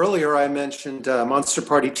little earlier I mentioned Monster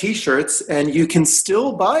Party t-shirts, and you can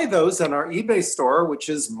still buy those on our eBay store, which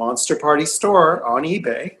is Monster Party Store on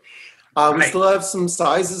eBay. We still have some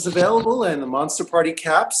sizes available, and the Monster Party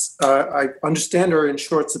caps, I understand, are in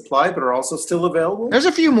short supply, but are also still available. There's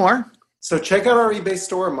a few more. So check out our eBay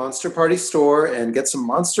store, Monster Party Store, and get some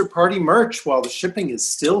Monster Party merch while the shipping is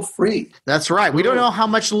still free. That's right. We don't know how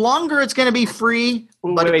much longer it's going to be free.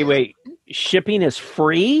 But Wait. Shipping is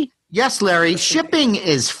free? Yes, Larry. Shipping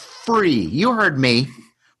is free. You heard me.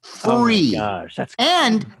 Free. Oh my gosh,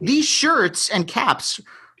 and these shirts and caps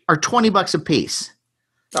are $20 a piece.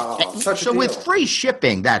 Oh, such a so deal. with free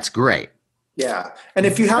shipping, that's great. Yeah. And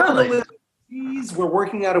if you happen to live overseas, we're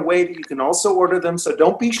working out a way that you can also order them. So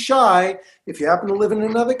don't be shy. If you happen to live in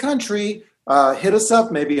another country, hit us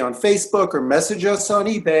up maybe on Facebook or message us on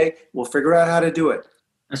eBay. We'll figure out how to do it.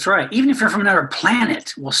 That's right. Even if you're from another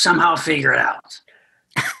planet, we'll somehow figure it out.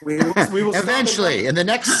 We will eventually, in the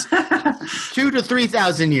next 2,000 to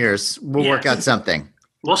 3,000 years, we'll work out something.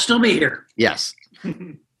 We'll still be here. Yes.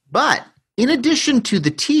 But in addition to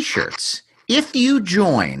the T-shirts, if you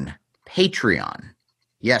join Patreon,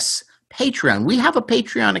 yes, Patreon, we have a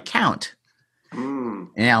Patreon account.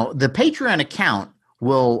 Now, the Patreon account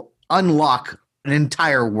will unlock an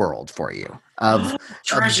entire world for you of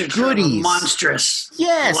treasure goodies. Monstrous.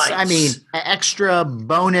 Yes, lights. I mean, extra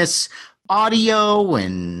bonus audio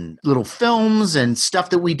and little films and stuff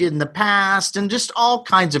that we did in the past and just all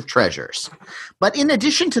kinds of treasures. But in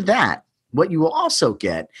addition to that, what you will also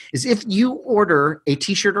get is if you order a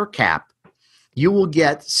T-shirt or cap, you will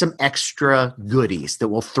get some extra goodies that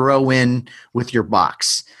we'll throw in with your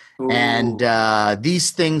box. Ooh. And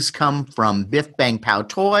these things come from Biff Bang Pow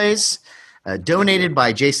Toys, donated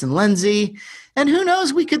by Jason Lindsay. And who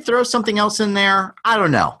knows, we could throw something else in there. I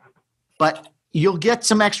don't know. But you'll get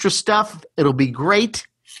some extra stuff. It'll be great.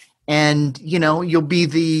 And, you'll be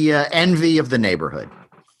the envy of the neighborhood.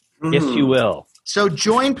 Yes, you will. So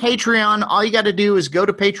join Patreon. All you got to do is go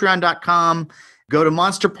to patreon.com, go to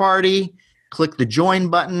Monster Party, click the join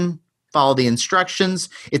button, follow the instructions.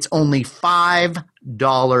 It's only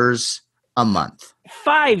 $5 a month.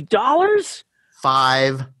 $5?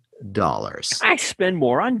 $5. I spend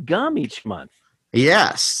more on gum each month.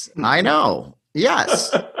 Yes, I know.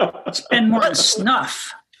 Yes. Spend more on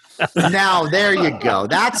snuff. Now, there you go.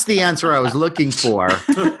 That's the answer I was looking for.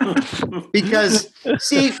 Because,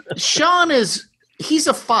 see, Sean he's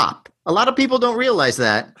a fop. A lot of people don't realize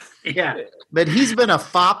that. Yeah. But he's been a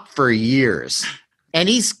fop for years. And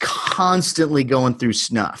he's constantly going through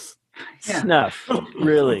snuff. Yeah. Snuff?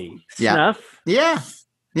 Really? Yeah. Snuff? Yeah.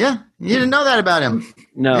 Yeah. You didn't know that about him.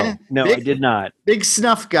 No, yeah. No, I did not. Big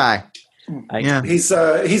snuff guy. Yeah. He's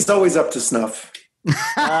always up to snuff.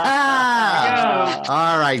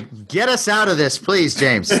 All right. Get us out of this, please,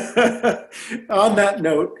 James. On that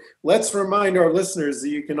note, let's remind our listeners that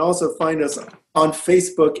you can also find us on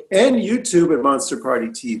Facebook and YouTube at Monster Party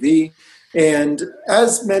TV. And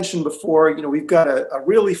as mentioned before, we've got a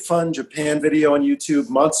really fun Japan video on YouTube,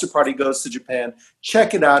 Monster Party Goes to Japan.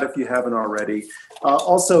 Check it out if you haven't already.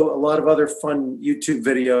 Also, a lot of other fun YouTube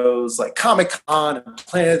videos like Comic-Con,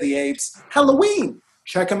 Planet of the Apes, Halloween.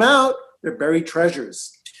 Check them out. They're buried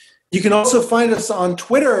treasures. You can also find us on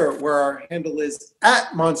Twitter, where our handle is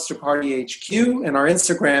 @MonsterPartyHQ, and our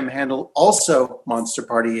Instagram handle also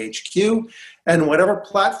MonsterPartyHQ. And whatever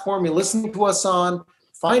platform you're listening to us on,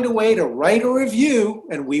 find a way to write a review,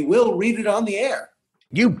 and we will read it on the air.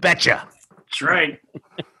 You betcha. That's right.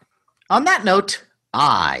 On that note,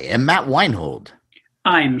 I am Matt Weinhold.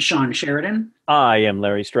 I'm Shawn Sheridan. I am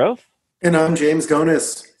Larry Strothe. And I'm James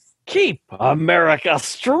Gonis. Keep America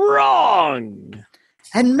strong!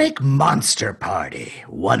 And make Monster Party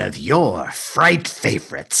one of your fright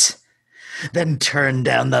favorites. Then turn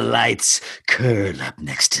down the lights, curl up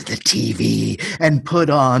next to the TV, and put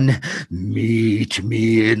on Meet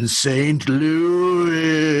Me in St.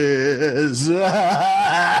 Louis.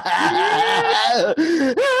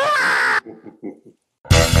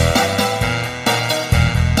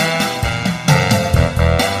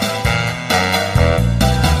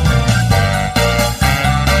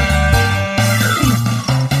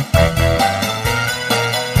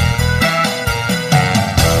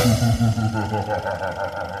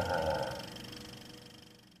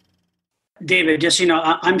 David, just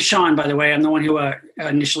I'm Sean, by the way. I'm the one who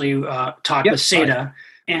initially talked with Seda,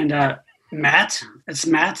 and Matt. It's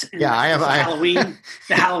Matt. Yeah, I have Halloween.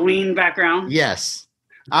 The Halloween background. Yes,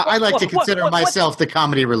 I like to consider myself the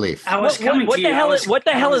comedy relief. I was coming to you. What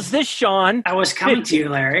the hell is this, Sean? I was coming to you,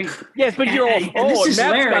 Larry. Yes, but you're all. And this is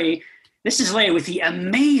Larry. This is Larry with the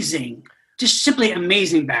amazing, just simply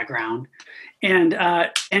amazing background, and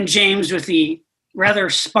James with the rather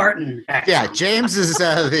Spartan background. Yeah, James is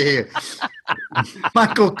the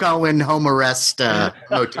Michael Cohen Homer-esque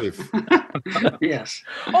motif. Yes.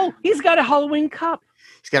 Oh, he's got a Halloween cup.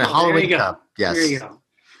 He's got a Halloween cup. Yes. There you go.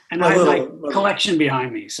 And I have my collection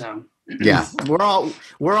behind me. So. Yeah, we're all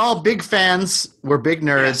big fans. We're big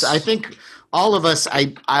nerds. Yes. I think all of us.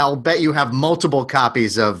 I'll bet you have multiple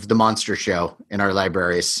copies of The Monster Show in our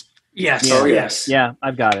libraries. Yes. Yeah. Oh, yes. Yeah,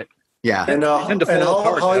 I've got it. Yeah. And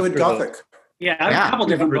Hollywood Gothic. Yeah, I have a couple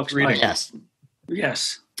different books. Yes.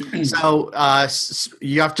 Yes. So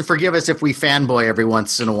you have to forgive us if we fanboy every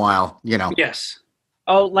once in a while, Yes.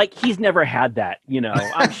 Oh, like he's never had that,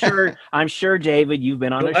 I'm sure, David, you've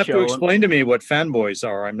been on a show. You'll have to explain to me what fanboys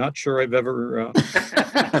are. I'm not sure I've ever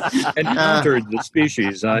encountered the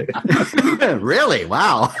species. Really?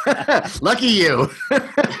 Wow. Lucky you.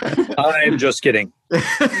 I'm just kidding.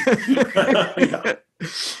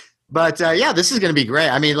 But yeah, this is going to be great.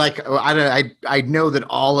 I mean, like, I know that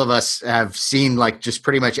all of us have seen like just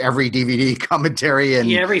pretty much every DVD commentary and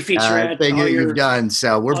every featurette thing that you've done.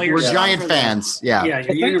 So we're giant fans. Yeah, yeah,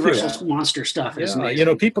 your Universal monster stuff is amazing. You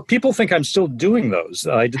know, people think I'm still doing those.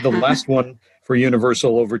 I did the last one for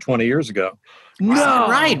Universal over 20 years ago. No,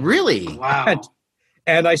 right? Really? Wow.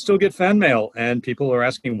 And I still get fan mail, and people are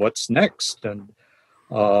asking what's next, and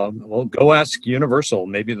well, go ask Universal.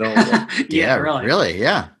 Maybe they'll. Really,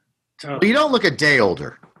 yeah. Totally. Well, you don't look a day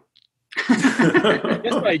older.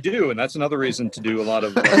 Yes, I do, and that's another reason to do a lot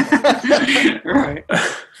of.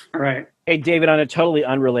 Right. Hey, David, on a totally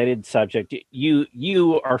unrelated subject,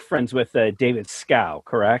 you are friends with David SKAL,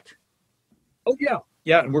 correct? Oh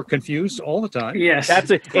yeah, and we're confused all the time. Yes,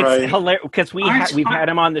 it's hilarious because we've had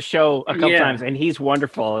him on the show a couple times, and he's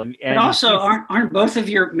wonderful. And also, aren't both of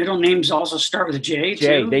your middle names also start with a J?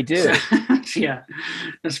 J, they do. Yeah,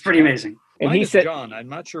 that's pretty amazing. And he said, John, I'm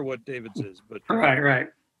not sure what David's is, but right.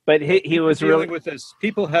 But he was dealing really with this.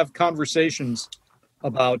 People have conversations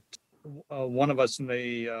about one of us, and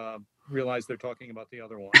they realize they're talking about the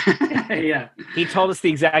other one. Yeah, he told us the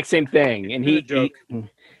exact same thing, and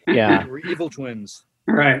we're evil twins.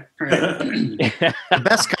 Right. The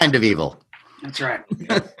best kind of evil. That's right.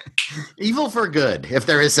 Evil for good, if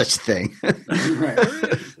there is such a thing. Right.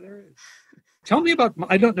 There is. Tell me about,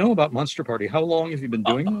 I don't know about Monster Party. How long have you been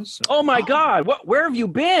doing this? Oh my God. Where have you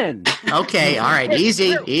been? Okay. All right.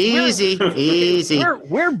 Easy.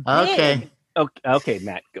 We're big. Okay,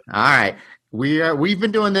 Matt. Go. All right. We've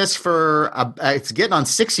been doing this for it's getting on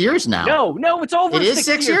 6 years now. No, it's over. It is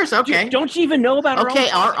 6 years. Okay. Don't you even know about our Okay.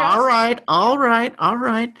 All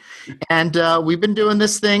right. And we've been doing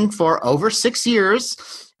this thing for over 6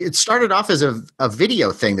 years. It started off as a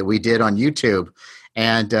video thing that we did on YouTube.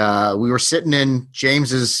 And we were sitting in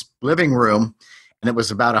James's living room, and it was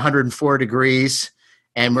about 104 degrees,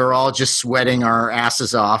 and we were all just sweating our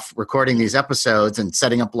asses off recording these episodes and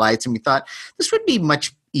setting up lights. And we thought this would be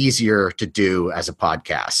much easier to do as a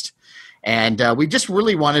podcast. And we just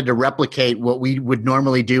really wanted to replicate what we would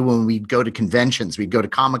normally do when we'd go to conventions. We'd go to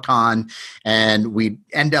Comic-Con, and we'd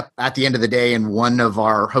end up at the end of the day in one of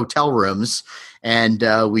our hotel rooms, and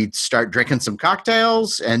we'd start drinking some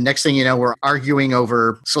cocktails. And next thing you know, we're arguing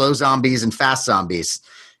over slow zombies and fast zombies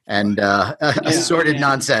and assorted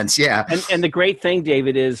nonsense. Yeah. And the great thing,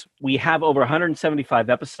 David, is we have over 175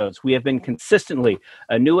 episodes. We have been consistently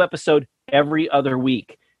a new episode every other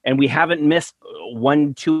week. And we haven't missed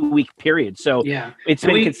 1-2 week period. So it's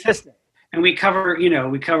been consistent. And we cover,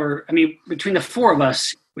 I mean, between the four of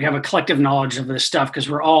us, we have a collective knowledge of this stuff because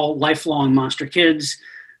we're all lifelong monster kids.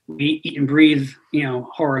 We eat and breathe,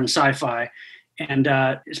 horror and sci-fi. And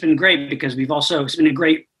it's been great because it's been a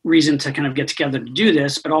great reason to kind of get together to do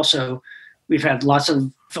this, but also we've had lots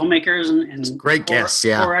of filmmakers and great guests,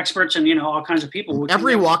 horror experts and, all kinds of people.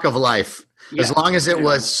 Every walk of life. Yeah. As long as it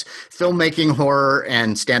was filmmaking, horror,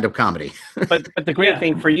 and stand-up comedy. but the great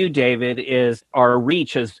thing for you, David, is our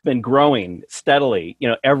reach has been growing steadily.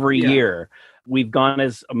 Every year we've gone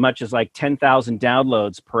as much as like 10,000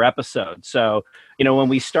 downloads per episode. So, when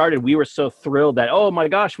we started, we were so thrilled that, oh my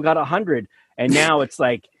gosh, we got 100, and now it's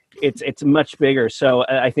like it's much bigger. So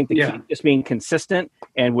I think the key is just being consistent,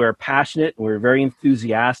 and we're passionate, and we're very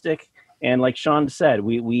enthusiastic, and like Sean said,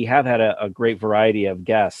 we have had a great variety of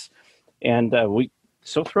guests. And we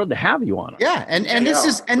so thrilled to have you on. Yeah, and this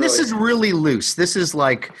is really loose. This is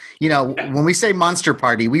like, when we say Monster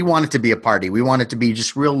Party, we want it to be a party. We want it to be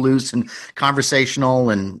just real loose and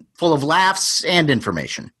conversational and full of laughs and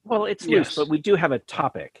information. Well, it's loose, but we do have a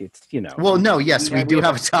topic. It's Well, no, yes, we do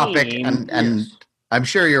have a topic, and I'm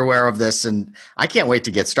sure you're aware of this, and I can't wait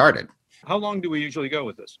to get started. How long do we usually go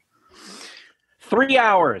with this? 3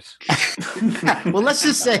 hours. Well, let's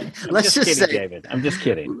just say, David, I'm just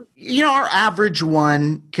kidding. Our average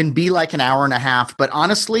one can be like an hour and a half, but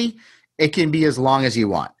honestly, it can be as long as you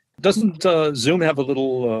want. Doesn't Zoom have a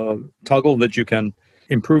little toggle that you can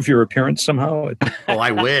improve your appearance somehow? Oh,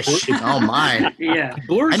 I wish. Oh my. Yeah.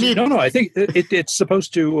 Blurs. No. I think it's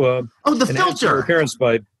supposed to. The filter. Your appearance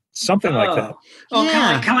by something like that. Oh,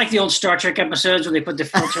 kind of like the old Star Trek episodes where they put the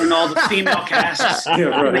filter in all the female casts,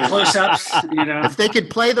 the close-ups. If they could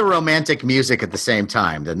play the romantic music at the same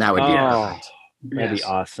time, then that would be perfect. That'd be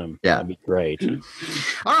awesome. Yeah. That'd be great.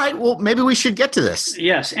 All right. Well, maybe we should get to this.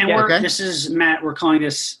 Yes. And this is, Matt, we're calling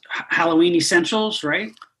this Halloween Essentials,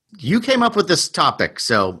 right? You came up with this topic,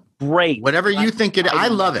 so great. Whatever you think I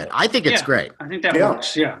love it. I think it's great. I think that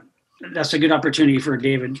works. Yeah. That's a good opportunity for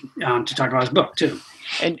David to talk about his book, too.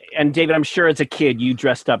 And David, I'm sure as a kid you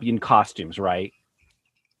dressed up in costumes, right?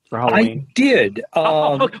 For Halloween. I did.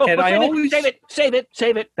 And I always save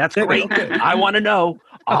it. That's great. Okay. I want to know.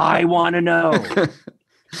 I want to know.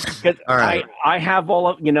 Because All right. I have all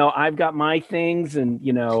of, I've got my things and,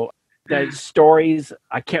 the stories.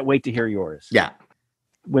 I can't wait to hear yours. Yeah.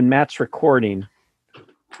 When Matt's recording.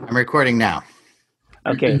 I'm recording now.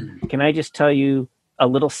 Okay. Can I just tell you a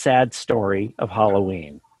little sad story of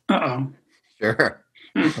Halloween? Uh-oh. Sure.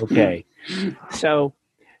 Okay. So.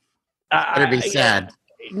 Better be sad.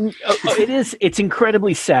 It is. It's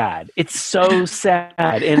incredibly sad. It's so sad.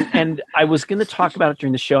 And I was going to talk about it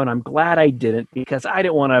during the show, and I'm glad I didn't because I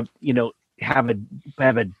didn't want to, have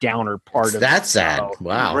a downer part of That's sad. show.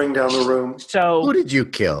 Wow. Bring down the room. So who did you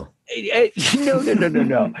kill?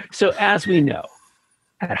 No. So as we know,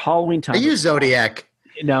 at Halloween time, Are you Zodiac?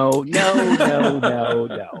 No.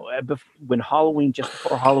 When Halloween, just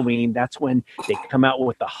before Halloween, that's when they come out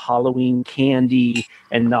with the Halloween candy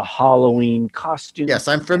and the Halloween costume. Yes,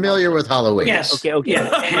 I'm familiar with Halloween. Yes. Okay.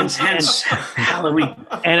 Yeah. Hence Halloween.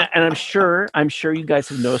 And I'm sure you guys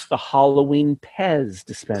have noticed the Halloween Pez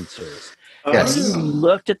dispensers. Yes. Have you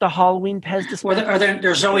looked at the Halloween Pez dispensers?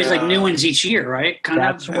 There's always like new ones each year, right?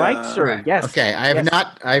 That's right, sir. Right. Yes. Okay, I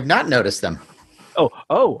have not noticed them.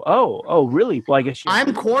 Oh, really? Well, I guess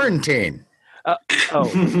I'm quarantined. Oh,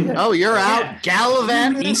 Oh, you're out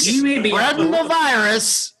gallivanting, You may be spreading the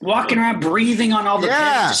virus. walking around breathing on all the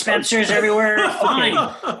Yeah. dispensers everywhere.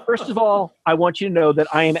 Fine. First of all, I want you to know that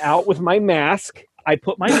I am out with my mask. I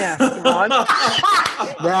put my mask on,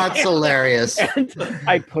 That's hilarious. and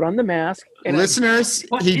I put on the mask. And Listeners,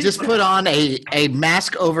 he just put on a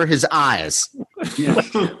mask over his eyes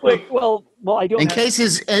well, I don't. in case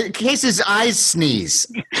his eyes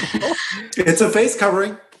sneeze. It's a face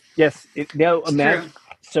covering. Yes, a mask. true.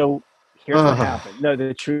 So here's what happened. No,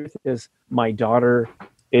 the truth is, my daughter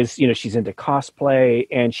is, she's into cosplay,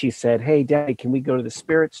 and she said, "Hey, Daddy, can we go to the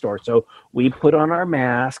spirit store?" So we put on our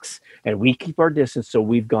masks and we keep our distance. So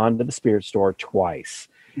we've gone to the spirit store twice.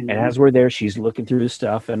 Mm-hmm. And as we're there, she's looking through the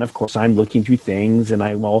stuff, and of course, I'm looking through things, and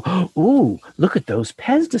I'm all, "Ooh, look at those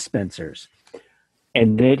Pez dispensers!"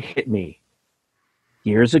 And then it hit me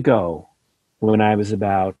years ago when I was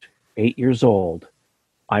about 8 years old.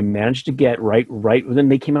 I managed to get right when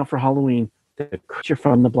they came out for Halloween, the Creature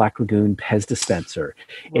from the Black Lagoon Pez dispenser.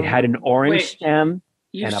 It had an orange stem.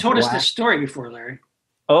 You've and told us black- this story before, Larry.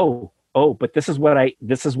 Oh, but this is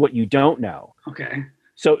what you don't know. Okay.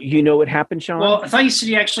 So you know what happened, Sean? Well, I thought you said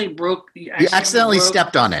you actually broke. You accidentally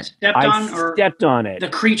stepped on it. Stepped on it. The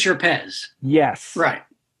creature Pez. Yes. Right.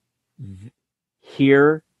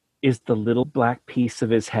 Here is the little black piece of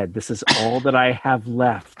his head. This is all that I have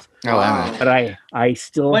left. Oh, wow. But I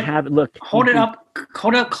still have it. Look. Hold it up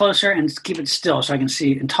closer and keep it still so I can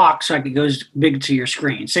see and talk so it goes big to your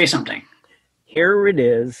screen. Say something. Here it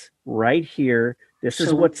is, right here. This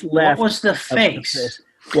is what's left. What was the face?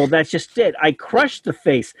 Well, that's just it. I crushed the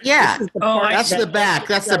face. Yeah. That's the back.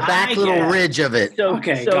 That's the back little ridge of it. So,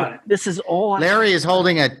 Okay, so got it. this is all. Larry is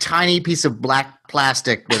holding a tiny piece of black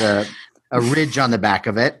plastic with a ridge on the back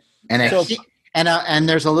of it, and and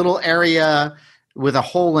there's a little area with a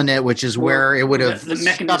hole in it, which is where it would have the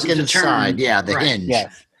stuck mechanism to inside. turn. Yeah, the Right. hinge.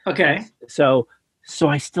 Yes. Okay. So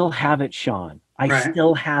I still have it, Sean. I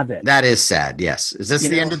still have it. That is sad. Yes. Is this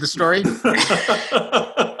the end of the story?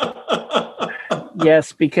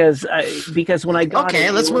 Yes, because when I got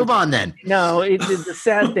Okay, let's move on then. No, the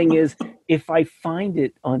sad thing is, if I find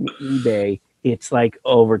it on eBay, it's like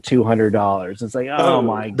over $200. It's like, oh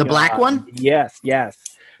my god, the black one? Yes.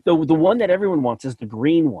 The one that everyone wants is the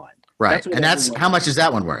green one. Right, and that's how much is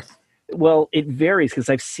that one worth? Well, it varies because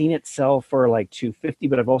I've seen it sell for like $250,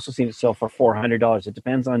 but I've also seen it sell for $400. It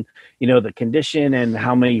depends on the condition and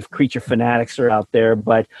how many creature fanatics are out there.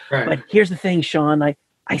 But here's the thing, Sean,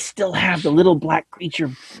 I still have the little black creature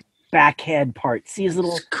back head part. See his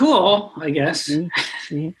little. It's cool, I guess.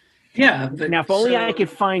 See? Yeah. But Now, if only I could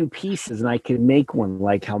find pieces and I could make one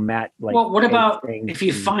like how Matt. Well, what about if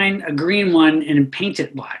you find a green one and paint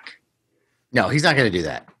it black? No, he's not going to do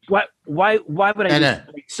that. What? Why would I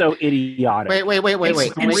be so idiotic?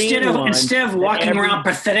 Wait. Instead of walking around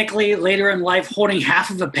pathetically later in life holding half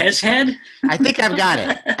of a Pez head? I think I've got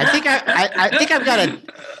it. I think I've got it.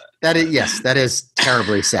 That is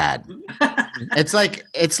terribly sad. It's like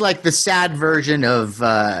the sad version of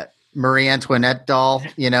Marie Antoinette doll,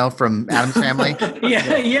 from Addams Family.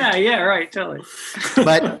 Yeah, right, totally.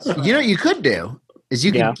 But what you could do is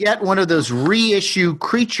you could get one of those reissue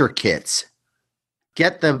creature kits.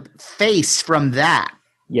 Get the face from that.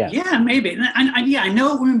 Yeah, maybe. I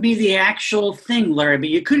know it wouldn't be the actual thing, Larry, but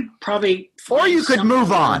you could probably. Or you could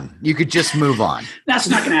move on. You could just move on. That's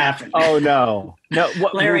not going to happen. Oh no.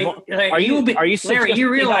 What, Larry, are you Larry, you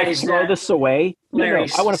realize throw this away? Larry,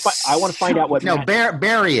 no. I want to find out what. No,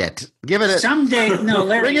 bury it. Give it a someday. No,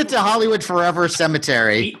 Larry, bring it to Hollywood Forever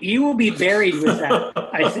Cemetery. You will be buried with that.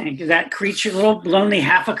 I think that creature, little lonely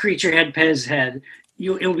half a creature head, Pez head.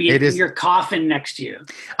 It'll be in your coffin next to you.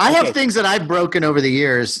 I have things that I've broken over the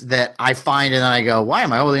years that I find and then I go, why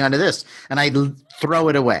am I holding on to this? And I throw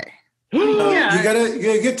it away. Yeah. You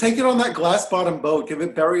gotta take it on that glass bottom boat. Give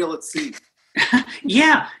it burial at sea.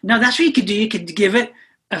 Yeah. No, that's what you could do. You could give it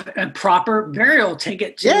a proper burial. Take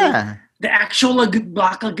it to the actual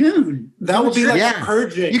Black Lagoon. That would be like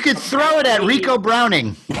purging. You could throw it at Rico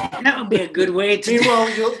Browning. That would be a good way to. Meanwhile,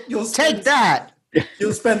 you'll take that.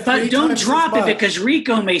 You'll spend but don't drop it because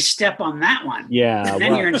Rico may step on that one. Yeah. And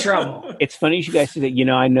then you're in trouble. It's funny you guys say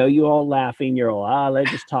that. I know you all laughing. You're all,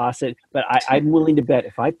 let's just toss it. But I'm willing to bet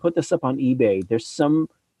if I put this up on eBay, there's somebody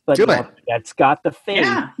that's got the thing.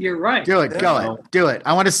 Yeah, you're right. Do it. Do it.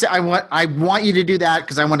 I want to see. I want you to do that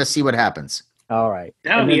because I want to see what happens. All right.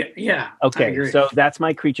 That would be yeah. Okay. So that's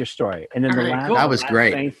my creature story. And then that was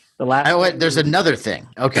great. There's another thing.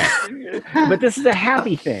 Okay. But this is a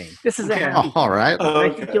happy thing. This is a happy thing. All right. I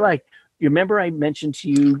think you remember I mentioned to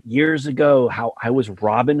you years ago how I was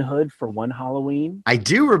Robin Hood for one Halloween? I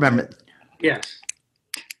do remember. Yes.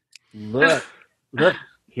 Look,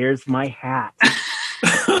 here's my hat.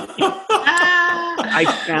 I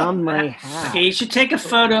found my hat. Okay, you should take a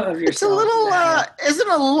photo of yourself. It's a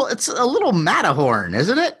little, it's a little Matterhorn,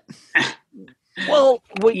 isn't it? Well,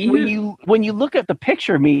 when you look at the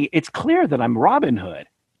picture of me, it's clear that I'm Robin Hood.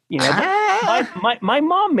 My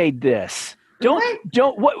mom made this. Don't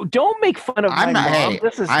make fun of my mom. Hey,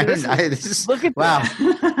 look at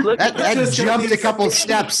that. That jumped a couple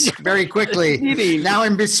steps very quickly. Now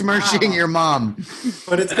I'm besmirching your mom.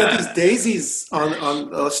 But it's got these daisies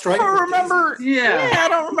on strike. I don't remember. I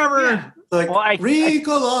don't remember. Yeah. Like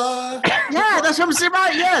Ricola. Yeah, that's what I'm saying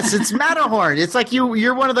about. Yes, it's Matterhorn. It's like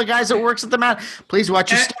you're one of the guys that works at the Matt. Please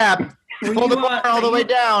watch your step. Pull the bar all the way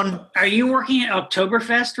down. Are you working at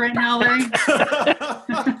Oktoberfest right now, Larry?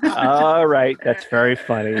 All right, that's very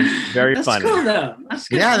funny. Very funny. Cool, though. That's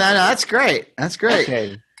good. Yeah, that's great. That's great.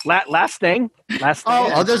 Okay. Last thing.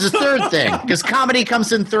 Oh, there's a third thing because comedy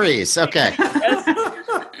comes in threes. Okay.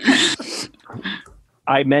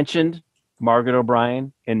 I mentioned Margaret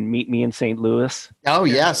O'Brien in Meet Me in St. Louis. Oh,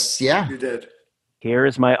 yes. Yeah. You did. Here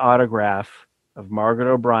is my autograph of Margaret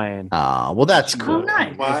O'Brien. Oh, well, that's cool. Oh,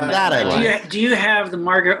 nice. Wow. That I like. Do you have the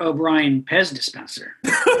Margaret O'Brien Pez dispenser?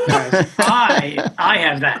 I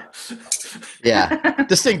have that. Yeah,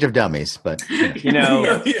 distinctive dummies, but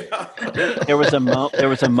there was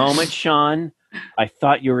a moment, Sean. I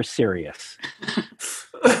thought you were serious.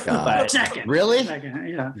 Second. Really? Second,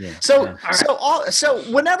 yeah. So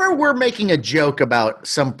whenever we're making a joke about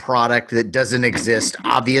some product that doesn't exist,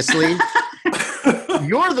 obviously,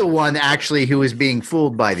 you're the one actually who is being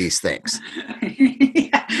fooled by these things.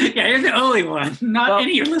 Yeah, you're the only one, not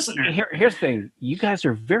any listener. Here's the thing: you guys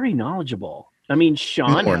are very knowledgeable. I mean,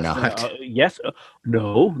 Sean. No, we're not. Yes.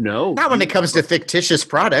 No. Not when it comes to fictitious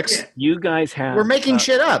products. Yeah. You guys have. We're making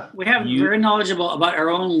shit up. We have very knowledgeable about our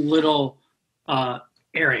own little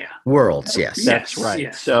area. Worlds, yes. That's right.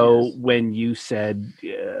 Yes, so when you said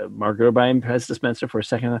Margaret O'Brien Pez dispenser for a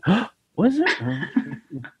second, was it?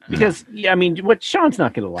 Because what Sean's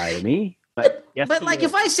not going to lie to me. But like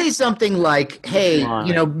if I say something like, "Hey,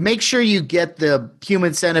 make sure you get the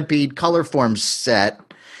Human Centipede color form set,"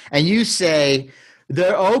 and you say,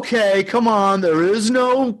 "Okay, come on, there is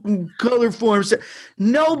no color form set,"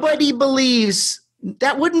 nobody believes.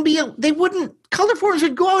 That wouldn't be. They wouldn't. Color forms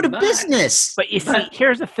would go out of business. But you see,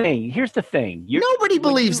 here's the thing. Nobody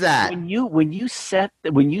believes that. When you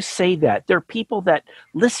say that, there are people that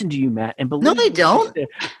listen to you, Matt, and believe. No, they don't.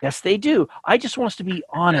 Yes, they do. I just want us to be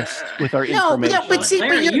honest with our information.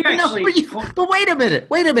 But wait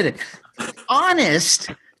a minute.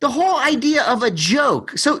 Honest. The whole idea of a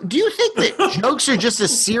joke. So, do you think that jokes are just a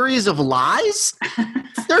series of lies?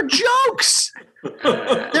 They're jokes.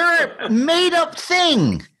 They're a made-up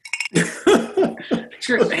thing.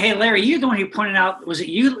 Sure. Hey, Larry, you're the one who pointed out, was it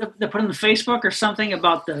you that put on the Facebook or something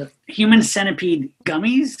about the Human Centipede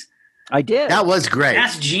gummies? I did. That was great.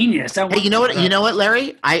 That's genius. Hey, you know what,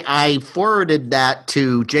 Larry? I forwarded that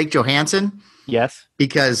to Jake Johansson. Yes.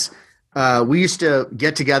 Because we used to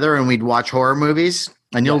get together and we'd watch horror movies.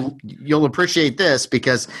 And you'll appreciate this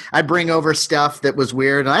because I bring over stuff that was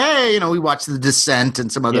weird. And we watched The Descent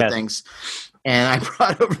and some other things. And I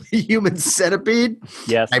brought over the Human Centipede.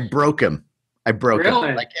 Yes. I broke him. I broke Really?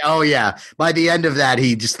 it. Like, oh yeah. By the end of that,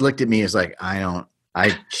 he just looked at me. As like, I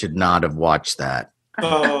should not have watched that.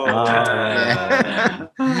 Oh. Yeah.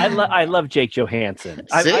 I love Jake Johansson.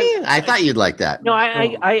 See, I thought you'd like that. No,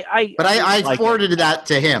 I forwarded that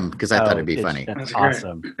to him because I thought it'd be funny. That's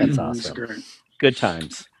awesome. That's awesome. Good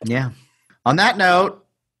times. Yeah. On that note,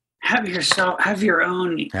 have your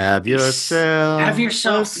own your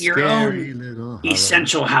own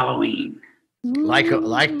essential Halloween. Like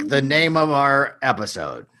the name of our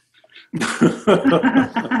episode.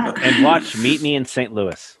 And watch Meet Me in St.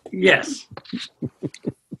 Louis. Yes.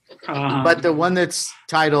 But the one that's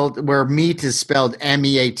titled where meat is spelled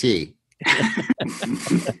MEAT.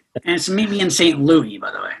 And it's Meet Me in St. Louis,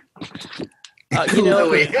 by the way.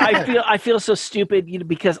 I feel so stupid,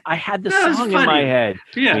 because I had the song in my head.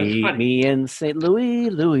 Yeah, meet me in St.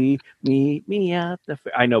 Louis, meet me at the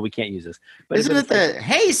fair. I know we can't use this, but isn't it the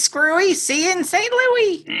 "Hey Screwy, see you in St.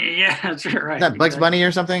 Louis"? Yeah, that's right. Is that Bugs Bunny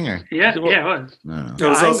or something? Or yeah, it was. No. There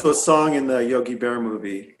was also a song in the Yogi Bear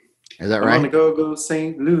movie. Is that right? I want to go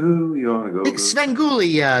St. Louis. You want to go?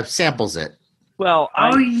 Svengoolie samples it. Well,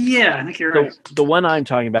 yeah, I think you're right. The one I'm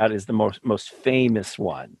talking about is the most famous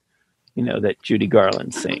one. That Judy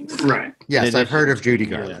Garland sings. Right. Yes, I've heard of Judy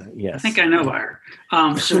Garland. Yes. I think I know her.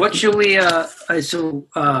 So what should we have how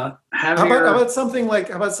about something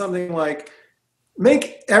like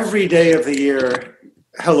make every day of the year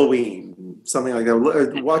Halloween, something like that.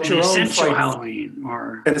 Watch your own essential Halloween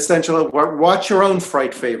or an essential. Watch your own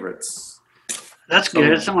fright favorites. That's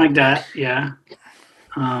good. Something like that. Yeah.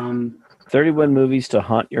 31 movies to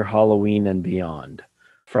haunt your Halloween and beyond.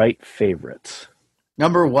 Fright favorites.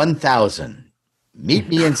 Number 1,000. Meet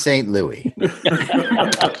Me in St. Louis.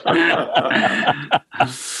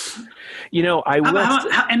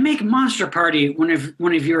 And make Monster Party one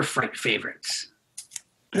of your fright favorites.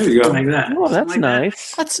 There you go. Like that. Oh, that's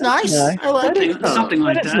nice. That's nice. I like it. Something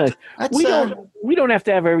like that. Nice. We don't have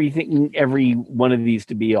to have every one of these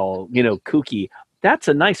to be all kooky. That's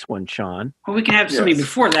a nice one, Sean. Well, we can have something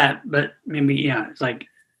before that, but maybe it's like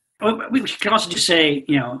we can also just say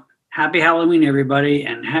Happy Halloween, everybody,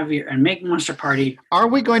 and make Monster Party. Are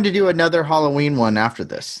we going to do another Halloween one after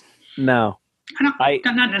this? No. Not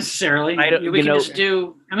necessarily. We can just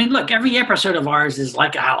do. I mean, look, every episode of ours is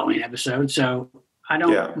like a Halloween episode, so I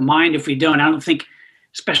don't mind if we don't. I don't think,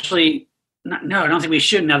 especially, I don't think we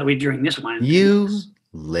should now that we're doing this one. You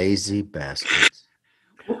lazy bastards.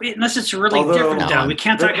 Unless it's really different, though. We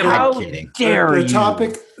can't talk about.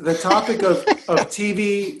 The topic of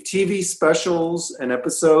TV specials and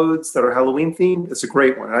episodes that are Halloween themed is a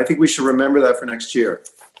great one. I think we should remember that for next year.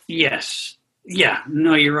 Yes. Yeah.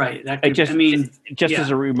 No, you're right. Just as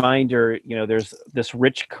a reminder, there's this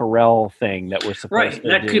Rich Carell thing that we're supposed to do.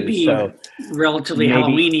 That could be relatively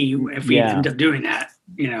Halloween-y if we end up doing that.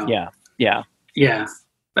 Yeah.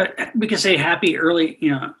 But we could say happy early.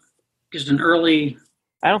 Just an early.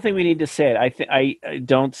 I don't think we need to say it. I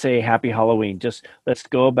don't say Happy Halloween. Just let's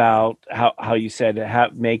go about how you said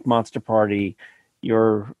make Monster Party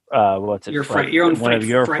your your own fright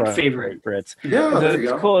favorites. Yeah, there you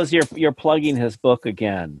go. Cool as you're plugging his book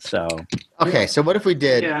again. So okay, so what if we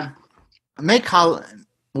did make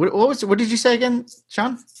what did you say again,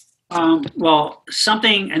 Sean? Well,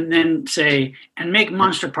 something, and then say make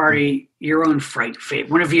Monster Party your own fright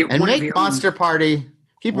favorite. Make Monster Party.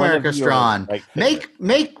 Keep America strong. Make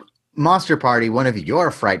Monster Party one of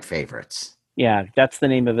your fright favorites. Yeah, that's the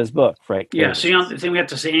name of his book, Fright. Yeah, so you don't think we have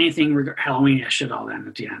to say anything Halloween-ish at all then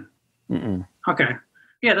at the end? Mm-mm. Okay.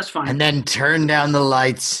 Yeah, that's fine. And then turn down the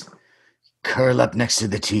lights, curl up next to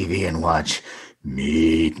the TV and watch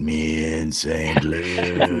Meet Me in St. Louis.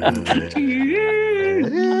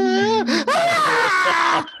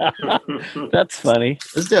 That's funny.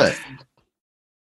 Let's do it.